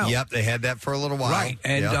hotel. Yep, they had that for a little while. Right.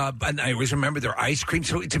 And and I always remember their ice cream.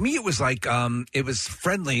 So to me, it was like it was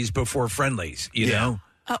Friendly's before Friendly's, you know?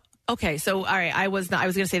 Okay, so all right, I was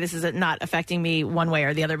going to say this is not affecting me one way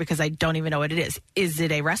or the other because I don't even know what it is. Is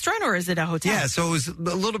it a restaurant or is it a hotel? Yeah, so it was a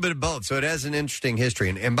little bit of both. So it has an interesting history.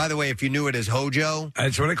 And by the way, if you knew it as Hojo,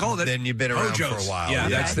 that's what I called it. Then you've been around Hojos. for a while. Yeah,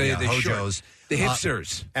 that's the Hojos. short. The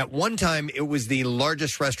hipsters. At one time, it was the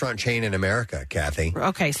largest restaurant chain in America, Kathy.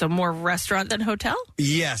 Okay, so more restaurant than hotel?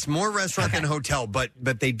 Yes, more restaurant than hotel, but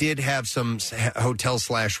they did have some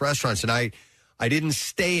hotel/restaurants, and I didn't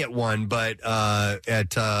stay at one, but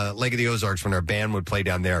at Lake of the Ozarks, when our band would play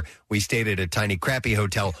down there, we stayed at a tiny, crappy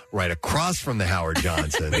hotel right across from the Howard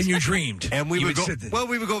Johnson's. And you dreamed. And we You would go. sit there. Well,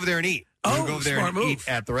 we would go over there and eat. We would go over there smart and move. eat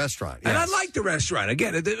at the restaurant. And I Yes. liked the restaurant.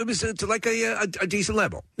 Again, it was to like a decent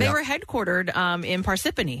level. They were headquartered in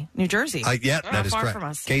Parsippany, New Jersey. Yeah, Not that is far correct. from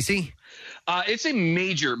us. Casey? It's a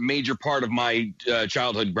major part of my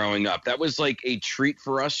childhood growing up. That was like a treat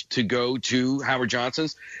for us to go to Howard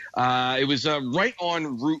Johnson's. It was right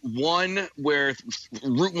on Route 1 where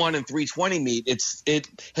Route 1 and 320 meet. It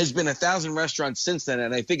has been 1,000 restaurants since then,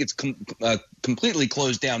 and I think it's completely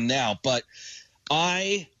closed down now. But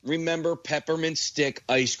I remember peppermint stick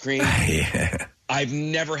ice cream. I've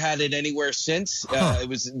never had it anywhere since. It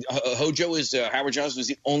was Hojo is Howard Johnson's was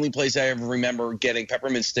the only place I ever remember getting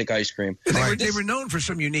peppermint stick ice cream. They were known for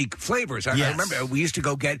some unique flavors. I remember we used to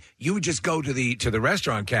go get. You would just go to the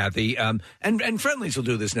restaurant, Kathy, and Friendly's will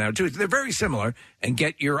do this now too. They're very similar, and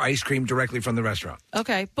get your ice cream directly from the restaurant.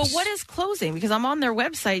 Okay, but what is closing? Because I'm on their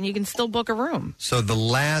website and you can still book a room. So the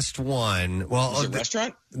last one, well,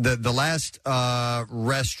 restaurant? The last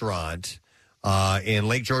restaurant in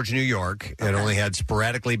Lake George, New York. It only had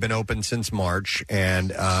sporadically been open since March,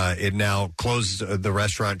 and it now closed the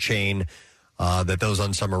restaurant chain that those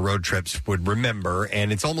on summer road trips would remember.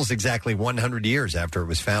 And it's almost exactly 100 years after it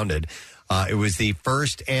was founded. It was the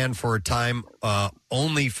first and for a time the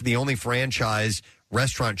only franchise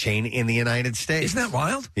restaurant chain in the United States. Isn't that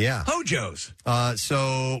wild? Yeah. Hojo's.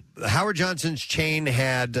 So Howard Johnson's chain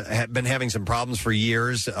had been having some problems for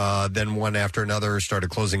years. Then one after another started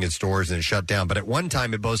closing its doors and it shut down. But at one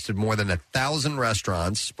time, it boasted more than 1,000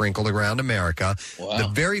 restaurants sprinkled around America. Wow. The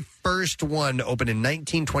very first one opened in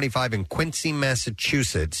 1925 in Quincy,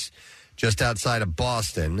 Massachusetts, just outside of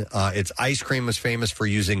Boston. Its ice cream was famous for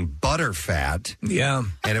using butter fat. Yeah.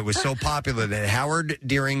 And it was so popular that Howard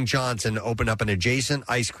Deering Johnson opened up an adjacent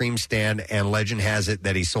ice cream stand, and legend has it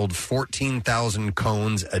that he sold 14,000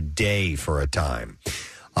 cones a day for a time.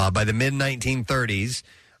 By the mid-1930s,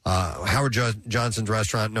 Howard Johnson's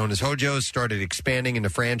restaurant, known as Hojo's, started expanding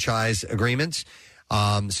into franchise agreements.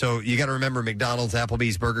 So you got to remember McDonald's,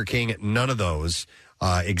 Applebee's, Burger King, none of those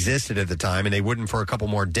existed at the time, and they wouldn't for a couple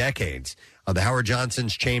more decades. The Howard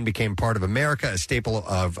Johnson's chain became part of America, a staple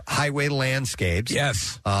of highway landscapes.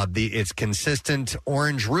 Yes. Its consistent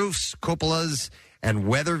orange roofs, cupolas, and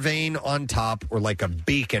weather vane on top were like a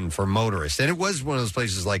beacon for motorists. And it was one of those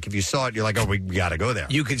places, like, if you saw it, you're like, oh, we got to go there.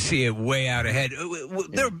 You could see it way out ahead.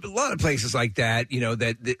 There are a lot of places like that,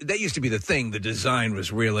 that used to be the thing. The design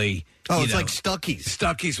was really... Oh, it's like Stuckey's.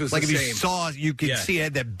 Stuckey's was like the if same. you saw, you could see it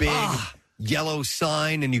had that big... yellow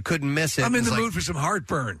sign, and you couldn't miss it. I'm in It's the like, mood for some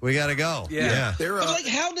heartburn. We got to go. Yeah. But like,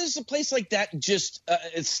 how does a place like that just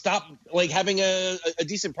stop like having a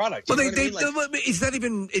decent product? You Well, know what I mean? Like, it's not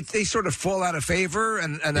even. They sort of fall out of favor,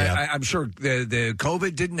 and I'm sure the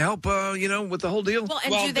COVID didn't help. With the whole deal. Well,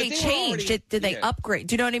 and do they change? Did they upgrade?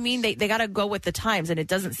 Do you know what I mean? They got to go with the times, and it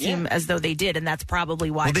doesn't seem as though they did, and that's probably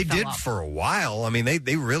why. Well, they fell did off. for a while. I mean,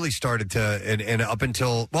 they really started to, and up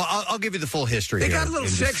until, well, I'll give you the full history. They here got a little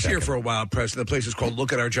in just sexier for a while, Preston. The place was called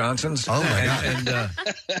Look at Our Johnsons. Oh, my God. And,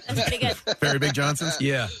 That's pretty good. Very Big Johnsons.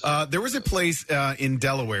 Yeah. There was a place in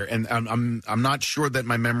Delaware, and I'm not sure that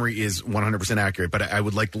my memory is 100% accurate, but I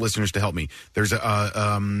would like the listeners to help me. There's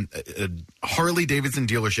a Harley Davidson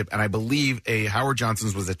dealership, and I believe a Howard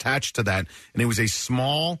Johnson's was attached to that, and it was a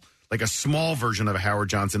small version of a Howard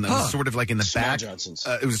Johnson that was sort of like in the Small back. Johnson's.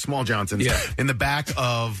 It was a small Johnson's. Yeah. In the back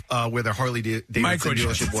of where the Harley Davidson Micro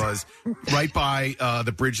dealership was, right by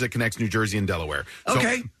the bridge that connects New Jersey and Delaware.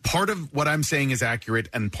 Okay. So part of what I'm saying is accurate,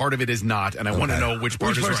 and part of it is not, and I want to know which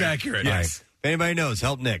part is part's right. accurate. All right. Yes. If anybody knows,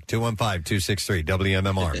 help Nick, 215-263,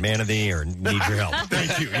 WMMR. Man of the year, need your help.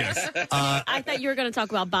 Thank you, yes. I thought you were going to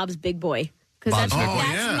talk about Bob's Big Boy. Because Bob's that's, Big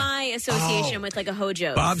Boy. that's my association with like a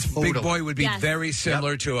Hojo's. Bob's Big Boy would be Yes. very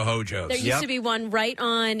similar to a Hojo's. There used to be one right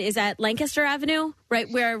on, is that Lancaster Avenue? Right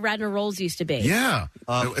where Radnor Rolls used to be. Yeah.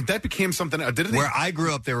 That became something. Where I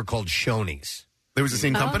grew up, they were called Shoney's. There was the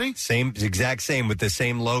same company? Exact same, with the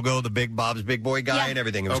same logo, the big Bob's Big Boy guy and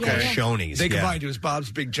everything. It was called Shoney's. They yeah. combined it was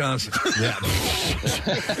Bob's Big Johnson. Yeah.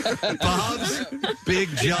 Bob's Big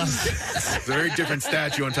Johnson. It's a very different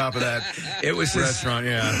statue on top of that. It was restaurant,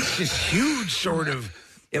 this huge sort of.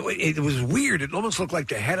 It was weird. It almost looked like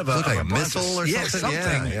the head of a, Looked like of a bronze- missile or yeah,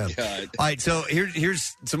 something. Yeah. All right, so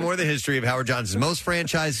here's some more of the history of Howard Johnson's. Most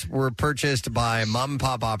franchises were purchased by mom and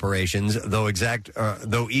pop operations, though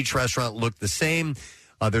each restaurant looked the same.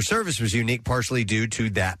 Their service was unique, partially due to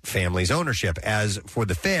that family's ownership. As for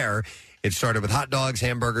the fare, it started with hot dogs,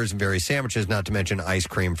 hamburgers, and various sandwiches, not to mention ice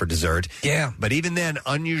cream for dessert. Yeah. But even then,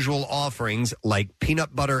 unusual offerings like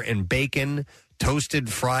peanut butter and bacon,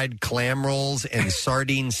 toasted fried clam rolls, and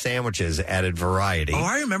sardine sandwiches added variety. Oh,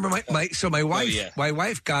 I remember my wife. My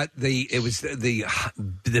wife got the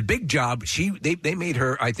big job. They made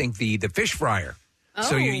her, I think, the fish fryer. Oh.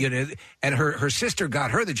 So you know, and her sister got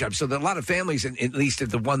her the job. So that a lot of families, at least at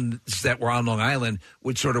the ones that were on Long Island,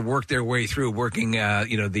 would sort of work their way through working,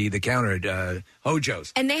 the counter at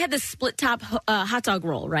Hojo's. And they had the split top hot dog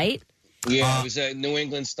roll, right? Yeah, it was a New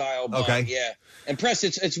England style bun. Okay. Yeah. And Press,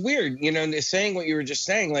 it's weird, saying what you were just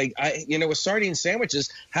saying, like, with sardine sandwiches,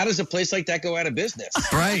 how does a place like that go out of business?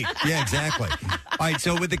 Right. Yeah, exactly. All right,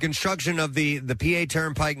 so with the construction of the PA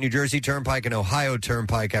Turnpike, New Jersey Turnpike, and Ohio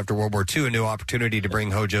Turnpike after World War II, a new opportunity to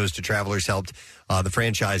bring Hojo's to travelers helped the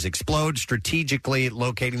franchise explode, strategically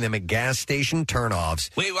locating them at gas station turnoffs.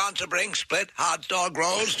 We want to bring split hot dog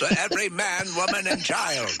rolls to every man, woman, and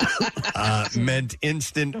child. Meant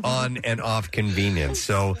instant on and off convenience.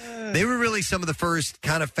 So they were really some of the first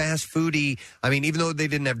kind of fast foody. I mean, even though they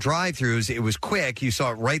didn't have drive-thrus, it was quick. You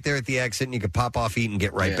saw it right there at the exit, and you could pop off, eat, and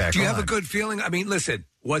get right back Do you on. have a good feeling? I mean, listen,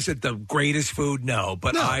 was it the greatest food? No,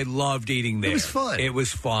 but I loved eating there. It was fun. It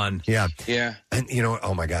was fun. Yeah. Yeah. And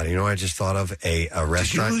oh my God, what I just thought of? A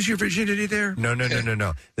restaurant. Did you lose your virginity there? No.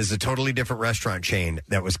 This is a totally different restaurant chain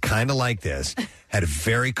that was kind of like this. Had a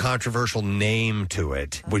very controversial name to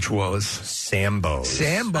it. Which was? Sambo's.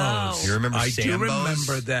 Sambo's. You remember I Sambo's? do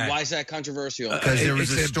remember that. Why is that controversial? Because there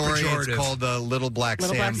was It's a a story, pejorative. it's called the Little Black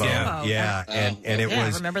Sambo. Sambo. Yeah, and it I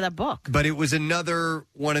was... remember that book. But it was another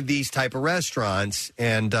one of these type of restaurants,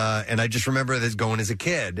 and I just remember this going as a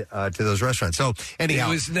kid to those restaurants. So anyhow,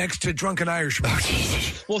 It was next to Drunken Irishman.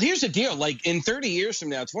 Well, here's the deal. Like, in 30 years from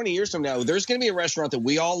now, 20 years from now, there's going to be a restaurant that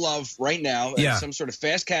we all love right now, some sort of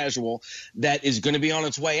fast casual, that is going to be on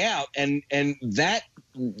its way out. And that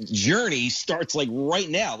journey starts, like, right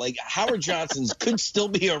now. Like, Howard Johnson's could still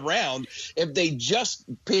be around if they just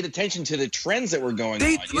paid attention to the trends that were going on.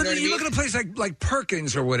 You know what I mean? Look at a place like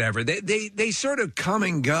Perkins or whatever. They sort of come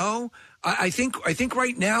and go. I think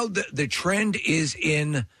right now the trend is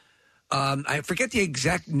in I forget the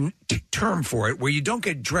exact term for it, where you don't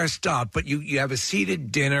get dressed up, but you have a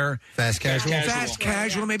seated dinner. Fast casual. Fast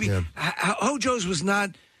casual, maybe. Yeah. Hojo's was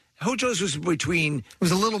not. Hojo's was between. It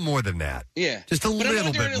was a little more than that. Yeah, just a But I'm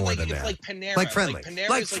little bit wondering, more like, than if, that. like Panera, like friendly, like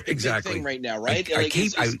Panera is like the big thing right now, right? Go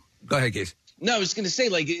ahead, Case. No, I was going to say,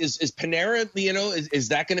 like, is Panera, is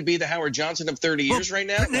that going to be the Howard Johnson of 30 years right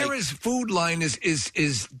now? Panera's food line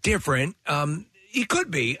is different. It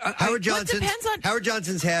could be. Howard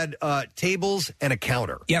Johnson's had tables and a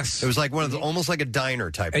counter. Yes, it was like one of the almost like a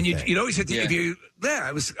diner type. And of thing. you'd always hit if you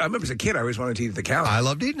Yeah, I remember as a kid, I always wanted to eat at the counter. I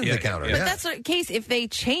loved eating at the counter. But that's the case. If they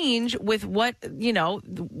change with what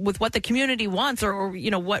the community wants, or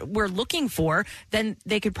what we're looking for, then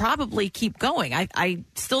they could probably keep going. I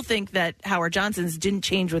still think that Howard Johnson's didn't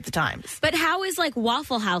change with the times. But how is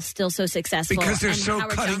Waffle House still so successful? Because they're and so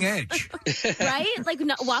Howard cutting Johnson- edge. Right?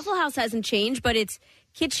 Waffle House hasn't changed, but it's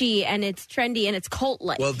kitschy and it's trendy and it's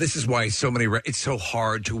cult-like. Well, this is why it's so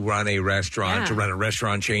hard to run a restaurant, to run a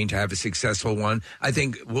restaurant chain, to have a successful one. I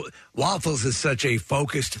think Waffles is such a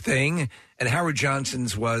focused thing, and Howard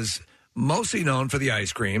Johnson's was mostly known for the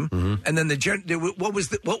ice cream. And then what was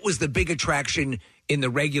the big attraction in the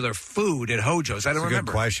regular food at Hojo's? I don't That's a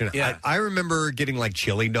remember. Good question. Yeah. I remember getting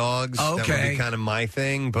chili dogs. That would Okay. be kind of my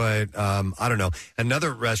thing, but I don't know.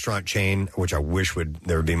 Another restaurant chain, which I wish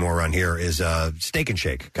there would be more around here, is Steak and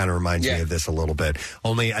Shake. Kind of reminds me of this a little bit.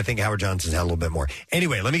 Only I think Howard Johnson's had a little bit more.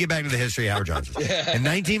 Anyway, let me get back to the history of Howard Johnson's. In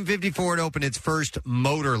 1954, it opened its first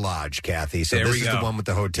motor lodge, Kathy. So There this we is go. the one with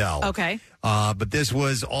the hotel. Okay. But this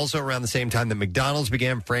was also around the same time that McDonald's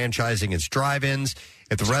began franchising its drive-ins.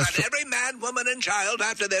 At the restaurant, Every man, woman, and child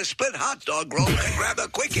after their split hot dog roll can grab a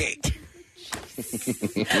quickie.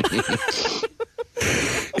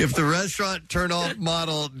 if the restaurant turn-off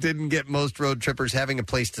model didn't get most road trippers having a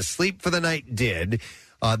place to sleep for the night, did.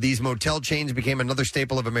 These motel chains became another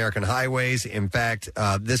staple of American highways. In fact,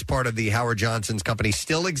 this part of the Howard Johnson's company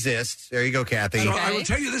still exists. There you go, Kathy. So I will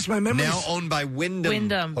tell you this, my memories. Now owned by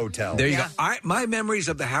Wyndham Hotel. There you go. My memories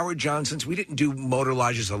of the Howard Johnsons, we didn't do motor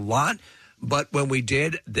lodges a lot, but when we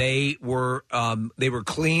did, they were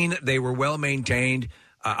clean, they were well maintained.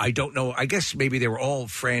 I don't know. I guess maybe they were all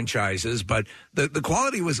franchises, but the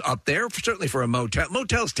quality was up there, certainly for a motel.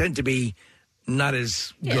 Motels tend to be not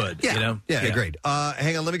as good, Yeah. you know? Yeah, agreed.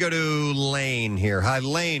 Hang on, let me go to Lane here. Hi,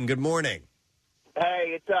 Lane. Good morning.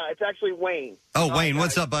 Hey, it's actually Wayne. Oh, Wayne,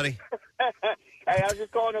 what's up, buddy? Hey, I was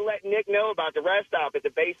just calling to let Nick know about the rest stop at the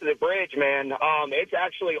base of the bridge, man. It's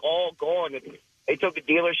actually all gone. They took the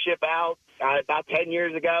dealership out about 10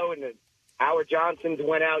 years ago, and the Howard Johnson's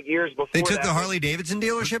went out years before. They took that. the Harley-Davidson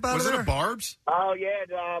dealership out Was of it there? a Barb's? Oh,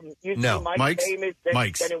 yeah. You No. see Mike Mike's? Famous,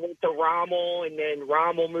 then it went to Rommel, and then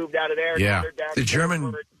Rommel moved out of there. and Yeah. they're down The to German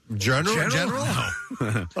Denver. General?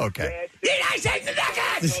 Okay. Did I say the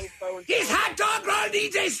nuggets? This hot dog roll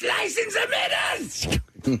needs a slice in the middle.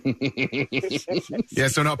 Yeah,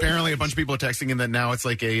 so now apparently a bunch of people are texting in that now it's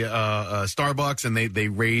like a Starbucks, and they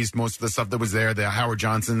raised most of the stuff that was there. The Howard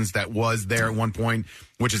Johnson's that was there at one point,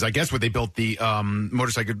 which is I guess what they built the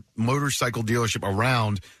motorcycle dealership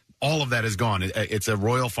around. All of that is gone. It's a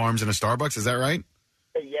Royal Farms and a Starbucks. Is that right?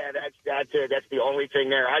 Yeah, that's the only thing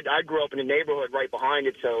there. I grew up in the neighborhood right behind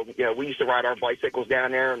it, so we used to ride our bicycles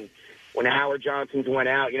down there. And when the Howard Johnsons went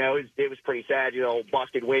out, it was pretty sad.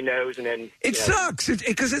 Busted windows, and then It sucks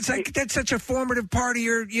because it's like that's such a formative part of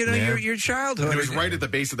your your childhood. And it was right at the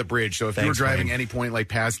base of the bridge. So if you were Thanks, driving Wayne. any point like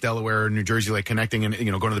past Delaware or New Jersey, like connecting and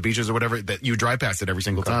going to the beaches or whatever, that you drive past it every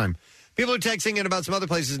single time. People are texting in about some other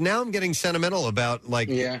places. Now I'm getting sentimental about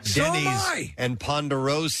Denny's So am I. and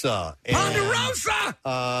Ponderosa. And,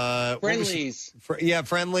 Ponderosa! Friendlies.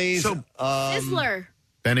 Friendlies. So, Sizzler.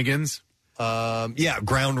 Bennigan's.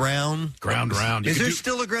 Ground Round. Ground Round. You Is could there do-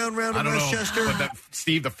 still a Ground Round I in don't know. Westchester? But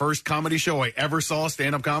Steve, the first comedy show I ever saw,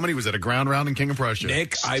 stand-up comedy, was at a Ground Round in King of Prussia.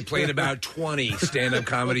 Nick, I played about 20 stand-up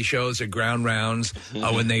comedy shows at Ground Rounds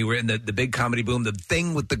when they were in the big comedy boom. The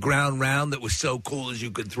thing with the Ground Round that was so cool is you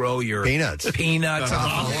could throw your Peanuts on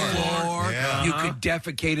the floor. Yeah. You could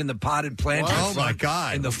defecate in the potted plant. What? Oh, my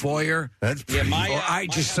God. In the foyer. That's Yeah, I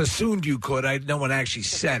just assumed you could. No one actually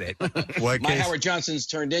said it. What My case? Howard Johnson's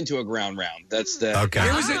turned into a ground round. That's the Okay.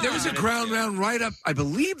 There was a Ground Round right up. I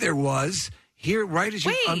believe there was here right as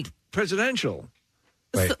you on Wait. presidential.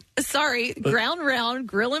 Wait. Sorry, Ground Round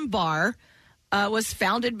Grill and Bar was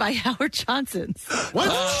founded by Howard Johnson's. What?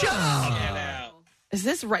 Shut up. Is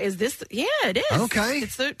this right? Is this? Yeah, it is. Okay.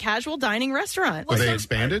 It's the casual dining restaurant. Were they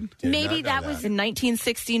expanded? Maybe that was in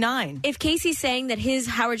 1969. if Casey's saying that his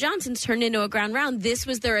Howard Johnson's turned into a Ground Round, this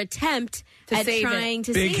was their attempt To at save it. trying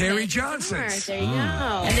to Big save Harry it. Johnson's. Sure, there you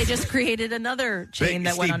go. And they just created another chain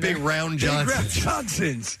that went Steve, under. Big Round Big Round Johnson.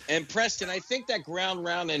 Johnson's. And Preston, I think that ground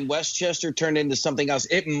round in Westchester turned into something else.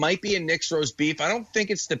 It might be a Nick's roast beef. I don't think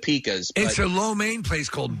it's the Picas. It's a low main place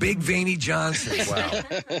called Big Veiny Johnson's.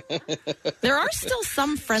 There are still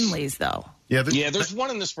some friendlies, though. Yeah, there's one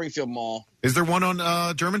in the Springfield Mall. Is there one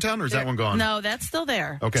on Germantown, or is that one gone? No, that's still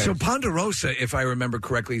there. Okay. So Ponderosa, if I remember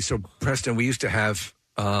correctly, so Preston, we used to have,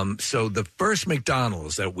 so the first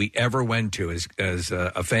McDonald's that we ever went to as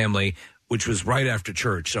a family which was right after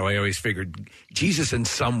church. So I always figured Jesus in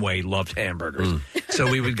some way loved hamburgers. So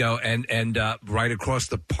we would go, and right across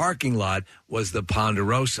the parking lot was the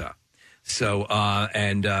Ponderosa. So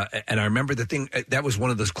and I remember the thing that was one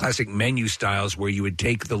of those classic menu styles where you would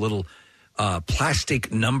take the little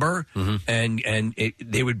plastic number and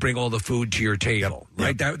they would bring all the food to your table.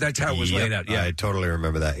 Right, that's how it was laid out. Yeah, I totally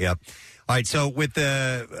remember that. Yep. All right, so with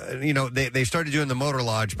the, they started doing the Motor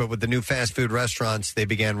Lodge, but with the new fast food restaurants, they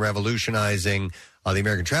began revolutionizing the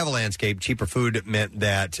American travel landscape. Cheaper food meant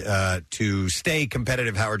that to stay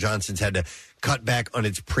competitive, Howard Johnson's had to cut back on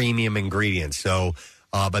its premium ingredients. So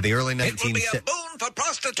by the early It will be a boon for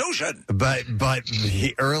prostitution. But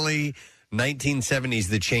the early 1970s,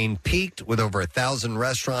 the chain peaked with over 1,000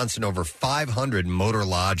 restaurants and over 500 motor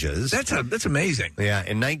lodges. That's amazing. Yeah.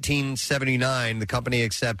 In 1979, the company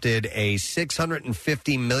accepted a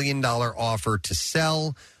 $650 million offer to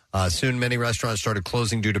sell. Soon, many restaurants started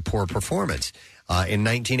closing due to poor performance. In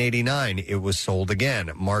 1989, it was sold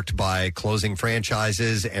again, marked by closing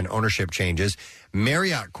franchises and ownership changes.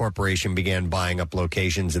 Marriott Corporation began buying up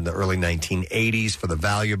locations in the early 1980s for the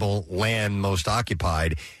valuable land most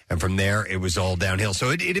occupied, and from there, it was all downhill. So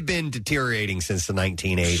it had been deteriorating since the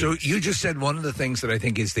 1980s. So you just said one of the things that I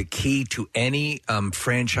think is the key to any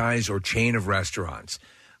franchise or chain of restaurants,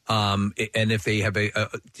 and if they have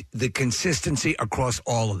the consistency across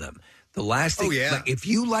all of them. The last thing, like, if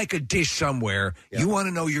you like a dish somewhere, you want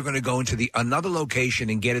to know you're going to go into another location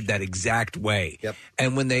and get it that exact way. Yep.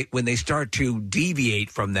 And when they start to deviate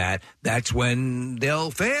from that, that's when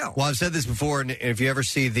they'll fail. Well, I've said this before, and if you ever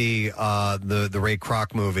see the Ray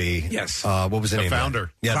Kroc movie, yes, what was the name?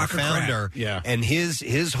 Founder. Yeah, Crocker The Founder. Crack. Yeah, and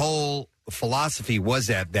his whole philosophy was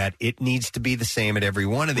that it needs to be the same at every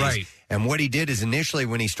one of these. Right. And what he did is initially,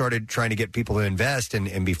 when he started trying to get people to invest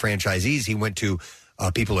and be franchisees, he went to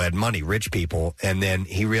people who had money, rich people, and then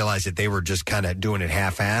he realized that they were just kind of doing it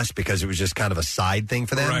half-assed because it was just kind of a side thing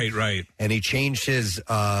for them. Right. And he changed his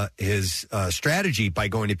strategy by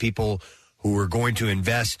going to people who were going to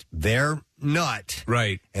invest their nut,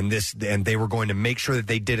 right? And they were going to make sure that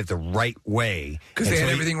they did it the right way because they had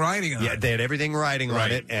everything riding on it. Yeah, they had everything riding on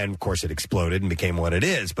it, and of course it exploded and became what it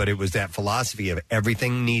is. But it was that philosophy of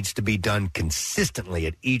everything needs to be done consistently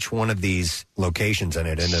at each one of these locations, and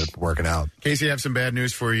it ended up working out. Casey, I have some bad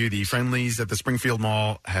news for you. The Friendlies at the Springfield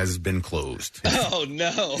Mall has been closed. Oh,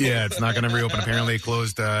 no. Yeah, it's not going to reopen. Apparently it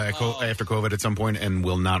closed after COVID at some point and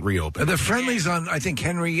will not reopen. The Friendlies on, I think,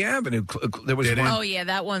 Henry Avenue. There was one. Oh, yeah,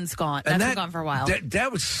 that one's gone. That's been gone for a while.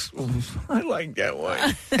 That was, I like that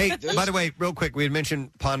one. Hey, by the way, real quick, we had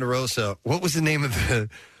mentioned Ponderosa. What was the name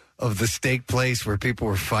of the steak place where people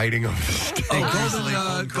were fighting over the steak?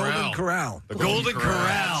 Golden Corral. The Golden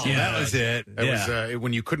Corral. Yeah, that was it. That was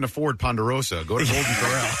when you couldn't afford Ponderosa. Go to Golden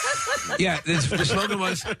Corral. Yeah, the slogan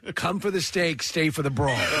was, come for the steak, stay for the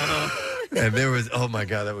brawl. And there was, oh my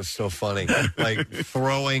God, that was so funny. Like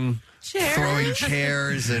throwing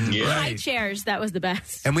chairs and high chairs. That was the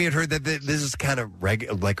best. And we had heard that this is kind of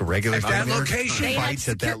like a regular at thing that there. location. Fights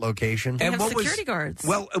at that location. They have security guards.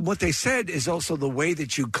 Well, what they said is also the way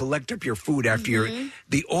that you collect up your food after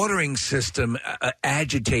the ordering system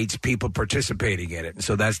agitates people participating in it. And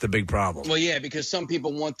so that's the big problem. Well, yeah, because some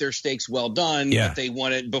people want their steaks well done, but they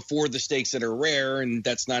want it before the steaks that are rare, and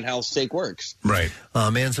that's not how steak works. Right.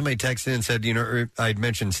 Man, somebody texted in and said, I'd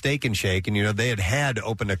mentioned Steak and Shake, and, they had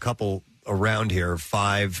opened a couple around here,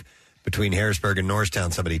 5 between Harrisburg and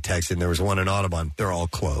Norristown. Somebody texted, and there was one in Audubon. They're all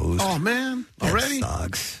closed. Oh, man. Already?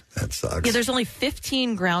 That sucks. Yeah, there's only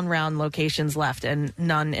 15 Ground Round locations left and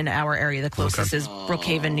none in our area. The closest is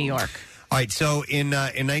Brookhaven, New York. All right, so in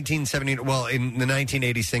 1970, well, in the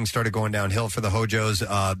 1980s, things started going downhill for the Hojos,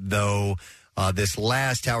 though this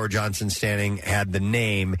last Howard Johnson standing had the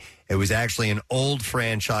name. It was actually an old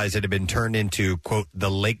franchise that had been turned into, quote, the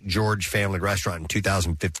Lake George Family Restaurant in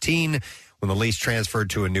 2015. When the lease transferred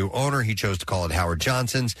to a new owner, he chose to call it Howard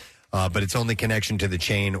Johnson's. But its only connection to the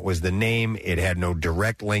chain was the name. It had no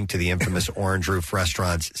direct link to the infamous Orange Roof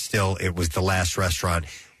restaurants. Still, it was the last restaurant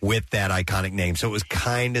with that iconic name. So it was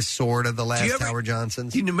kind of sort of the last Howard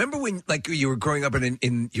Johnson's. Do you remember when, like, you were growing up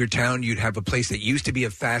in your town, you'd have a place that used to be a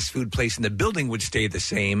fast food place and the building would stay the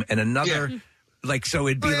same, and another... Yeah. Like, so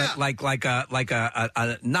it'd be like a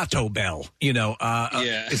natto bell,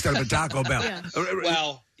 instead of a Taco Bell. Yeah.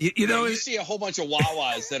 Well, you see a whole bunch of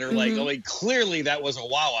Wawas that are like, clearly that was a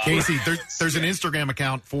Wawa. Casey, there's an Instagram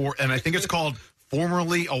account and I think it's called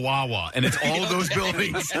formerly a Wawa, and it's all of those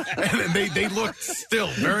buildings, and they look still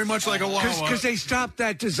very much like a Wawa. Because they stopped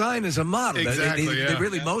that design as a model. Exactly, they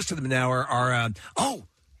really, most of them now are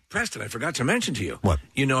Preston, I forgot to mention to you. What?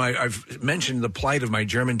 I've mentioned the plight of my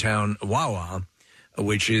Germantown Wawa.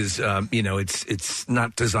 which is it's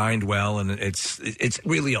not designed well, and it's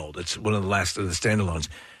really old. It's one of the last of the standalones.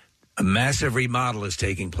 A massive remodel is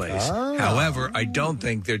taking place. However, I don't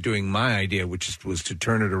think they're doing my idea, which was to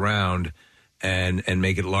turn it around and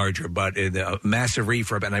make it larger. But a massive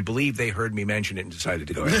refurb, and I believe they heard me mention it and decided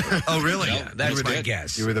to go ahead. Oh, really? Yeah, that's my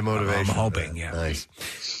guess. You were the motivation. I'm hoping, yeah. Nice.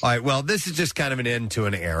 All right, well, this is just kind of an end to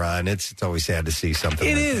an era, and it's always sad to see something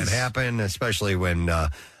like that happen, especially when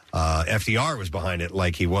FDR was behind it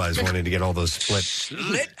like he was, wanting to get all those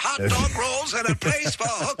Slit hot dog rolls and a place for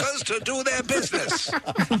hookers to do their business.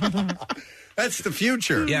 That's the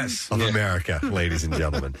future of America, ladies and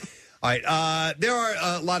gentlemen. All right, there are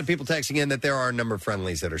a lot of people texting in that there are a number of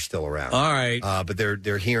friendlies that are still around. All right. But they're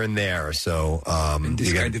you'd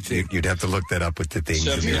have to look that up with the things. So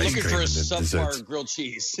if and you're the ice looking cream for a and the desserts. subpar grilled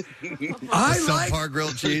cheese. Subpar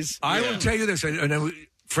grilled cheese? I will tell you this. I know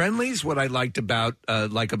Friendlies, what I liked about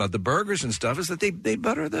the burgers and stuff is that they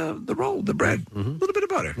butter the roll, the bread, a little bit of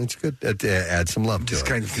butter. It's good. Add some love to it.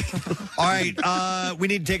 Kind of thing. All right, we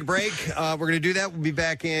need to take a break. We're going to do that. We'll be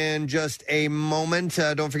back in just a moment.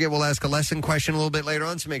 Don't forget, we'll ask a lesson question a little bit later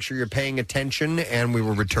on, so make sure you're paying attention, and we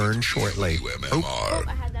will return shortly.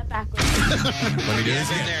 I had that backwards. Let me do this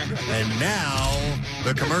again. And now,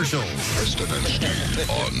 the commercials. Preston and Steve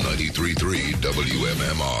on 93.3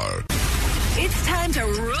 WMMR. It's time to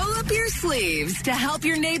roll up your sleeves to help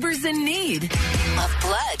your neighbors in need of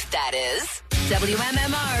blood, that is.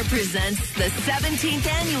 WMMR presents the 17th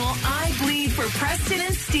annual I Bleed for Preston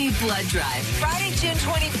and Steve Blood Drive. Friday, June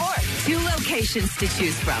 24th. 2 locations to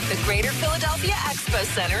choose from. The Greater Philadelphia Expo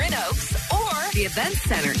Center in Oaks or the Event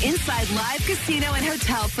Center inside Live Casino and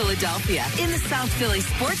Hotel Philadelphia in the South Philly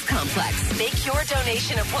Sports Complex. Make your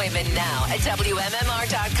donation appointment now at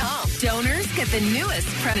WMMR.com. Donors get the newest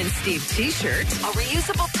Preston and Steve t-shirt, a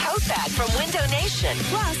reusable tote bag from Window Nation,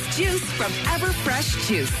 plus juice from Everfresh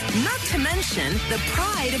Juice. Not to mention the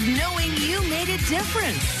pride of knowing you made a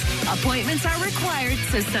difference. Appointments are required,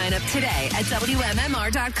 so sign up today at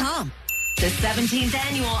WMMR.com. The 17th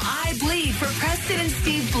annual I Bleed for Preston and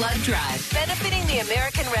Steve Blood Drive, benefiting the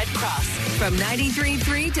American Red Cross from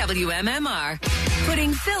 93.3 WMMR,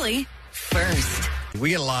 putting Philly first. We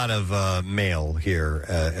get a lot of mail here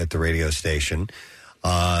at the radio station.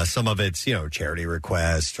 Some of it's, charity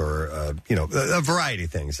requests or, a variety of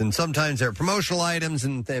things. And sometimes they're promotional items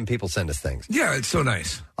and people send us things. Yeah, it's so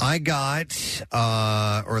nice. I got,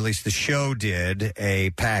 or at least the show did, a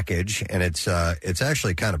package, and it's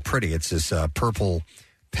actually kind of pretty. It's this purple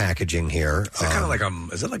packaging here. Is it kind of like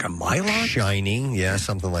is it like a Mylar? Shiny, yeah,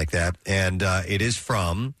 something like that. And it is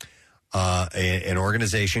from an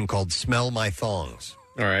organization called Smell My Thongs.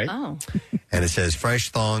 All right. Oh. And it says, fresh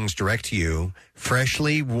thongs direct to you,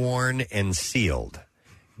 freshly worn and sealed.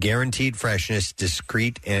 Guaranteed freshness,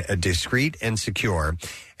 discreet and secure.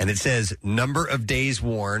 And it says, number of days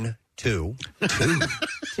worn, 2.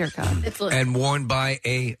 Dear God. And worn by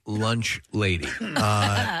a lunch lady.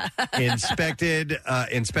 Inspected,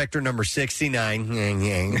 inspector number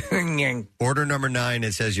 69. Order number 9,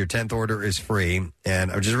 it says your 10th order is free.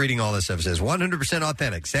 And I'm just reading all this stuff. It says 100%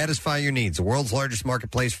 authentic. Satisfy your needs. The world's largest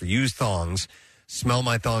marketplace for used thongs.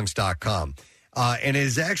 Smellmythongs.com. And it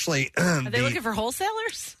is actually... Are they looking for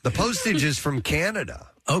wholesalers? The postage is from Canada.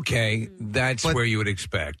 Okay, that's where you would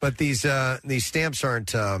expect. But these stamps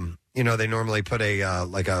aren't... they normally put a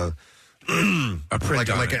print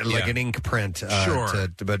like an ink print. Sure.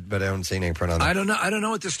 But I don't see an ink print on that. I don't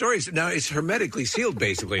know what the story is. Now, it's hermetically sealed,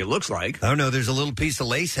 basically, it looks like. Oh, no, there's a little piece of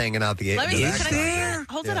lace hanging out the Let me back. see. Can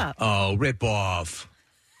I hold it up? Oh, rip off.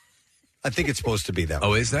 I think it's supposed to be that way.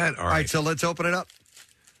 Oh, is that? All right. So let's open it up.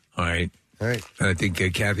 All right. All right. I think,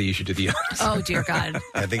 Kathy, you should do the honors. Oh, dear God.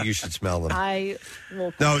 I think you should smell them. I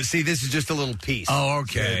will. No, see, this is just a little piece. Oh,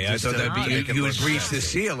 okay. I thought that'd be you would reach the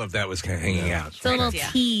seal. seal if that was hanging out. It's a little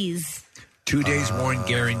tease. 2 days worn,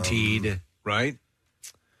 guaranteed, right?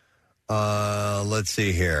 Let's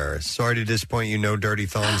see here. Sorry to disappoint you, no dirty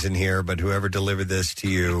thongs in here, but whoever delivered this to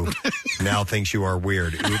you now thinks you are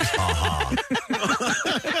weird. Oops, haha.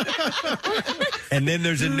 And then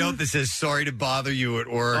there's a note that says, sorry to bother you at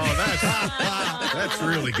work. Oh, that's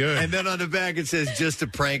really good. And then on the back it says, just a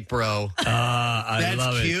prank, bro. I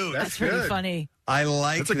love it. Cute. That's pretty funny. I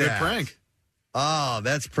like that. That's a good prank. Oh,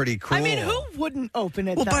 that's pretty cool. I mean, who wouldn't open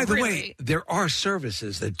it? Well, that by the way? way, there are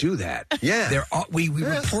services that do that. Yeah. We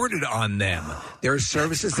reported on them. There are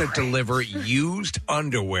services that deliver used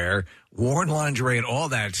underwear, worn lingerie, and all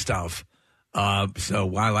that stuff.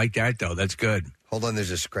 So I like that, though. That's good. Hold on,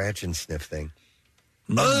 there's a scratch and sniff thing.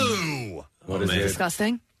 Oh! What is it?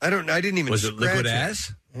 Disgusting. I didn't even Was it scratch liquid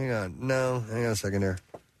ass? Hang on. No, hang on a second here.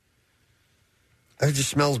 It just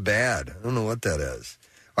smells bad. I don't know what that is.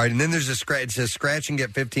 All right, and then there's a scratch. It says scratch and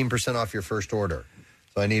get 15% off your first order.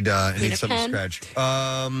 So I need something to scratch.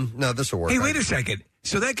 No, this will work. Hey, wait a second.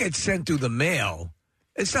 So that gets sent through the mail.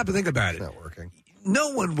 And stop and think about it. It's not working. No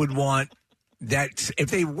one would want that.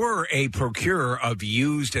 If they were a procurer of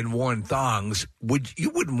used and worn thongs, you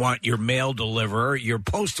wouldn't want your mail deliverer, your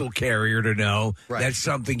postal carrier to know that's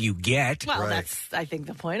something you get. Well, that's, I think,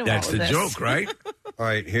 the point of That's all of the this. joke, right? All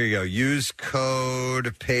right, here you go. Use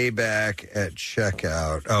code payback at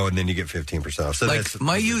checkout. Oh, and then you get 15% off. So that's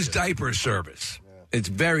my used diaper service. It's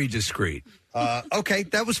very discreet. Okay,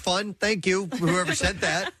 that was fun. Thank you, whoever said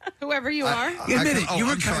that. Whoever you are. Admit it. You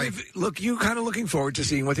were kind of looking forward to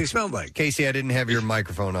seeing what they smelled like. Casey, I didn't have your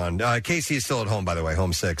microphone on. Casey is still at home, by the way,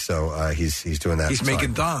 home sick, so he's doing that. He's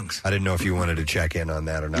making thongs. I didn't know if you wanted to check in on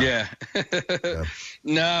that or not. Yeah.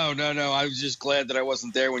 No. I was just glad that I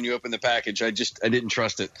wasn't there when you opened the package. I didn't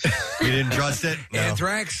trust it. You didn't trust it? No.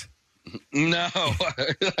 Anthrax? No,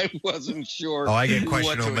 I wasn't sure. Oh, I get what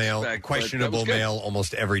questionable to mail, expect, but questionable that was good. mail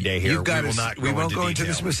almost every day here. You've got We won't go into the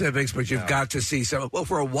detail. specifics, but you've got to see some. Well,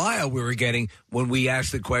 for a while we were getting, when we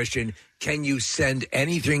asked the question, can you send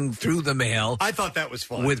anything through the mail? I thought that was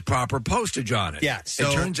fun. With proper postage on it. Yeah. So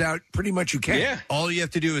it turns out pretty much you can. Yeah. All you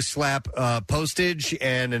have to do is slap postage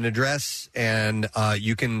and an address, and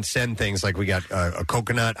you can send things like we got a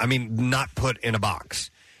coconut. I mean, not put in a box.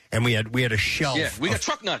 And we had a shelf. Yeah, we got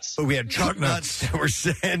truck nuts. We had truck nuts that were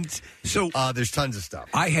sent. So there's tons of stuff.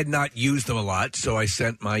 I had not used them a lot, so I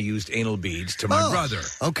sent my used anal beads to my brother.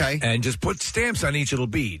 Okay. And just put stamps on each little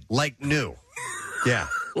bead. Like new. Yeah.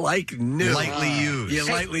 Like new. Lightly used. Yeah,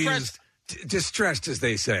 Hey, lightly Press- used. Distressed, as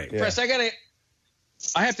they say. Press,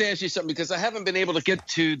 I have to ask you something because I haven't been able to get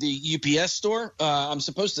to the UPS store. I'm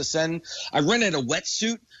supposed to send. I rented a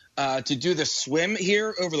wetsuit to do the swim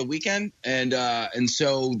here over the weekend, and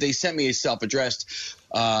so they sent me a self-addressed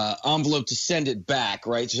envelope to send it back.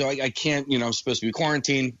 Right, so I can't. I'm supposed to be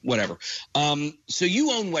quarantined. Whatever. So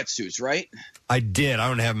you own wetsuits, right? I did. I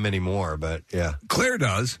don't have them anymore, but yeah. Claire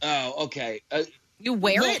does. Oh, okay. You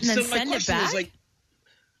wear it and then my send it question back?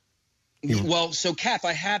 is, well, so Kath,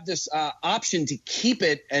 I have this option to keep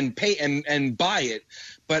it and pay and buy it,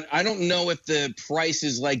 but I don't know if the price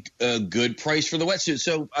is like a good price for the wetsuit.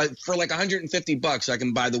 So for like $150, I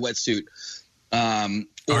can buy the wetsuit,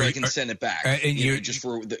 or I can send it back. And you just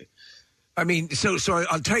for the. I mean, so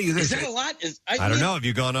I'll tell you this. Is that a lot? I don't know. Have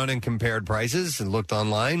you gone on and compared prices and looked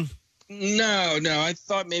online? No. I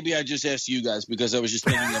thought maybe I just asked you guys because I was just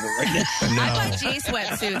thinking of it right now. I buy Jace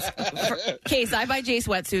wetsuits. I buy Jace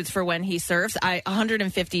wetsuits for when he surfs.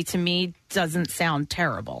 $150 to me doesn't sound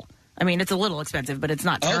terrible. I mean, it's a little expensive, but it's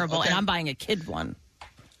not terrible. okay. And I'm buying a kid one.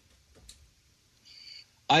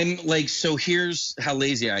 I'm like, so here's how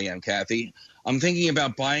lazy I am, Kathy. I'm thinking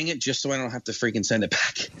about buying it just so I don't have to freaking send it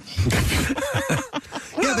back.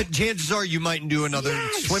 Yeah, but chances are you might do another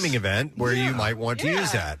swimming event where you might want to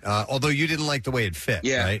use that. Although you didn't like the way it fit,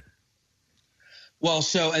 right? Well,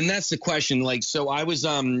 and that's the question. Like, so I was,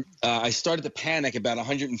 I started to panic about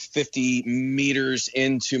 150 meters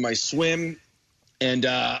into my swim. And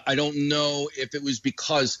I don't know if it was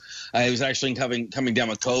because I was actually coming down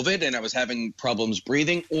with COVID and I was having problems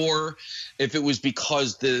breathing, or if it was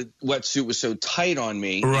because the wetsuit was so tight on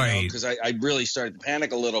me, right? Because I really started to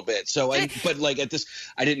panic a little bit. So, but like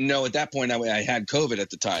I didn't know at that point I had COVID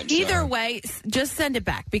at the time. Either way, just send it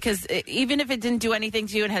back, because even if it didn't do anything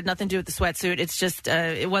to you and had nothing to do with the sweatsuit, it's just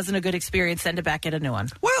it wasn't a good experience. Send it back, get a new one.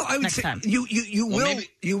 Well, I would next say time. you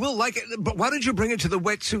will like it, but why don't you bring it to the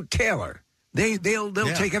wetsuit tailor? They'll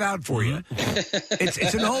take it out for you.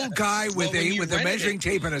 It's an old guy with a measuring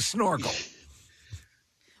tape and a snorkel.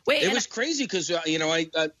 Wait, it was crazy because I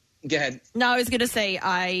go ahead. No, I was going to say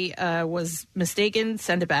I was mistaken.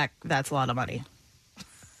 Send it back. That's a lot of money.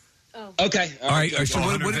 Okay. All right. So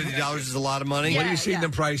 $150 is a lot of money. What are you seeing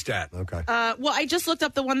them priced at? Okay. Well, I just looked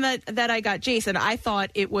up the one that I got, Jason. I thought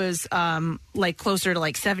it was like closer to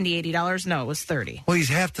like $70, $80. No, it was $30. Well, he's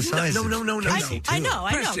half the size. No. I know,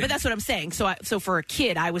 Preston. but that's what I'm saying. So for a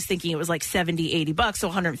kid, I was thinking it was like $70, $80. So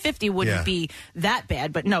 150 wouldn't be that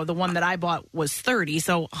bad. But no, the one that I bought was $30.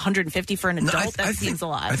 So 150 for an adult, that seems a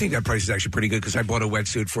lot. I think that price is actually pretty good because I bought a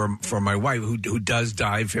wetsuit for my wife who does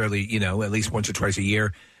dive fairly, at least once or twice a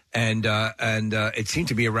year. And it seemed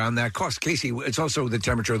to be around that cost. Casey, it's also the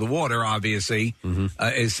temperature of the water, obviously. People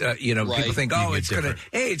think, it's going to,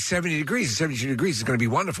 it's 70 degrees, it's 72 degrees, it's going to be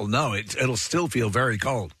wonderful. No, it'll still feel very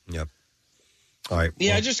cold. Yep. All right.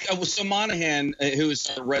 Yeah, so Monahan, who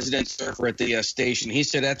is a resident surfer at the station, he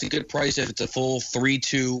said that's a good price if it's a full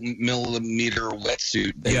 3.2 millimeter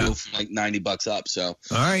wetsuit. They go from like $90 up. So,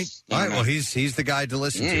 all right. Well, he's the guy to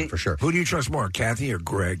listen to for sure. Who do you trust more, Kathy or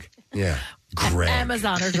Greg? Yeah. Greg.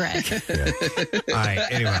 Amazon or Greg. All right.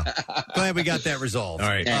 Anyway, glad we got that resolved. All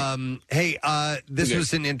right. Hey, this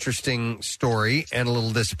was an interesting story and a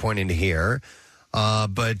little disappointing to hear.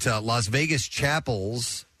 But Las Vegas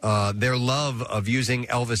chapels, their love of using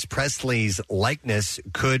Elvis Presley's likeness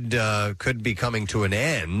could be coming to an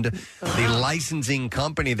end. The licensing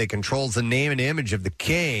company that controls the name and image of the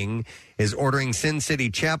king is ordering Sin City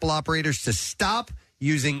chapel operators to stop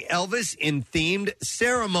using Elvis in themed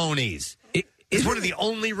ceremonies. It's one of the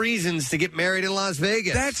only reasons to get married in Las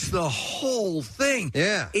Vegas. That's the whole thing.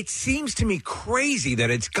 Yeah. It seems to me crazy that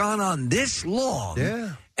it's gone on this long.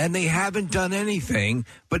 Yeah. And they haven't done anything.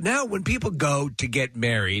 But now when people go to get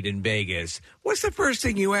married in Vegas, what's the first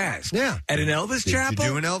thing you ask? Yeah. At an Elvis chapel?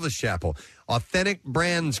 To do an Elvis chapel. Authentic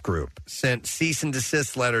Brands Group sent cease and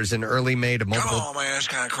desist letters in early May to multiple... Oh, man, that's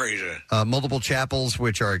kind of crazy. Multiple chapels,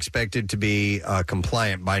 which are expected to be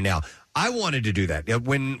compliant by now. I wanted to do that.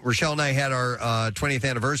 When Rochelle and I had our 20th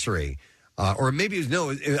anniversary, or maybe it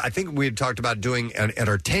was, I think we had talked about doing at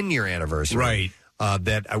our 10-year anniversary. Right.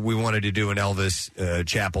 That we wanted to do an Elvis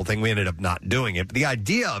chapel thing. We ended up not doing it. But the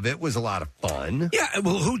idea of it was a lot of fun. Yeah,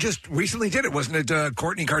 well, who just recently did it? Wasn't it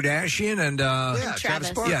Kourtney Kardashian and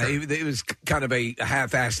Travis Barker? Yeah, it was kind of a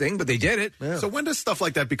half-ass thing, but they did it. Yeah. So when does stuff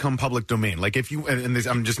like that become public domain? Like if you, and this,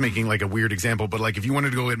 I'm just making like a weird example, but like if you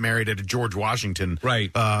wanted to go get married at a George Washington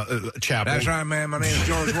chapel. That's right, man. My name is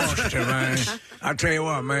George Washington, man. I tell you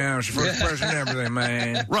what, man, I was the first president and everything,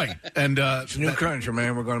 man. Right. And it's a new country,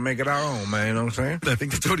 man. We're going to make it our own, man. You know what I'm saying? I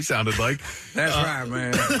think that's what he sounded like. That's right,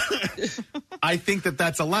 man. I think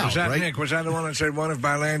that's allowed, Was that right? Nick? Was that the one that said one if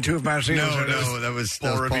by land, two if by sea? No, that was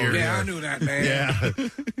Paul Revere. Yeah, I knew that, man. Yeah.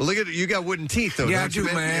 Well, look at it. You got wooden teeth, though. Yeah, I don't you,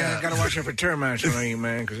 do, man. Yeah. I got to watch out for termites when I eat,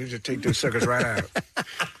 man, because they just take those suckers right out.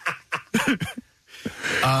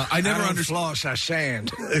 I never understood. Floss, I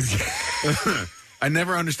sand. I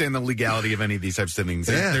never understand the legality of any of these types of things.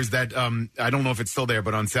 Yeah. There's that, I don't know if it's still there,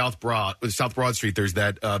 but on South Broad Street, there's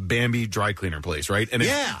that Bambi dry cleaner place, right? And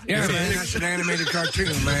yeah, man, that's an animated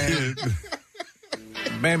cartoon, man.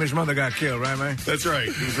 Bambi's mother got killed, right, man? That's right.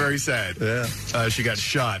 It was very sad. Yeah. She got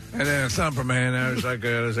shot. And then Thumper, man, that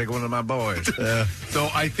was like one of my boys. So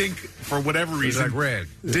I think for whatever reason, like Red.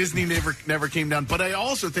 Disney never came down. But I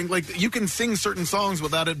also think like you can sing certain songs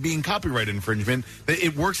without it being copyright infringement.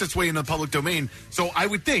 It works its way into the public domain. So I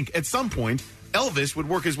would think at some point Elvis would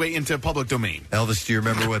work his way into public domain. Elvis, do you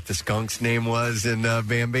remember what the skunk's name was in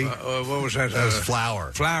Bambi? What was that? That was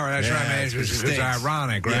Flower. Flower, that's right, man. It was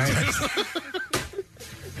ironic, right? Yeah.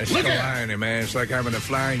 It's so irony, man. It's like having a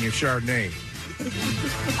fly in your Chardonnay.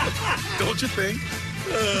 Don't you think?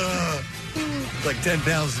 It's like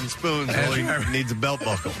 10,000 spoons. All he needs a belt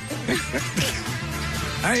buckle.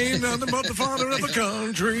 I ain't nothing but the father of the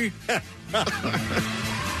country.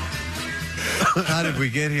 How did we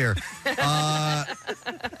get here?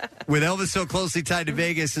 With Elvis so closely tied to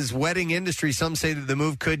Vegas' his wedding industry, some say that the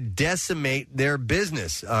move could decimate their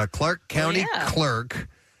business. Clark County clerk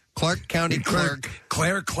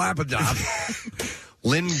Claire Clappadop,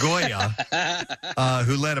 Lynn Goya,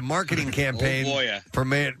 who led a marketing campaign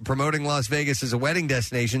promoting Las Vegas as a wedding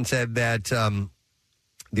destination, said that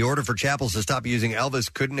the order for chapels to stop using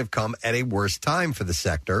Elvis couldn't have come at a worse time for the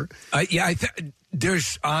sector.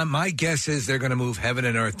 There's my guess is they're going to move heaven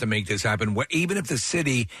and earth to make this happen. Even if the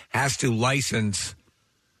city has to license,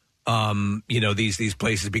 these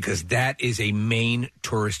places, because that is a main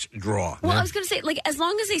tourist draw. Well, I was going to say, like, as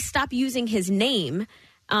long as they stop using his name.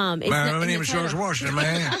 My name is George Washington,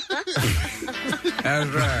 man. That's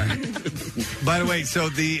right. By the way, so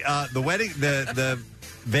the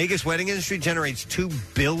Vegas wedding industry generates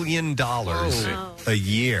 $2 billion a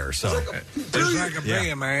year. So it's like a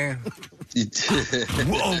billion, man.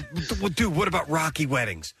 Whoa, dude, what about Rocky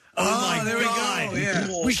weddings? Oh my God! Yeah.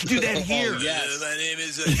 We should do that here. Yes. My name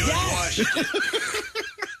is George Washington.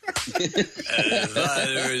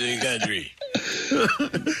 Father of the country.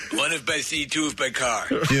 One if by sea, two if by car.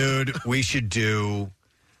 Dude, we should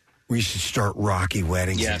start Rocky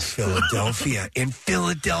weddings in Philadelphia. In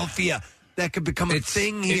Philadelphia. That could become a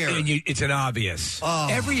thing here. It's an obvious. Oh.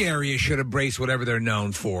 Every area should embrace whatever they're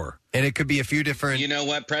known for. And it could be a few different... You know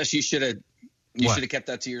what, Press? You should have You What? should have kept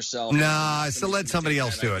that to yourself. Nah, so let somebody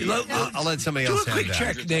else do it. I'll let somebody else Do a quick have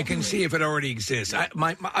that. check, Nick, and see if it already exists. I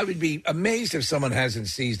would be amazed if someone hasn't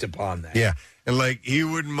seized upon that. Yeah. And he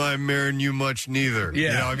wouldn't mind marrying you much neither.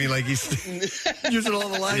 Yeah. You know, I mean, he's using all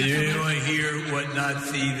the lines. You know, I hear what not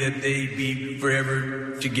see that they be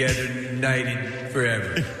forever together, united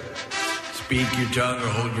forever. Speak your tongue or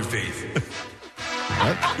hold your faith.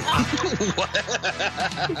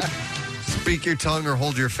 Speak your tongue or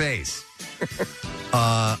hold your face.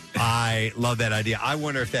 I love that idea. I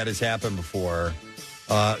wonder if that has happened before.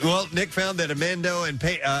 Well, Nick found that Amanda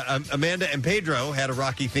and Pedro had a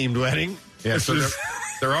Rocky-themed wedding. Yeah, so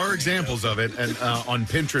there are examples of it, and on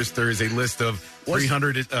Pinterest there is a list of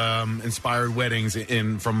 300 inspired weddings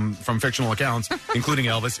from fictional accounts, including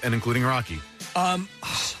Elvis and including Rocky.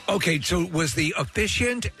 Okay, so was the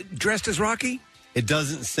officiant dressed as Rocky? It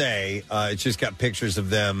doesn't say. It's just got pictures of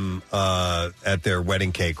them at their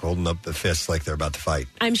wedding cake holding up the fists like they're about to fight.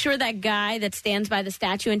 I'm sure that guy that stands by the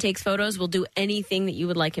statue and takes photos will do anything that you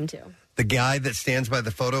would like him to. The guy that stands by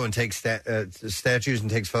the photo and takes statues and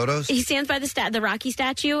takes photos? He stands by the Rocky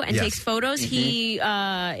statue and Yes. takes photos. He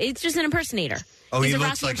it's just an impersonator. Oh, He's he a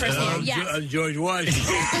looks Rocky like impersonator. Yes. George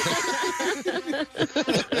Washington.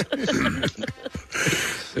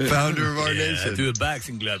 Founder of our nation. I threw a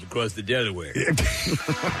boxing glove across the Delaware.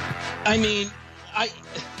 I mean, I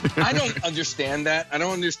don't understand that. I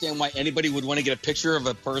don't understand why anybody would want to get a picture of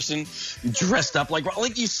a person dressed up like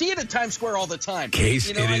you see it at Times Square all the time. Case,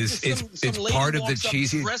 you know, it is. It's lady part of the walks up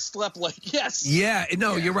cheesy. dressed up like yes. Yeah,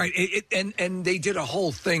 no, you're right. And they did a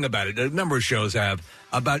whole thing about it. A number of shows have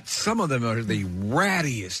about some of them are the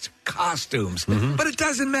rattiest costumes, but it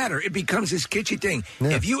doesn't matter. It becomes this kitschy thing. Yeah.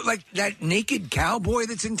 If you like that naked cowboy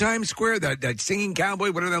that's in Times Square, that singing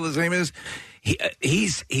cowboy, whatever the hell his name is,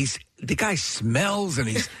 he's the guy smells and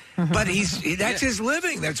that's his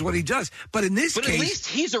living. That's what he does. But in this case, at least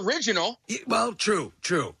he's original. Well, true.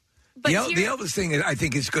 The Elvis thing, I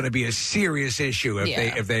think, is going to be a serious issue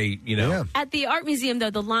if they At the art museum, though,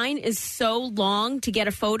 the line is so long to get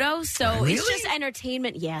a photo, so Really? it's just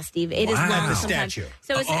entertainment. Yeah, Steve, it is Wow. long The sometimes. statue.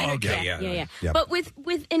 So it's yeah. But with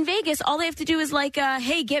in Vegas, all they have to do is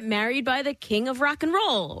hey, get married by the king of rock and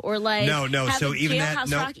roll, or No. have So a even Jailhouse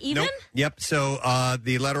that, Rock even. Nope. Yep. So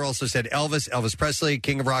the letter also said Elvis Presley,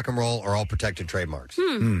 King of Rock and Roll are all protected trademarks.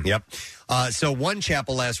 Yep. So one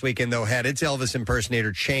chapel last weekend though had its Elvis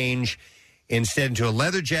impersonator change instead into a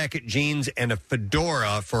leather jacket, jeans, and a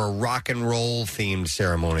fedora for a rock and roll themed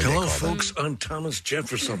ceremony. Hello, folks. I'm Thomas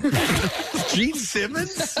Jefferson. Gene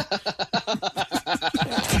Simmons.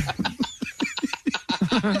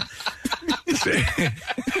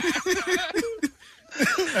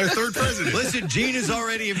 Our third president. Listen, Gene is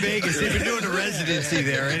already in Vegas. They've been doing a residency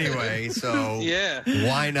there anyway, so Yeah.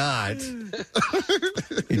 why not?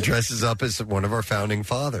 He dresses up as one of our founding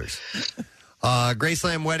fathers.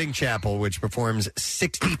 Graceland Wedding Chapel, which performs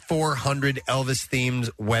 6,400 Elvis-themed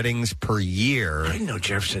weddings per year. I didn't know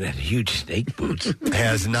Jefferson had huge snake boots.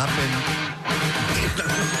 Has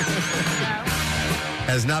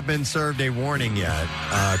not been served a warning yet,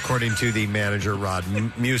 according to the manager, Rod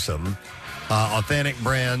Musum. Authentic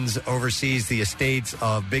Brands oversees the estates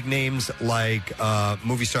of big names like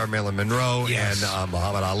movie star Marilyn Monroe and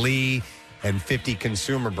Muhammad Ali, and 50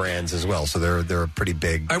 consumer brands as well. So they're a pretty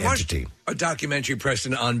big I entity. watched a documentary,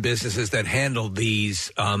 Preston, on businesses that handle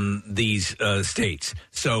these states.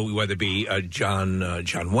 So whether it be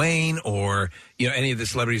John Wayne or any of the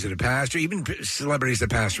celebrities that have passed, or even celebrities that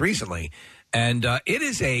passed recently, and it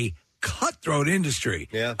is a cutthroat industry.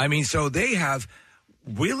 Yeah, I mean, so they have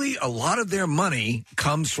really a lot of their money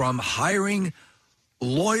comes from hiring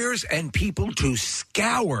lawyers and people to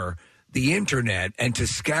scour the internet and to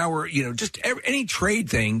scour, just any trade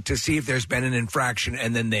thing to see if there's been an infraction,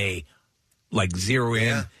 and then they zero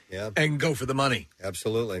in and go for the money.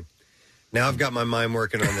 Absolutely. Now I've got my mind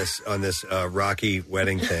working on this Rocky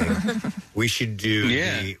wedding thing. We should do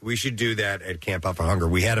that at Camp Out for Hunger.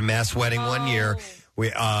 We had a mass wedding one year. We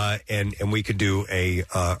and we could do a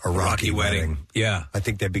Rocky wedding. Yeah, I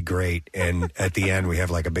think that'd be great. And at the end, we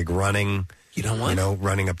have a big running. You know what?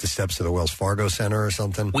 Running up the steps of the Wells Fargo Center or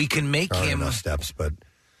something. We can make him enough steps, but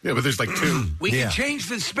but there's two. We can change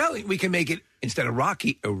the spelling. We can make it instead of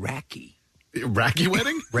Rocky, Iraqi. Iraqi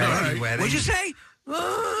wedding? Iraqi wedding. What'd you say?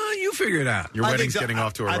 You figure it out. Your wedding's getting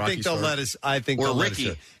off to a rocky I think they'll start. let us. I think they'll let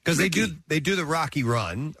us because they do the Rocky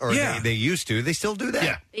Run, or they used to. They still do that.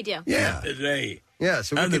 Yeah, they do. Yeah, Today, yeah.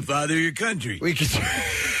 So I'm the father of your country. We could.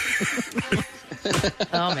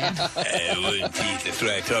 Oh, man. Wooden teeth. That's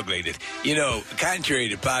why I talk like this. You know, contrary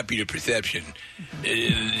to popular perception,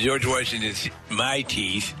 George Washington's my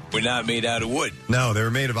teeth were not made out of wood. No, they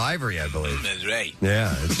were made of ivory, I believe. That's right.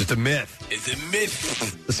 Yeah, it's just a myth. It's a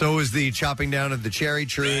myth. So is the chopping down of the cherry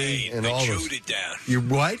tree and all I those. chewed it down. You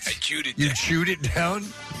what? I chewed it You down. chewed it down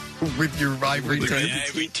with your ivory With my teeth?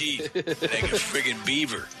 ivory teeth. Like a friggin'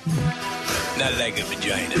 beaver. Not like a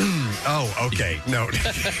vagina. Oh, okay. No.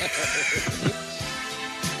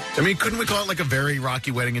 I mean, couldn't we call it like a very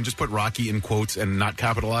Rocky wedding and just put Rocky in quotes and not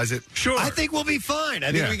capitalize it? Sure. I think we'll be fine.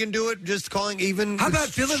 I think we can do it just calling even. How about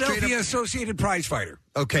straight Philadelphia up- Associated Prize Fighter?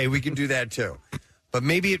 Okay, we can do that too. But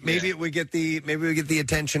maybe it would get the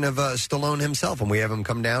attention of Stallone himself, and we have him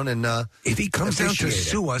come down and if he comes down to officiate it.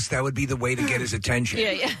 sue us, that would be the way to get his attention.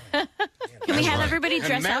 Yeah. Can we have everybody And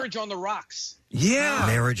dress up? Marriage on the Rocks. Yeah,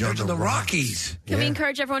 Marriage on the Rockies. Can we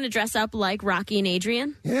encourage everyone to dress up like Rocky and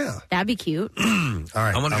Adrian? Yeah. That'd be cute. All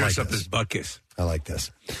right, I want to dress like up this. as Butkus. I like this.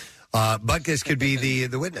 Butkus could be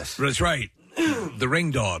the witness. That's right. The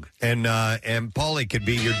ring dog. And Paulie could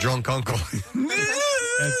be your drunk uncle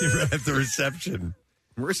at the reception.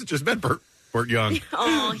 Marissa just met Burt Young.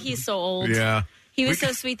 Oh, he's so old. Yeah. He was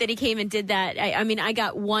so sweet that he came and did that. I mean, I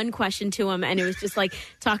got one question to him, and it was just like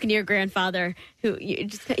talking to your grandfather, he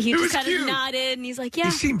just kind of nodded, and he's like, "Yeah,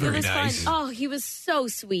 He seemed very it was nice. fun." Oh, he was so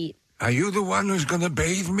sweet. Are you the one who's going to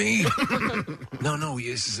bathe me? No,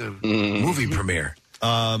 this is a movie premiere.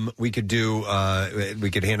 We could do.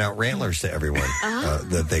 We could hand out rantlers to everyone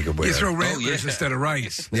that they could wear. You throw rantlers instead of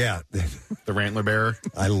rice. Yeah, the Rantler bearer.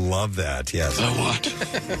 I love that. Yes.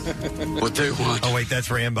 What they want. Oh wait, that's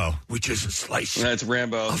Rambo. Which is a slice That's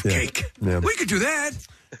Rambo. of cake. Yeah. We could do that.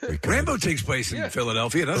 Rambo takes place in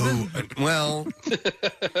Philadelphia, doesn't it? Well,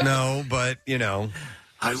 no, but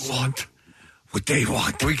I want what they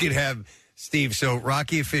want. we could have Steve. So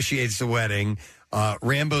Rocky officiates the wedding.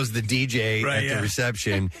 Rambo's the DJ at the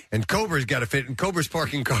reception, and Cobra's got to fit in Cobra's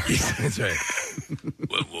parking cars. That's right.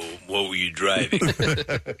 What were you driving?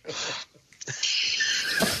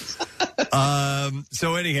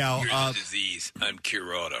 So anyhow, Here's the disease. I'm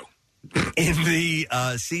Cure Auto. in the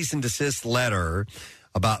cease and desist letter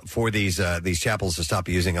for these chapels to stop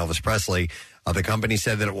using Elvis Presley, the company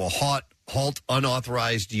said that it will halt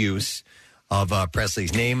unauthorized use of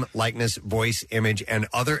Presley's name, likeness, voice, image, and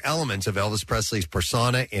other elements of Elvis Presley's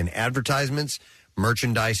persona in advertisements,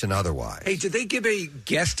 merchandise, and otherwise. Hey, did they give a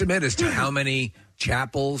guesstimate as to how many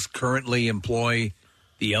chapels currently employ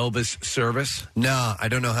the Elvis service? No, I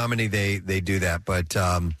don't know how many they do that, but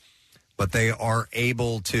they are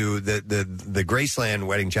able to. The Graceland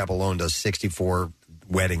Wedding Chapel alone does 64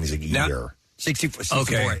 weddings a year. 64.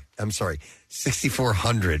 Okay. I'm sorry,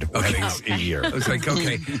 6,400 weddings a year. I was like,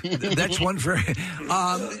 okay, that's one for.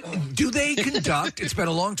 Do they conduct? It's been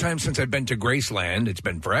a long time since I've been to Graceland. It's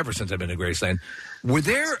been forever since I've been to Graceland.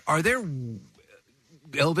 Are there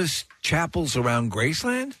Elvis chapels around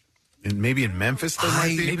Graceland? And maybe in Memphis, there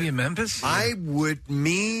might be. Maybe in Memphis?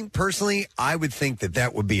 Me personally, I would think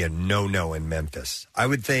that would be a no in Memphis. I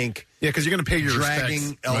would think, because you're going to pay your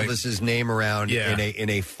dragging respects. Elvis's name around in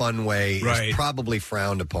a fun way is probably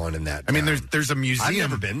frowned upon in that. I mean, there's a museum. I've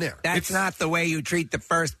never been there. That's not the way you treat the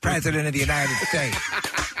first president of the United States.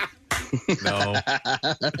 No.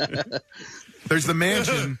 There's the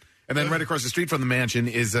mansion, and then right across the street from the mansion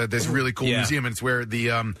is this really cool museum, and it's where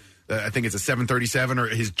the I think it's a 737 or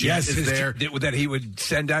his jet is there that he would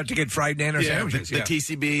send out to get fried nanner sandwiches. The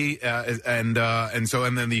TCB,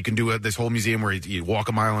 and then you can do this whole museum where you walk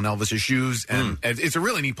a mile in Elvis's shoes, and it's a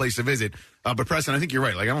really neat place to visit. But Preston, I think you're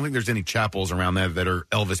right. Like, I don't think there's any chapels around that are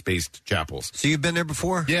Elvis-based chapels. So you've been there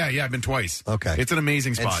before? Yeah, I've been twice. Okay, it's an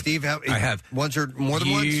amazing spot. And Steve, I have once or more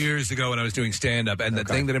than once years ago when I was doing stand-up, and the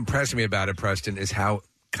thing that impressed me about it, Preston, is how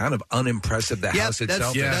kind of unimpressive the house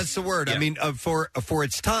itself is. That's the word. I mean, for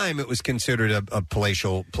its time, it was considered a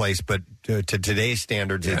palatial place, but to today's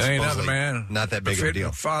standards, it's ain't supposedly nothing, man. not that big of a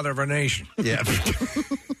deal. Father of our nation. Yeah.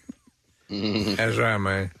 That's right,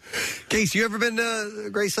 man. Case, you ever been to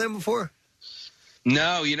Graceland before?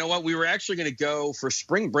 No, you know what? We were actually going to go for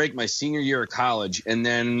spring break my senior year of college, and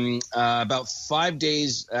then about 5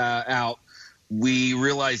 days out, we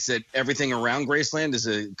realized that everything around Graceland is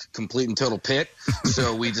a complete and total pit,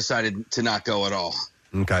 so we decided to not go at all.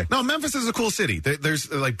 Okay. No, Memphis is a cool city. There's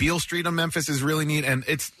like Beale Street on Memphis is really neat, and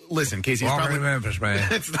listen, Casey, it's Welcome probably to Memphis, man.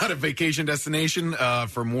 It's not a vacation destination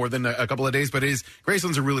for more than a couple of days, but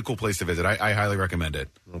Graceland's a really cool place to visit. I highly recommend it.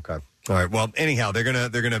 Okay. All right. Well, anyhow, they're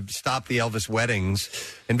gonna stop the Elvis weddings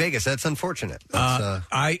in Vegas. That's unfortunate. That's,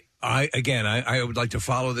 I would like to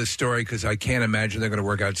follow this story because I can't imagine they're going to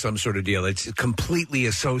work out some sort of deal. It's completely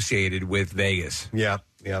associated with Vegas. Yep.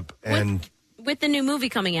 And with the new movie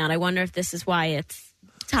coming out, I wonder if this is why it's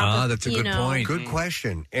top. That's a good point. Good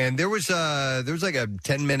question. And there was like a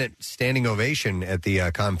 10-minute standing ovation at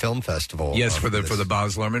the Cannes Film Festival. Yes, for the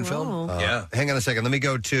Baz Luhrmann film. Yeah. Hang on a second. Let me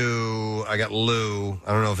go to. I got Lou.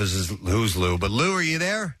 I don't know if this is who's Lou, but Lou, are you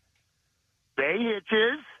there? Bay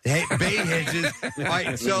Hitches. Hey, Bay Hitches. All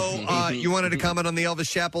right. So you wanted to comment on the Elvis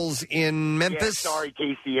Chapels in Memphis? Yeah, sorry,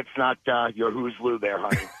 Casey, it's not your Who's Lou there,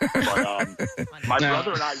 honey. But my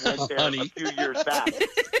brother and I went there a few years back,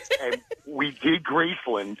 and we did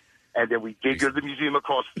Graceland, and then we did go to the museum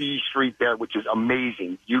across Fee Street there, which is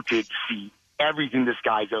amazing. You could see everything this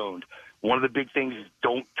guy's owned. One of the big things is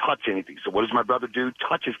don't touch anything. So what does my brother do?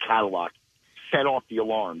 Touch his catalog, set off the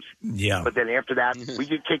alarms. Yeah. But then after that, we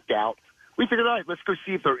get kicked out. We figured, all right, let's go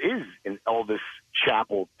see if there is an Elvis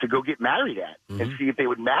chapel to go get married at and see if they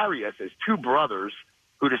would marry us as two brothers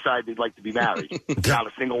who decide they'd like to be married. Not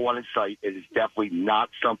a single one in sight. It is definitely not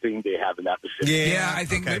something they have in that vicinity. Yeah, I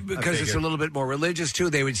think because it's a little bit more religious, too,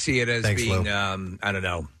 they would see it as being, I don't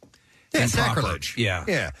know, Yeah, improper. sacrilege. Yeah.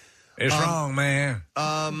 Yeah. It's wrong, man.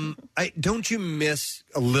 Don't you miss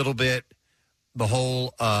a little bit the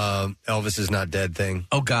whole Elvis is not dead thing?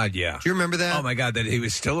 Oh, God, yeah. Do you remember that? Oh, my God, that he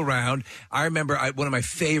was still around. I remember one of my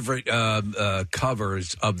favorite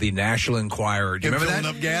covers of the National Enquirer. Do you remember that?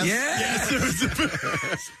 Filling up gas?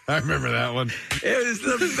 Yes. I remember that one. It was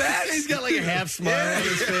the best. He's got like a half smile on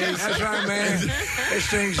his face. That's right, man. This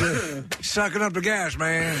thing's sucking up the gas,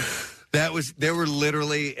 man. They were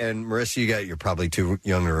literally, and Marissa, you're probably too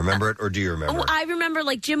young to remember it, or do you remember? Oh, I remember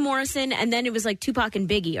like Jim Morrison, and then it was like Tupac and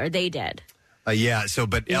Biggie. Are they dead? Yeah. So,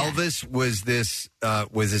 but Elvis was this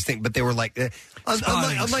thing, but they were like,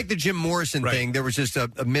 unlike the Jim Morrison thing, there was just a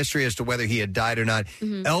mystery as to whether he had died or not.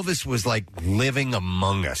 Mm-hmm. Elvis was like living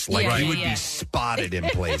among us, like he would be spotted in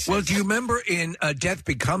places. Well, do you remember in Death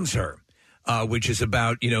Becomes Her? Which is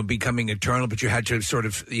about, becoming eternal, but you had to sort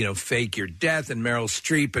of, fake your death, and Meryl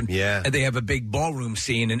Streep, and they have a big ballroom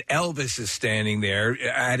scene, and Elvis is standing there,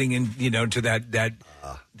 adding in, to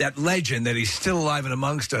that legend that he's still alive and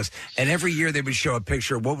amongst us. And every year they would show a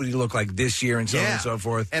picture of what would he look like this year, and so on and so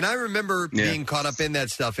forth. And I remember being caught up in that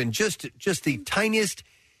stuff, and just the tiniest,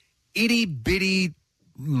 itty bitty,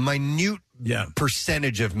 minute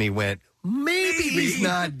percentage of me went, maybe he's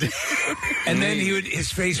not dead. And then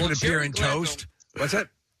his face would appear in toast. What's that?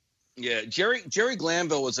 Yeah, Jerry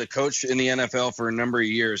Glanville was a coach in the NFL for a number of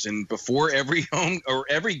years, and before every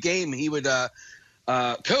game he would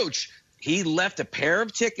coach, he left a pair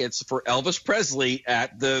of tickets for Elvis Presley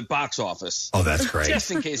at the box office. Oh, that's great!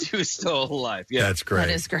 Just in case he was still alive. Yeah, that's great.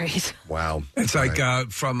 That is great. Wow, it's like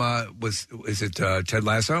is it Ted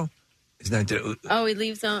Lasso? Isn't that he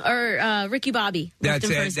leaves or Ricky Bobby. That's left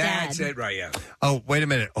him for it. his That's dad. it. Right. Yeah. Oh, wait a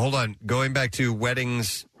minute. Hold on. Going back to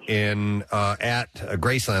weddings in at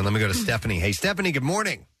Graceland. Let me go to Stephanie. Hey, Stephanie. Good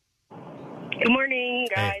morning. Good morning,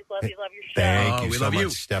 guys. Love you. Love your show. Thank you we so love much, you.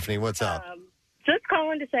 Stephanie. What's up? Just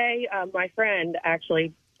calling to say my friend,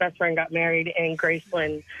 actually, best friend, got married in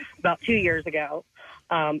Graceland about 2 years ago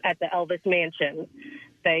at the Elvis Mansion.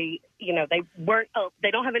 They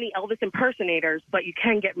don't have any Elvis impersonators, but you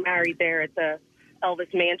can get married there at the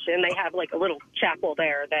Elvis Mansion. They have like a little chapel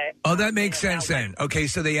there that makes sense then. Okay,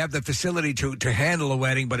 so they have the facility to handle a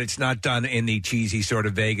wedding, but it's not done in the cheesy sort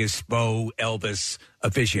of Vegas faux Elvis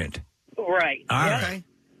officiant. Right. All right.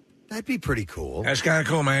 That'd be pretty cool. That's kind of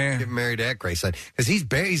cool, man. Get married at Graceland because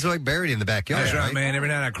he's like buried in the backyard. That's right, man. Every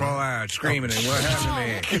night I crawl out screaming, and what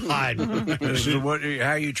happened to me? God. This is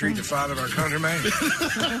how you treat the father of our country, man.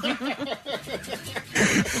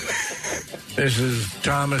 This is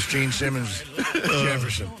Thomas Gene Simmons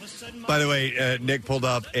Jefferson. By the way, Nick pulled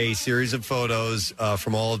up a series of photos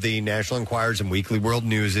from all of the National Enquirers and Weekly World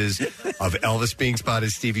Newses of Elvis being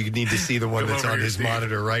spotted. Steve, you need to see the one that's on his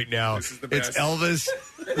monitor right now. It's Elvis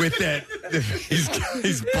with that.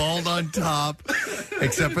 He's bald on top,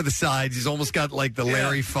 except for the sides. He's almost got like the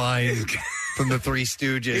Larry Fine from the Three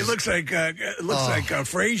Stooges. He looks like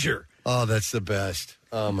Frasier. Oh, that's the best.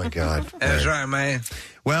 Oh, my God. That's right, man.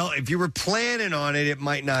 Well, if you were planning on it, it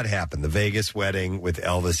might not happen. The Vegas wedding with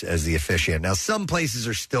Elvis as the officiant. Now, some places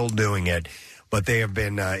are still doing it, but they have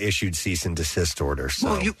been issued cease and desist orders. So.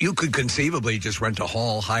 Well, you could conceivably just rent a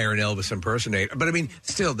hall, hire an Elvis impersonator. But, I mean,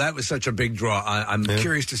 still, that was such a big draw. I'm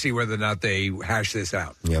curious to see whether or not they hash this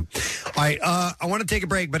out. Yep. All right, I want to take a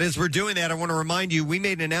break, but as we're doing that, I want to remind you, we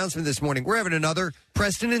made an announcement this morning. We're having another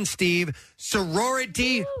Preston and Steve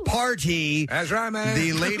sorority party. That's right, man.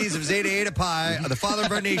 The ladies of Zeta Eta Pi, the father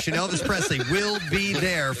of our nation, Elvis Presley, will be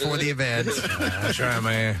there for the event. That's right,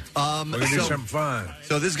 man. We're going to do something fun.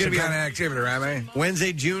 So this is going to be kind of activity, right, man?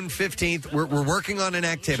 Wednesday, June 15th. We're working on an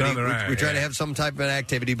activity. We try to have some type of an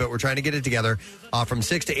activity, but we're trying to get it together from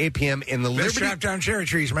 6 to 8 p.m. in the Liberty... strap down cherry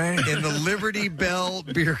trees, man. In the Liberty Bell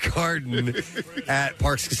Beer Garden at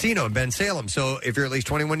Parks Casino in Ben Salem. So if you're at least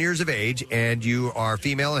 21 years of age and you are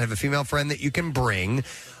female and have a female friend that you can bring,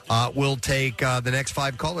 we'll take the next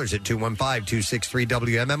 5 callers at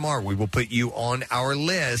 215-263-WMMR. We will put you on our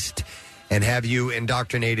list and have you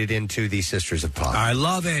indoctrinated into the Sisters of Pop. I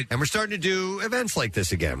love it. And we're starting to do events like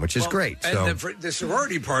this again, which is great. And the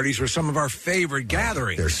sorority parties were some of our favorite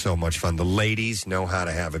gatherings. They're so much fun. The ladies know how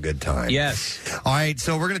to have a good time. Yes. All right,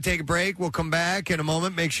 so we're going to take a break. We'll come back in a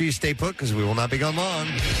moment. Make sure you stay put because we will not be gone long.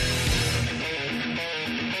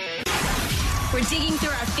 We're digging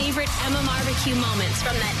through our favorite MMRBQ moments,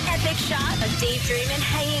 from that epic shot of Dave Draymond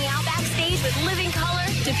hanging out backstage with Living Color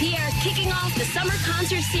to Pierre kicking off the summer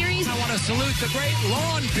concert series. I want to salute the great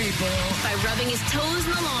lawn people by rubbing his toes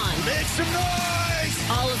in the lawn. Make some noise!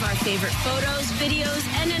 All of our favorite photos, videos,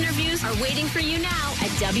 and interviews are waiting for you now at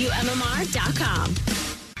WMMR.com.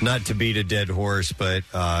 Not to beat a dead horse, but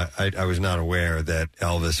I was not aware that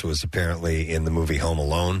Elvis was apparently in the movie Home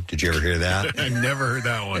Alone. Did you ever hear that? I never heard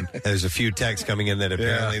that one. There's a few texts coming in that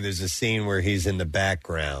apparently there's a scene where he's in the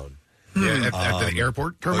background. Yeah, at the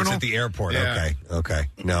airport terminal? It's at the airport. Yeah. Okay.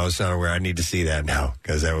 No, I was not aware. I need to see that now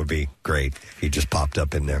because that would be great if he just popped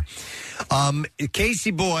up in there. Casey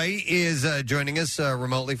Boy is joining us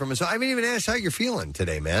remotely from his... I haven't even asked how you're feeling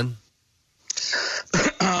today, man.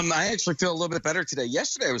 I actually feel a little bit better today.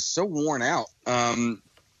 Yesterday, I was so worn out.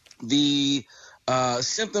 The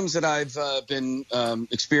symptoms that I've been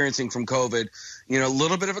experiencing from COVID, a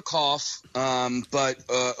little bit of a cough, but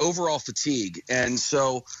overall fatigue. And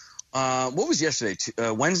so what was yesterday?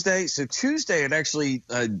 Wednesday? So Tuesday, it actually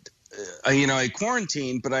I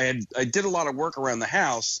quarantined, but I did a lot of work around the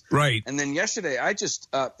house. Right. And then yesterday, I just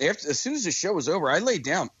as soon as the show was over, I laid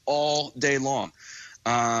down all day long.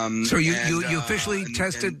 So you officially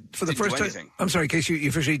tested for the first time? I'm sorry, Casey, you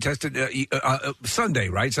officially tested Sunday,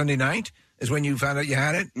 right? Sunday night is when you found out you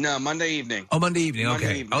had it? No, Monday evening. Oh, Monday evening. Monday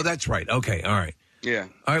Okay. evening. Oh, that's right. Okay. All right. Yeah.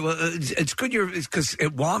 All right. Well, it's good because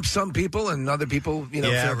it whomps some people and other people,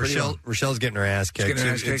 Yeah, feel Rochelle's getting her ass kicked.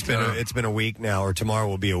 It's been a week now, or tomorrow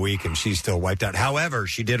will be a week, and she's still wiped out. However,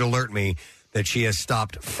 she did alert me that she has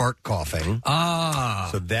stopped fart coughing.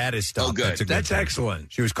 So that is stopped. Oh, good. That's thing.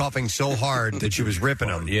 excellent. She was coughing so hard that she was ripping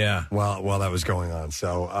them. Yeah. While that was going on.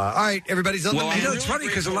 So, all right, everybody's on the menu. It's funny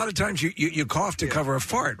because a lot of times you cough to cover a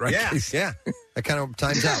fart, right? Yeah. That kind of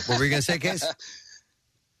times out. What were you going to say, Case?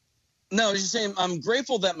 No, I was just saying I'm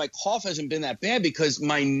grateful that my cough hasn't been that bad because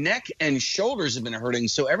my neck and shoulders have been hurting.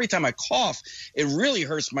 So every time I cough, it really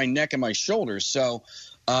hurts my neck and my shoulders. So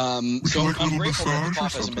I'm grateful that the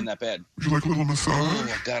cough hasn't been that bad. Would you like a little massage?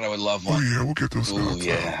 Oh, God, I would love one. Oh, yeah, we'll get those Oh, guys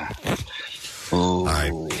yeah. All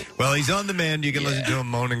right. Well, he's on the mend. You can listen to him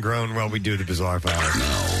moan and groan while we do the Bizarre File.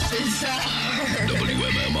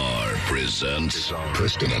 WMMR presents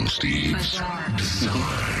Preston and Steve's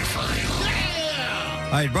Bizarre File.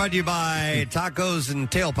 All right, brought to you by Tacos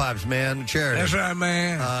and Tailpipes, man. Charity. That's right,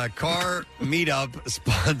 man. Car Meetup,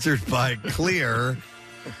 sponsored by Clear,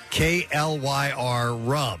 KLYR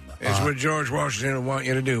Rum. It's what George Washington would want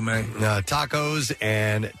you to do, man. Tacos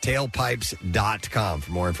and tailpipes.com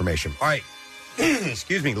for more information. All right.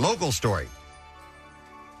 Excuse me. Local story.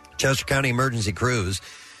 Chester County Emergency Crews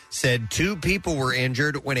said 2 people were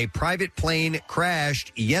injured when a private plane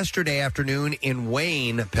crashed yesterday afternoon in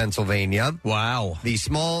Wayne, Pennsylvania. Wow. The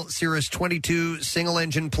small Cirrus 22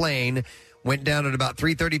 single-engine plane went down at about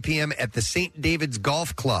 3:30 p.m. at the St. David's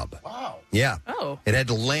Golf Club. Wow. Yeah. Oh. It had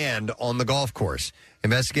to land on the golf course.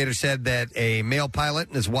 Investigators said that a male pilot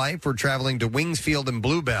and his wife were traveling to Wingsfield and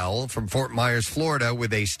Bluebell from Fort Myers, Florida,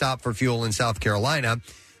 with a stop for fuel in South Carolina.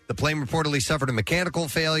 The plane reportedly suffered a mechanical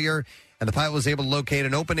failure, and the pilot was able to locate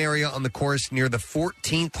an open area on the course near the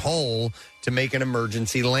 14th hole to make an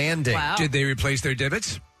emergency landing. Wow. Did they replace their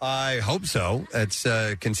divots? I hope so. It's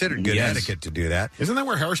considered good etiquette to do that. Isn't that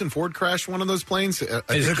where Harrison Ford crashed one of those planes?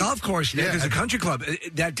 It's a golf course. Yeah, there's a country club.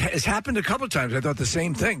 That has happened a couple of times. I thought the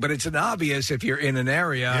same thing, but it's an obvious if you're in an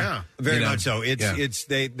area. Yeah, very much so. It's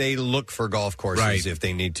they look for golf courses if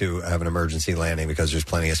they need to have an emergency landing because there's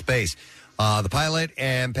plenty of space. The pilot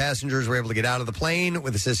and passengers were able to get out of the plane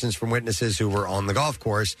with assistance from witnesses who were on the golf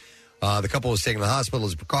course. The couple was taken to the hospital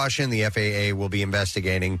as a precaution. The FAA will be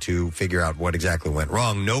investigating to figure out what exactly went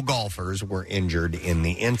wrong. No golfers were injured in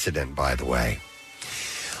the incident, by the way.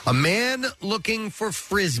 A man looking for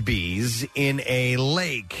Frisbees in a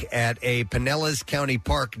lake at a Pinellas County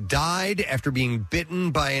park died after being bitten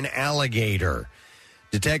by an alligator.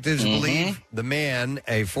 Detectives believe the man,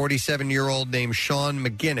 a 47-year-old named Sean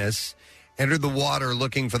McGinnis, entered the water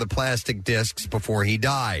looking for the plastic discs before he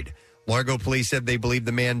died. Largo police said they believe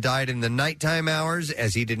the man died in the nighttime hours,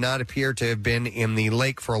 as he did not appear to have been in the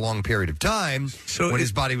lake for a long period of time when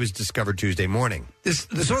his body was discovered Tuesday morning. This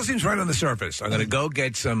all seems right on the surface. I'm going to go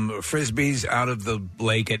get some Frisbees out of the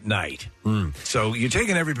lake at night. So you're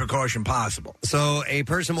taking every precaution possible. So a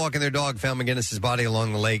person walking their dog found McGinnis's body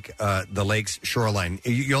along the lake's shoreline.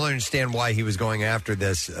 You'll understand why he was going after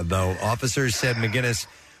this, though. Officers said McGinnis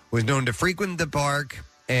was known to frequent the park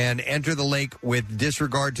and enter the lake with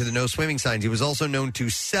disregard to the no swimming signs. He was also known to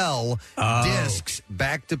sell discs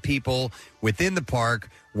back to people within the park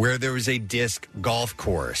where there was a disc golf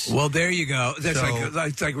course. Well, there you go.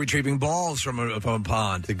 It's like retrieving balls from a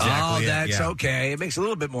pond. Exactly. That's okay. It makes a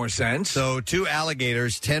little bit more sense. So 2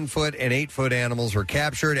 alligators, 10-foot and 8-foot animals, were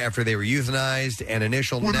captured after they were euthanized, and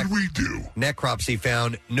initial necropsy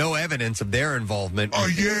found no evidence of their involvement.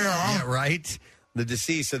 Yeah, right? The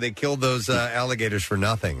deceased, so they killed those alligators for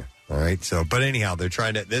nothing. All right. So, but anyhow, they're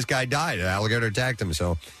trying to. This guy died. An alligator attacked him.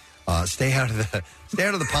 So, stay out of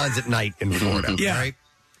the ponds at night in Florida. Yeah. All right.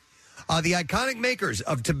 The iconic makers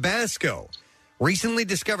of Tabasco recently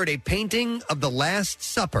discovered a painting of the Last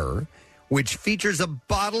Supper, which features a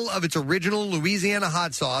bottle of its original Louisiana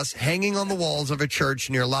hot sauce hanging on the walls of a church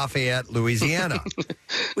near Lafayette, Louisiana.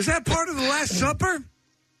 Was that part of the Last Supper?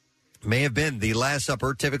 May have been. The Last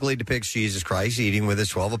Supper typically depicts Jesus Christ eating with his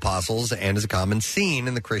 12 apostles and is a common scene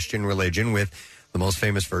in the Christian religion, with the most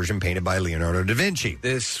famous version painted by Leonardo da Vinci.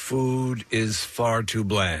 This food is far too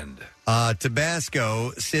bland. Tabasco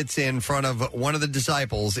sits in front of one of the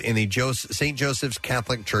disciples in the St. Joseph's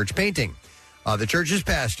Catholic Church painting. The church's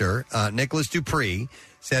pastor, Nicholas Dupree,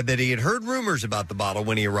 said that he had heard rumors about the bottle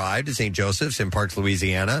when he arrived at St. Joseph's in Parks,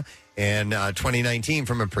 Louisiana, in 2019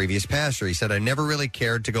 from a previous pastor. He said, I never really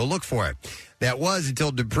cared to go look for it. That was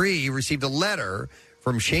until Dupree received a letter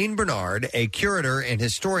from Shane Bernard, a curator and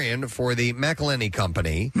historian for the McElhenney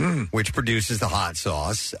Company, which produces the hot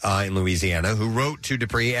sauce in Louisiana, who wrote to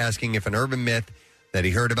Dupree asking if an urban myth that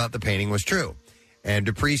he heard about the painting was true. And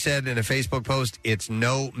Dupree said in a Facebook post, it's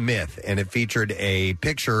no myth, and it featured a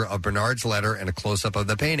picture of Bernard's letter and a close-up of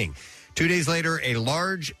the painting. 2 days later, a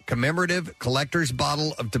large commemorative collector's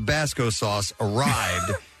bottle of Tabasco sauce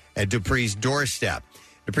arrived at Dupree's doorstep.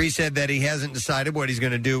 Dupree said that he hasn't decided what he's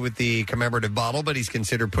going to do with the commemorative bottle, but he's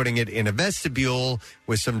considered putting it in a vestibule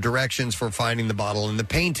with some directions for finding the bottle in the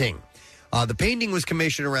painting. The painting was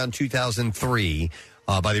commissioned around 2003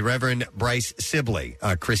 by the Reverend Bryce Sibley.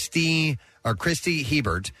 Christy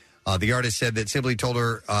Hebert, the artist, said that Sibley told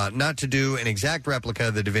her not to do an exact replica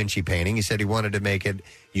of the Da Vinci painting. He said he wanted to make it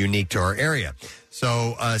unique to our area.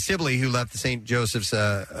 So Sibley, who left the St. Joseph's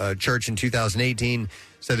Church in 2018,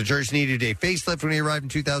 said the church needed a facelift when he arrived in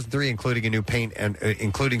 2003, including a new paint and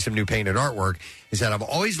including some new paint and artwork. He said, I've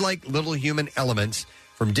always liked little human elements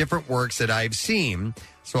from different works that I've seen.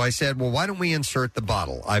 So I said, well, why don't we insert the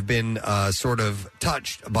bottle? I've been sort of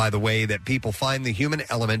touched by the way that people find the human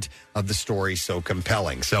element of the story so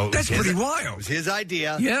compelling. So that's pretty wild. It was his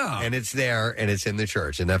idea. Yeah. And it's there, and it's in the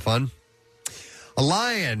church. Isn't that fun? A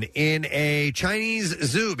lion in a Chinese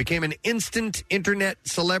zoo became an instant internet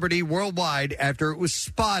celebrity worldwide after it was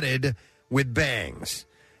spotted with bangs.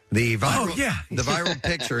 The viral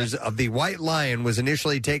pictures of the white lion was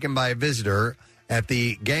initially taken by a visitor at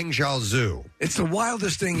the Guangzhou Zoo. It's the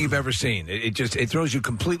wildest thing you've ever seen. It throws you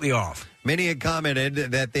completely off. Many had commented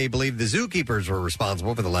that they believed the zookeepers were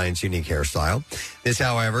responsible for the lion's unique hairstyle. This,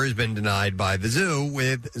 however, has been denied by the zoo,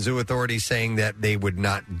 with zoo authorities saying that they would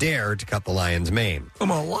not dare to cut the lion's mane.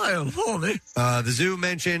 I'm a lion, homie. The zoo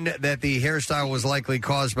mentioned that the hairstyle was likely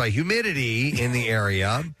caused by humidity in the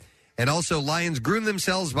area. And also, lions groom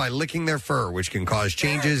themselves by licking their fur, which can cause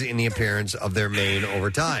changes in the appearance of their mane over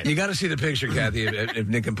time. You got to see the picture, Kathy. If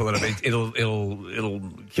Nick can pull it up, it'll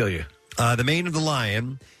kill you. The mane of the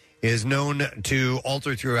lion is known to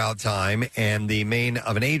alter throughout time, and the mane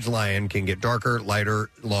of an aged lion can get darker, lighter,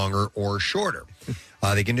 longer, or shorter.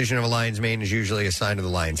 The condition of a lion's mane is usually a sign of the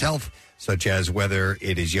lion's health, such as whether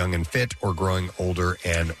it is young and fit or growing older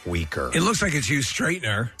and weaker. It looks like it's used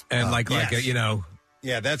straightener and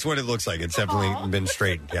Yeah, that's what it looks like. It's definitely been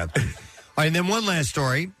straightened. Yeah. All right, and then one last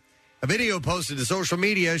story. A video posted to social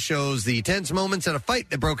media shows the tense moments at a fight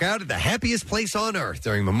that broke out at the happiest place on earth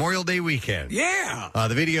during Memorial Day weekend. Yeah.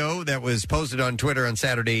 The video that was posted on Twitter on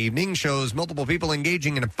Saturday evening shows multiple people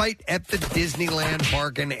engaging in a fight at the Disneyland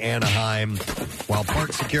Park in Anaheim, while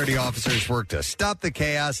park security officers work to stop the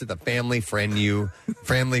chaos at the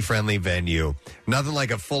family-friendly venue. Nothing like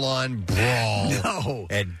a full-on brawl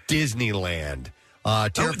at Disneyland.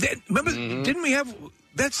 Remember, didn't we have...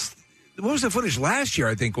 What was the footage last year?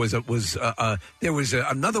 I think there was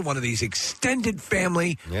another one of these extended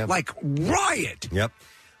family riot. Yep.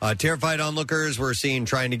 Terrified onlookers were seen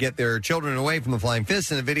trying to get their children away from the flying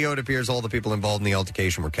fists. In the video, it appears all the people involved in the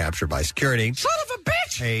altercation were captured by security. Son of a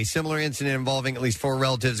bitch! A similar incident involving at least 4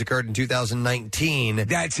 relatives occurred in 2019.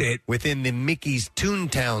 That's it. Within the Mickey's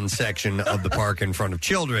Toontown section of the park in front of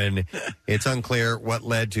children. It's unclear what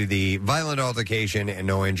led to the violent altercation, and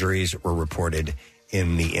no injuries were reported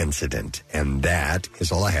in the incident. And that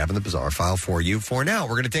is all I have in the Bizarre File for you for now.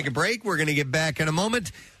 We're going to take a break. We're going to get back in a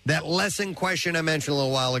moment. That lesson question I mentioned a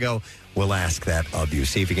little while ago, we'll ask that of you.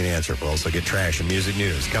 See if you can answer it. We'll also get trash and music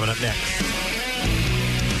news coming up next.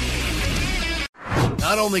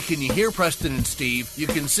 Not only can you hear Preston and Steve, you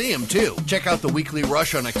can see them too. Check out the Weekly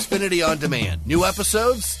Rush on Xfinity On Demand. New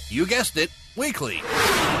episodes, you guessed it, weekly.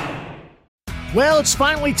 Well, it's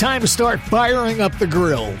finally time to start firing up the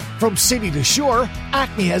grill. From city to shore,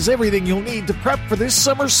 Acme has everything you'll need to prep for this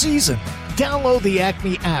summer season. Download the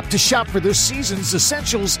Acme app to shop for this season's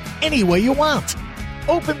essentials any way you want.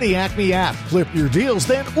 Open the Acme app, clip your deals,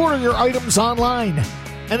 then order your items online.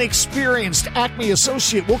 An experienced Acme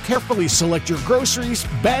associate will carefully select your groceries,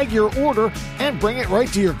 bag your order, and bring it right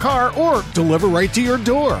to your car or deliver right to your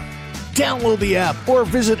door. Download the app or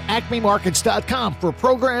visit acmemarkets.com for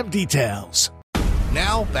program details.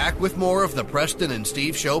 Now, back with more of the Preston and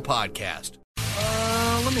Steve Show podcast.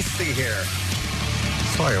 Let me see here.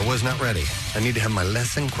 Sorry, I was not ready. I need to have my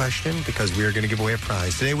lesson question because we are going to give away a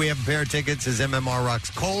prize. Today we have a pair of tickets as MMR rocks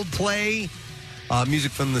Coldplay.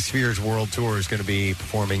 Music from the Spheres World Tour is going to be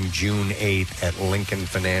performing June 8th at Lincoln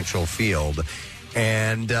Financial Field.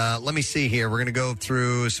 And let me see here. We're going to go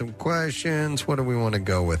through some questions. What do we want to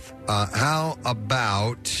go with? How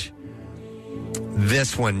about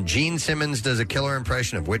this one? Gene Simmons does a killer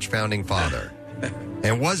impression of which founding father?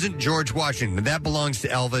 And wasn't George Washington. That belongs to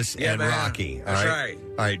Elvis and man. Rocky. That's right.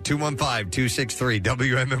 All right,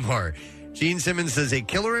 215-263-WMMR. Gene Simmons does a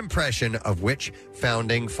killer impression of which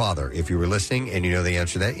founding father? If you were listening and you know the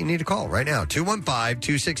answer to that, you need to call right now.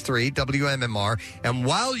 215-263-WMMR. And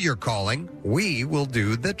while you're calling, we will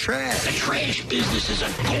do the trash. The trash business is a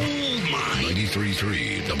gold mine.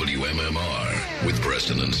 93.3 WMMR with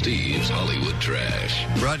Preston and Steve's Hollywood Trash.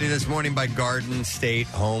 Brought to you this morning by Garden State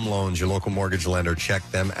Home Loans, your local mortgage lender. Check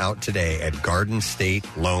them out today at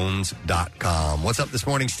GardenStateLoans.com. What's up this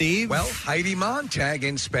morning, Steve? Well, Heidi Montag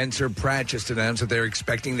and Spencer Pratt just announced that they're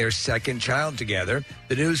expecting their second child together.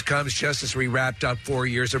 The news comes just as we wrapped up 4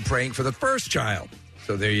 years of praying for the first child.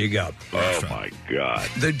 So there you go. Oh, my God.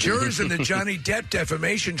 The jurors in the Johnny Depp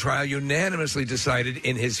defamation trial unanimously decided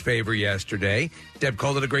in his favor yesterday. Depp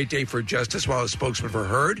called it a great day for justice, while a spokesman for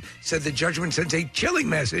Heard said the judgment sends a chilling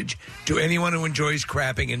message to anyone who enjoys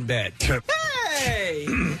crapping in bed. Hey!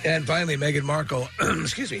 And finally, Meghan Markle,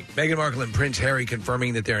 Meghan Markle and Prince Harry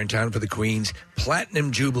confirming that they're in town for the Queen's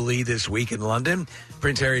Platinum Jubilee this week in London.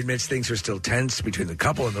 Prince Harry admits things are still tense between the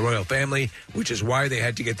couple and the royal family, which is why they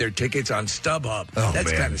had to get their tickets on StubHub. Oh,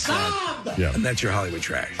 that's kind of sad. Yeah. And that's your Hollywood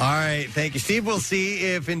trash. All right, thank you, Steve. We'll see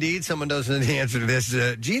if indeed someone does know the answer to this.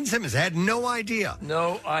 Gene Simmons had no idea.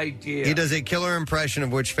 No idea. He does a killer impression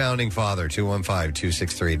of which founding father?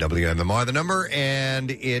 215-263-WMMR, the number, and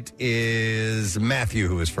it is Matthew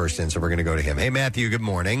who is first in, so we're going to go to him. Hey, Matthew, good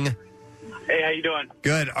morning. Hey, how you doing?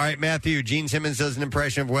 Good. All right, Matthew, Gene Simmons does an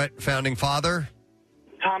impression of what founding father?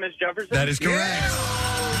 Thomas Jefferson? That is correct.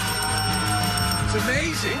 It's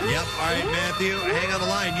amazing. Yep. All right, Matthew, hang on the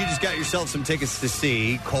line. You just got yourself some tickets to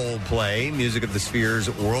see Coldplay, Music of the Spheres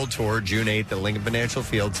World Tour, June 8th at Lincoln Financial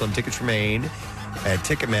Field. Some tickets remain at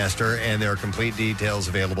Ticketmaster, and there are complete details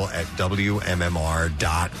available at WMMR.com.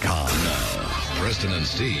 Now, Preston and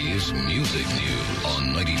Steve's Music News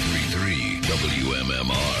on 93.3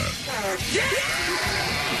 WMMR.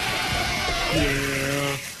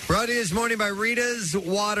 Yeah. Brought to you this morning by Rita's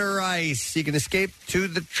Water Ice. You can escape to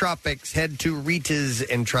the tropics. Head to Rita's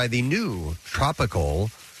and try the new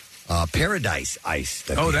tropical Paradise Ice.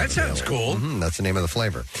 That sounds cool. That's the name of the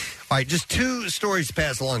flavor. All right, just two stories to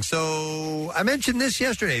pass along. So I mentioned this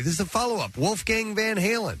yesterday. This is a follow-up. Wolfgang Van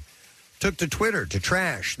Halen took to Twitter to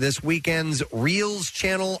trash this weekend's Reels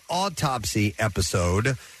Channel autopsy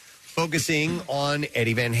episode focusing on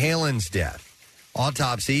Eddie Van Halen's death.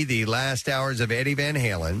 Autopsy, The Last Hours of Eddie Van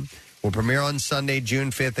Halen, will premiere on Sunday,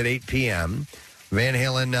 June 5th at 8 p.m. Van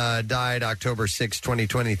Halen died October 6,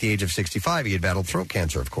 2020 at the age of 65. He had battled throat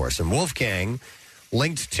cancer, of course. And Wolfgang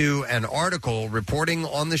linked to an article reporting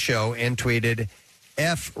on the show and tweeted,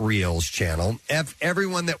 F Reels channel, F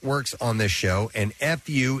everyone that works on this show, and F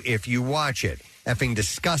you if you watch it. Effing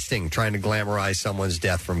disgusting trying to glamorize someone's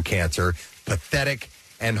death from cancer. Pathetic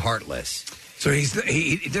and heartless. So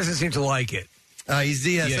he doesn't seem to like it. I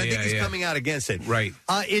think he's coming out against it. Right.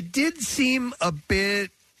 It did seem a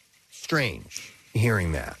bit strange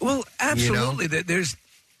hearing that. Well, absolutely. There's,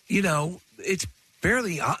 it's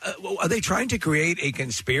barely. Are they trying to create a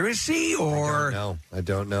conspiracy or? I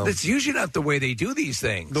don't know. That's usually not the way they do these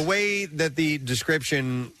things. The way that the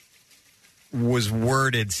description was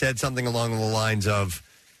worded said something along the lines of,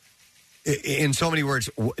 in so many words,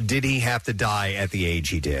 did he have to die at the age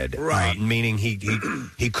he did? Right. Meaning he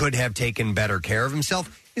could have taken better care of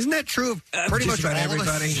himself. Isn't that true of pretty much about all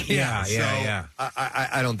everybody? of us? Yeah.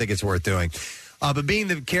 I don't think it's worth doing. But being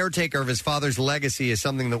the caretaker of his father's legacy is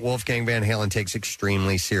something that Wolfgang Van Halen takes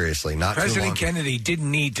extremely seriously. President Kennedy didn't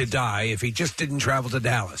need to die if he just didn't travel to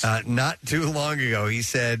Dallas. Not too long ago, he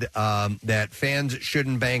said that fans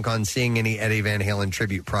shouldn't bank on seeing any Eddie Van Halen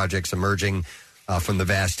tribute projects emerging from the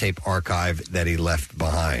vast tape archive that he left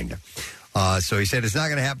behind. So he said it's not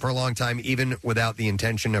going to happen for a long time, even without the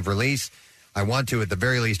intention of release. I want to, at the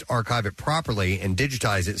very least, archive it properly and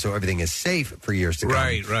digitize it so everything is safe for years to come.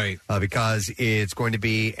 Right. Because it's going to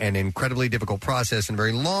be an incredibly difficult process and a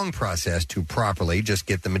very long process to properly just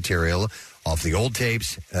get the material off the old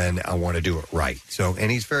tapes, and I want to do it right. So,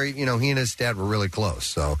 and he's very, he and his dad were really close.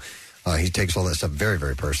 So he takes all that stuff very,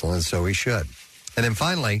 very personal, and so he should. And then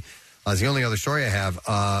finally, the only other story I have,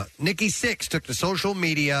 Nikki Sixx took to social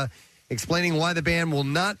media explaining why the band will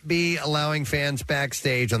not be allowing fans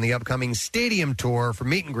backstage on the upcoming stadium tour for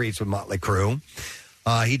meet and greets with Motley Crue.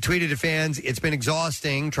 He tweeted to fans, "It's been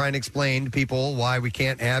exhausting trying to explain to people why we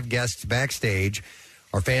can't have guests backstage.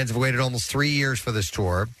 Our fans have waited almost 3 years for this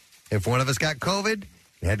tour. If one of us got COVID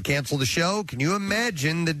and had to cancel the show, can you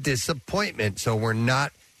imagine the disappointment? So we're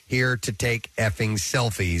not here to take effing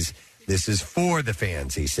selfies. This is for the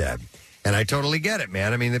fans," he said. And I totally get it,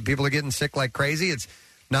 man. I mean, the people are getting sick like crazy. It's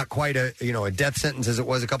not quite a death sentence as it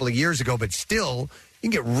was a couple of years ago, but still, you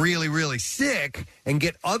can get really, really sick and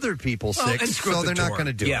get other people sick, and so they're not going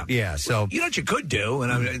to do it. Yeah, so you know what you could do,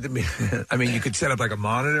 and I mean, you could set up like a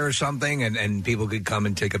monitor or something, and people could come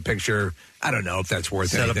and take a picture. I don't know if that's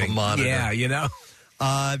worth set anything. up a monitor. Yeah,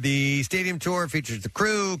 The stadium tour features the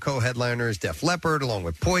Crue, co-headliners Def Leppard, along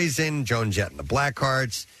with Poison, Joan Jett and the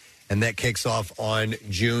Blackhearts, and that kicks off on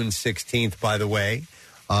June 16th, by the way.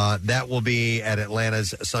 That will be at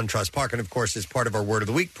Atlanta's SunTrust Park, and of course, is part of our Word of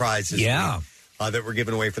the Week prize this week, that we're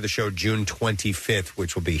giving away for the show June 25th,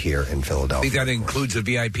 which will be here in Philadelphia. I think that includes a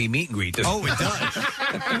VIP meet and greet. Oh, it does.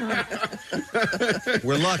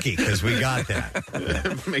 We're lucky because we got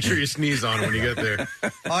that. Make sure you sneeze on it when you get there.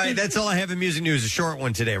 All right, that's all I have in music news. A short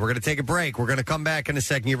one today. We're going to take a break. We're going to come back in a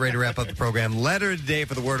second. Get ready to wrap up the program. Letter of the day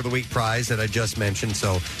for the Word of the Week prize that I just mentioned.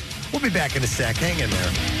 So we'll be back in a sec. Hang in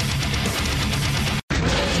there.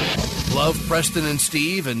 Love Preston and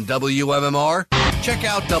Steve and WMMR? Check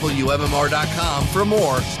out WMMR.com for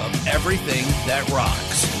more of everything that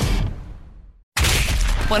rocks.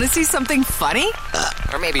 Want to see something funny?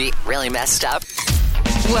 Or maybe really messed up?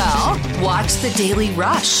 Well, watch The Daily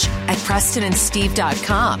Rush at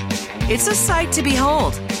PrestonandSteve.com. It's a sight to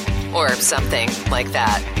behold. Or something like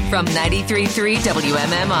that. From 93.3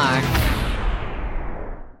 WMMR.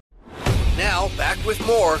 Now, back with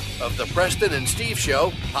more of the Preston and Steve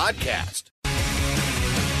Show podcast.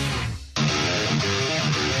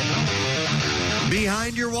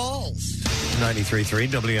 Behind Your Walls. 93.3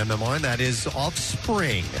 WMMR, and that is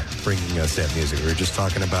Offspring bringing us that music. We were just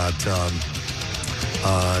talking about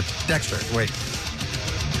Dexter. Wait.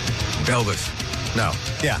 Elvis. No.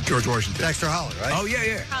 Yeah. George Washington. Dexter Holland, right? Oh,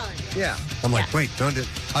 yeah. Holland. Yeah. I'm like, wait, don't do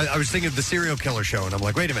I was thinking of the serial killer show, and I'm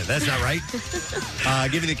like, wait a minute, that's not right.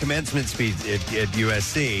 Giving the commencement speech at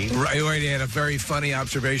USC. Right, he had a very funny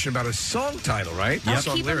observation about a song title, right? Oh,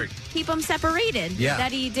 Song lyric. Keep them separated. Yeah.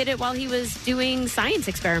 That he did it while he was doing science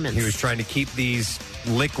experiments. He was trying to keep these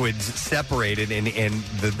liquids separated, and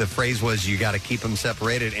the phrase was, you got to keep them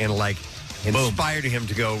separated, and like inspired him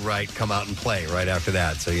to go, come out and play right after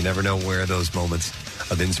that. So you never know where those moments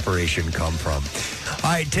of inspiration come from.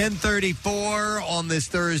 All right, 10:34 on this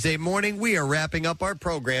Thursday morning. We are wrapping up our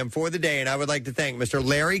program for the day, and I would like to thank Mr.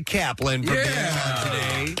 Larry Kaplan for being on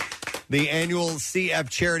today. The annual CF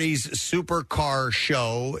Charities Supercar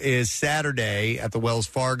Show is Saturday at the Wells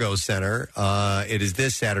Fargo Center. It is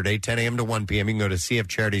this Saturday, 10 a.m. to 1 p.m. You can go to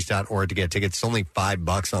cfcharities.org to get tickets. It's only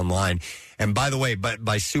 $5 online. And by the way, but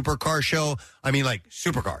by Supercar Show, I mean like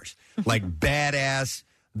supercars, like badass,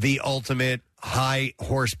 the ultimate high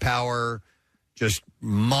horsepower, just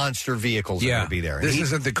monster vehicles are going to be there. This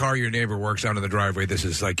isn't the car your neighbor works on in the driveway. This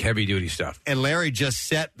is like heavy duty stuff. And Larry just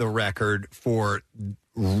set the record for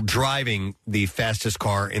driving the fastest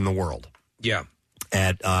car in the world. Yeah.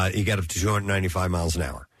 At he got up to 295 miles an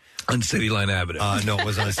hour. On City Line Avenue. No, it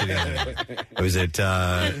wasn't on City Line Avenue. It was at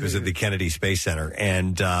the Kennedy Space Center.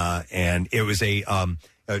 And it was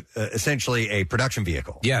essentially a production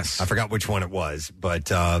vehicle. Yes. I forgot which one it was,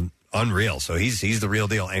 but unreal. So he's the real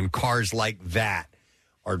deal. And cars like that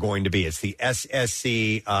are going to be. It's the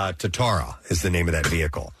SSC Tatara is the name of that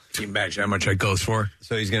vehicle. Can you imagine how much that goes for?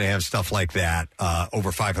 So he's going to have stuff like that,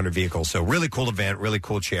 over 500 vehicles. So really cool event, really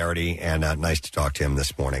cool charity, and nice to talk to him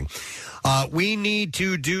this morning. We need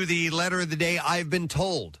to do the letter of the day. I've been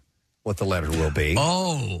told what the letter will be.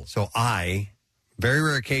 Oh. So very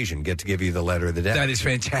rare occasion, get to give you the letter of the day. That is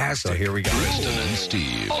fantastic. So here we go. Preston and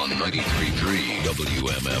Steve on 93.3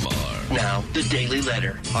 WMMR. Now, the Daily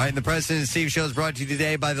Letter. All right, the Preston and Steve Show is brought to you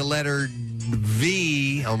today by the letter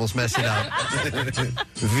V. Almost messed it up.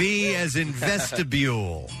 V as in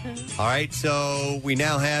vestibule. All right, so we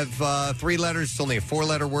now have 3 letters. It's only a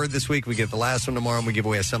 4-letter word this week. We get the last one tomorrow, and we give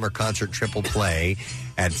away a summer concert triple play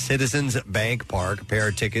at Citizens Bank Park. A pair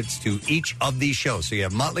of tickets to each of these shows. So you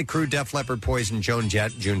have Motley Crue, Def Leppard, Poison, Joan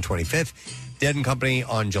Jett, June 25th, Dead & Company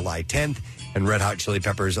on July 10th, and Red Hot Chili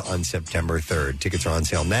Peppers on September 3rd. Tickets are on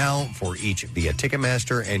sale now for each via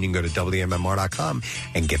Ticketmaster, and you can go to WMMR.com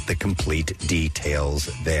and get the complete details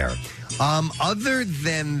there. Other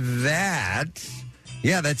than that,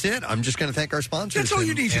 yeah, that's it. I'm just going to thank our sponsors. That's all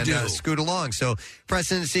you need to do. Scoot along. So,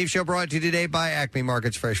 Preston and Steve Show brought to you today by Acme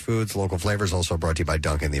Markets, Fresh Foods, Local Flavors. Also brought to you by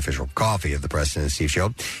Dunkin', the official coffee of the Preston and Steve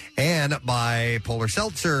Show. And by Polar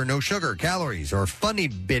Seltzer, no sugar, calories, or funny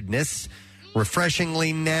business.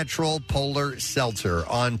 Refreshingly natural Polar Seltzer.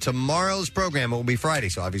 On tomorrow's program, it will be Friday,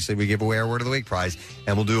 so obviously we give away our Word of the Week prize,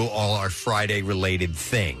 and we'll do all our Friday-related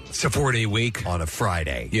things. It's a 4-day week. On a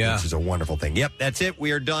Friday. Yeah. Which is a wonderful thing. Yep, that's it.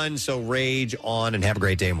 We are done, so rage on, and have a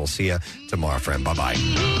great day, and we'll see you tomorrow, friend. Bye-bye.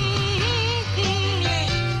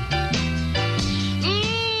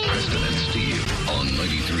 Preston and Steve on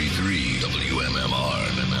 93.3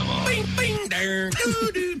 WMMR. Bing, bing, there.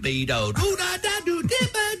 Doo-doo, be-do, doo-da,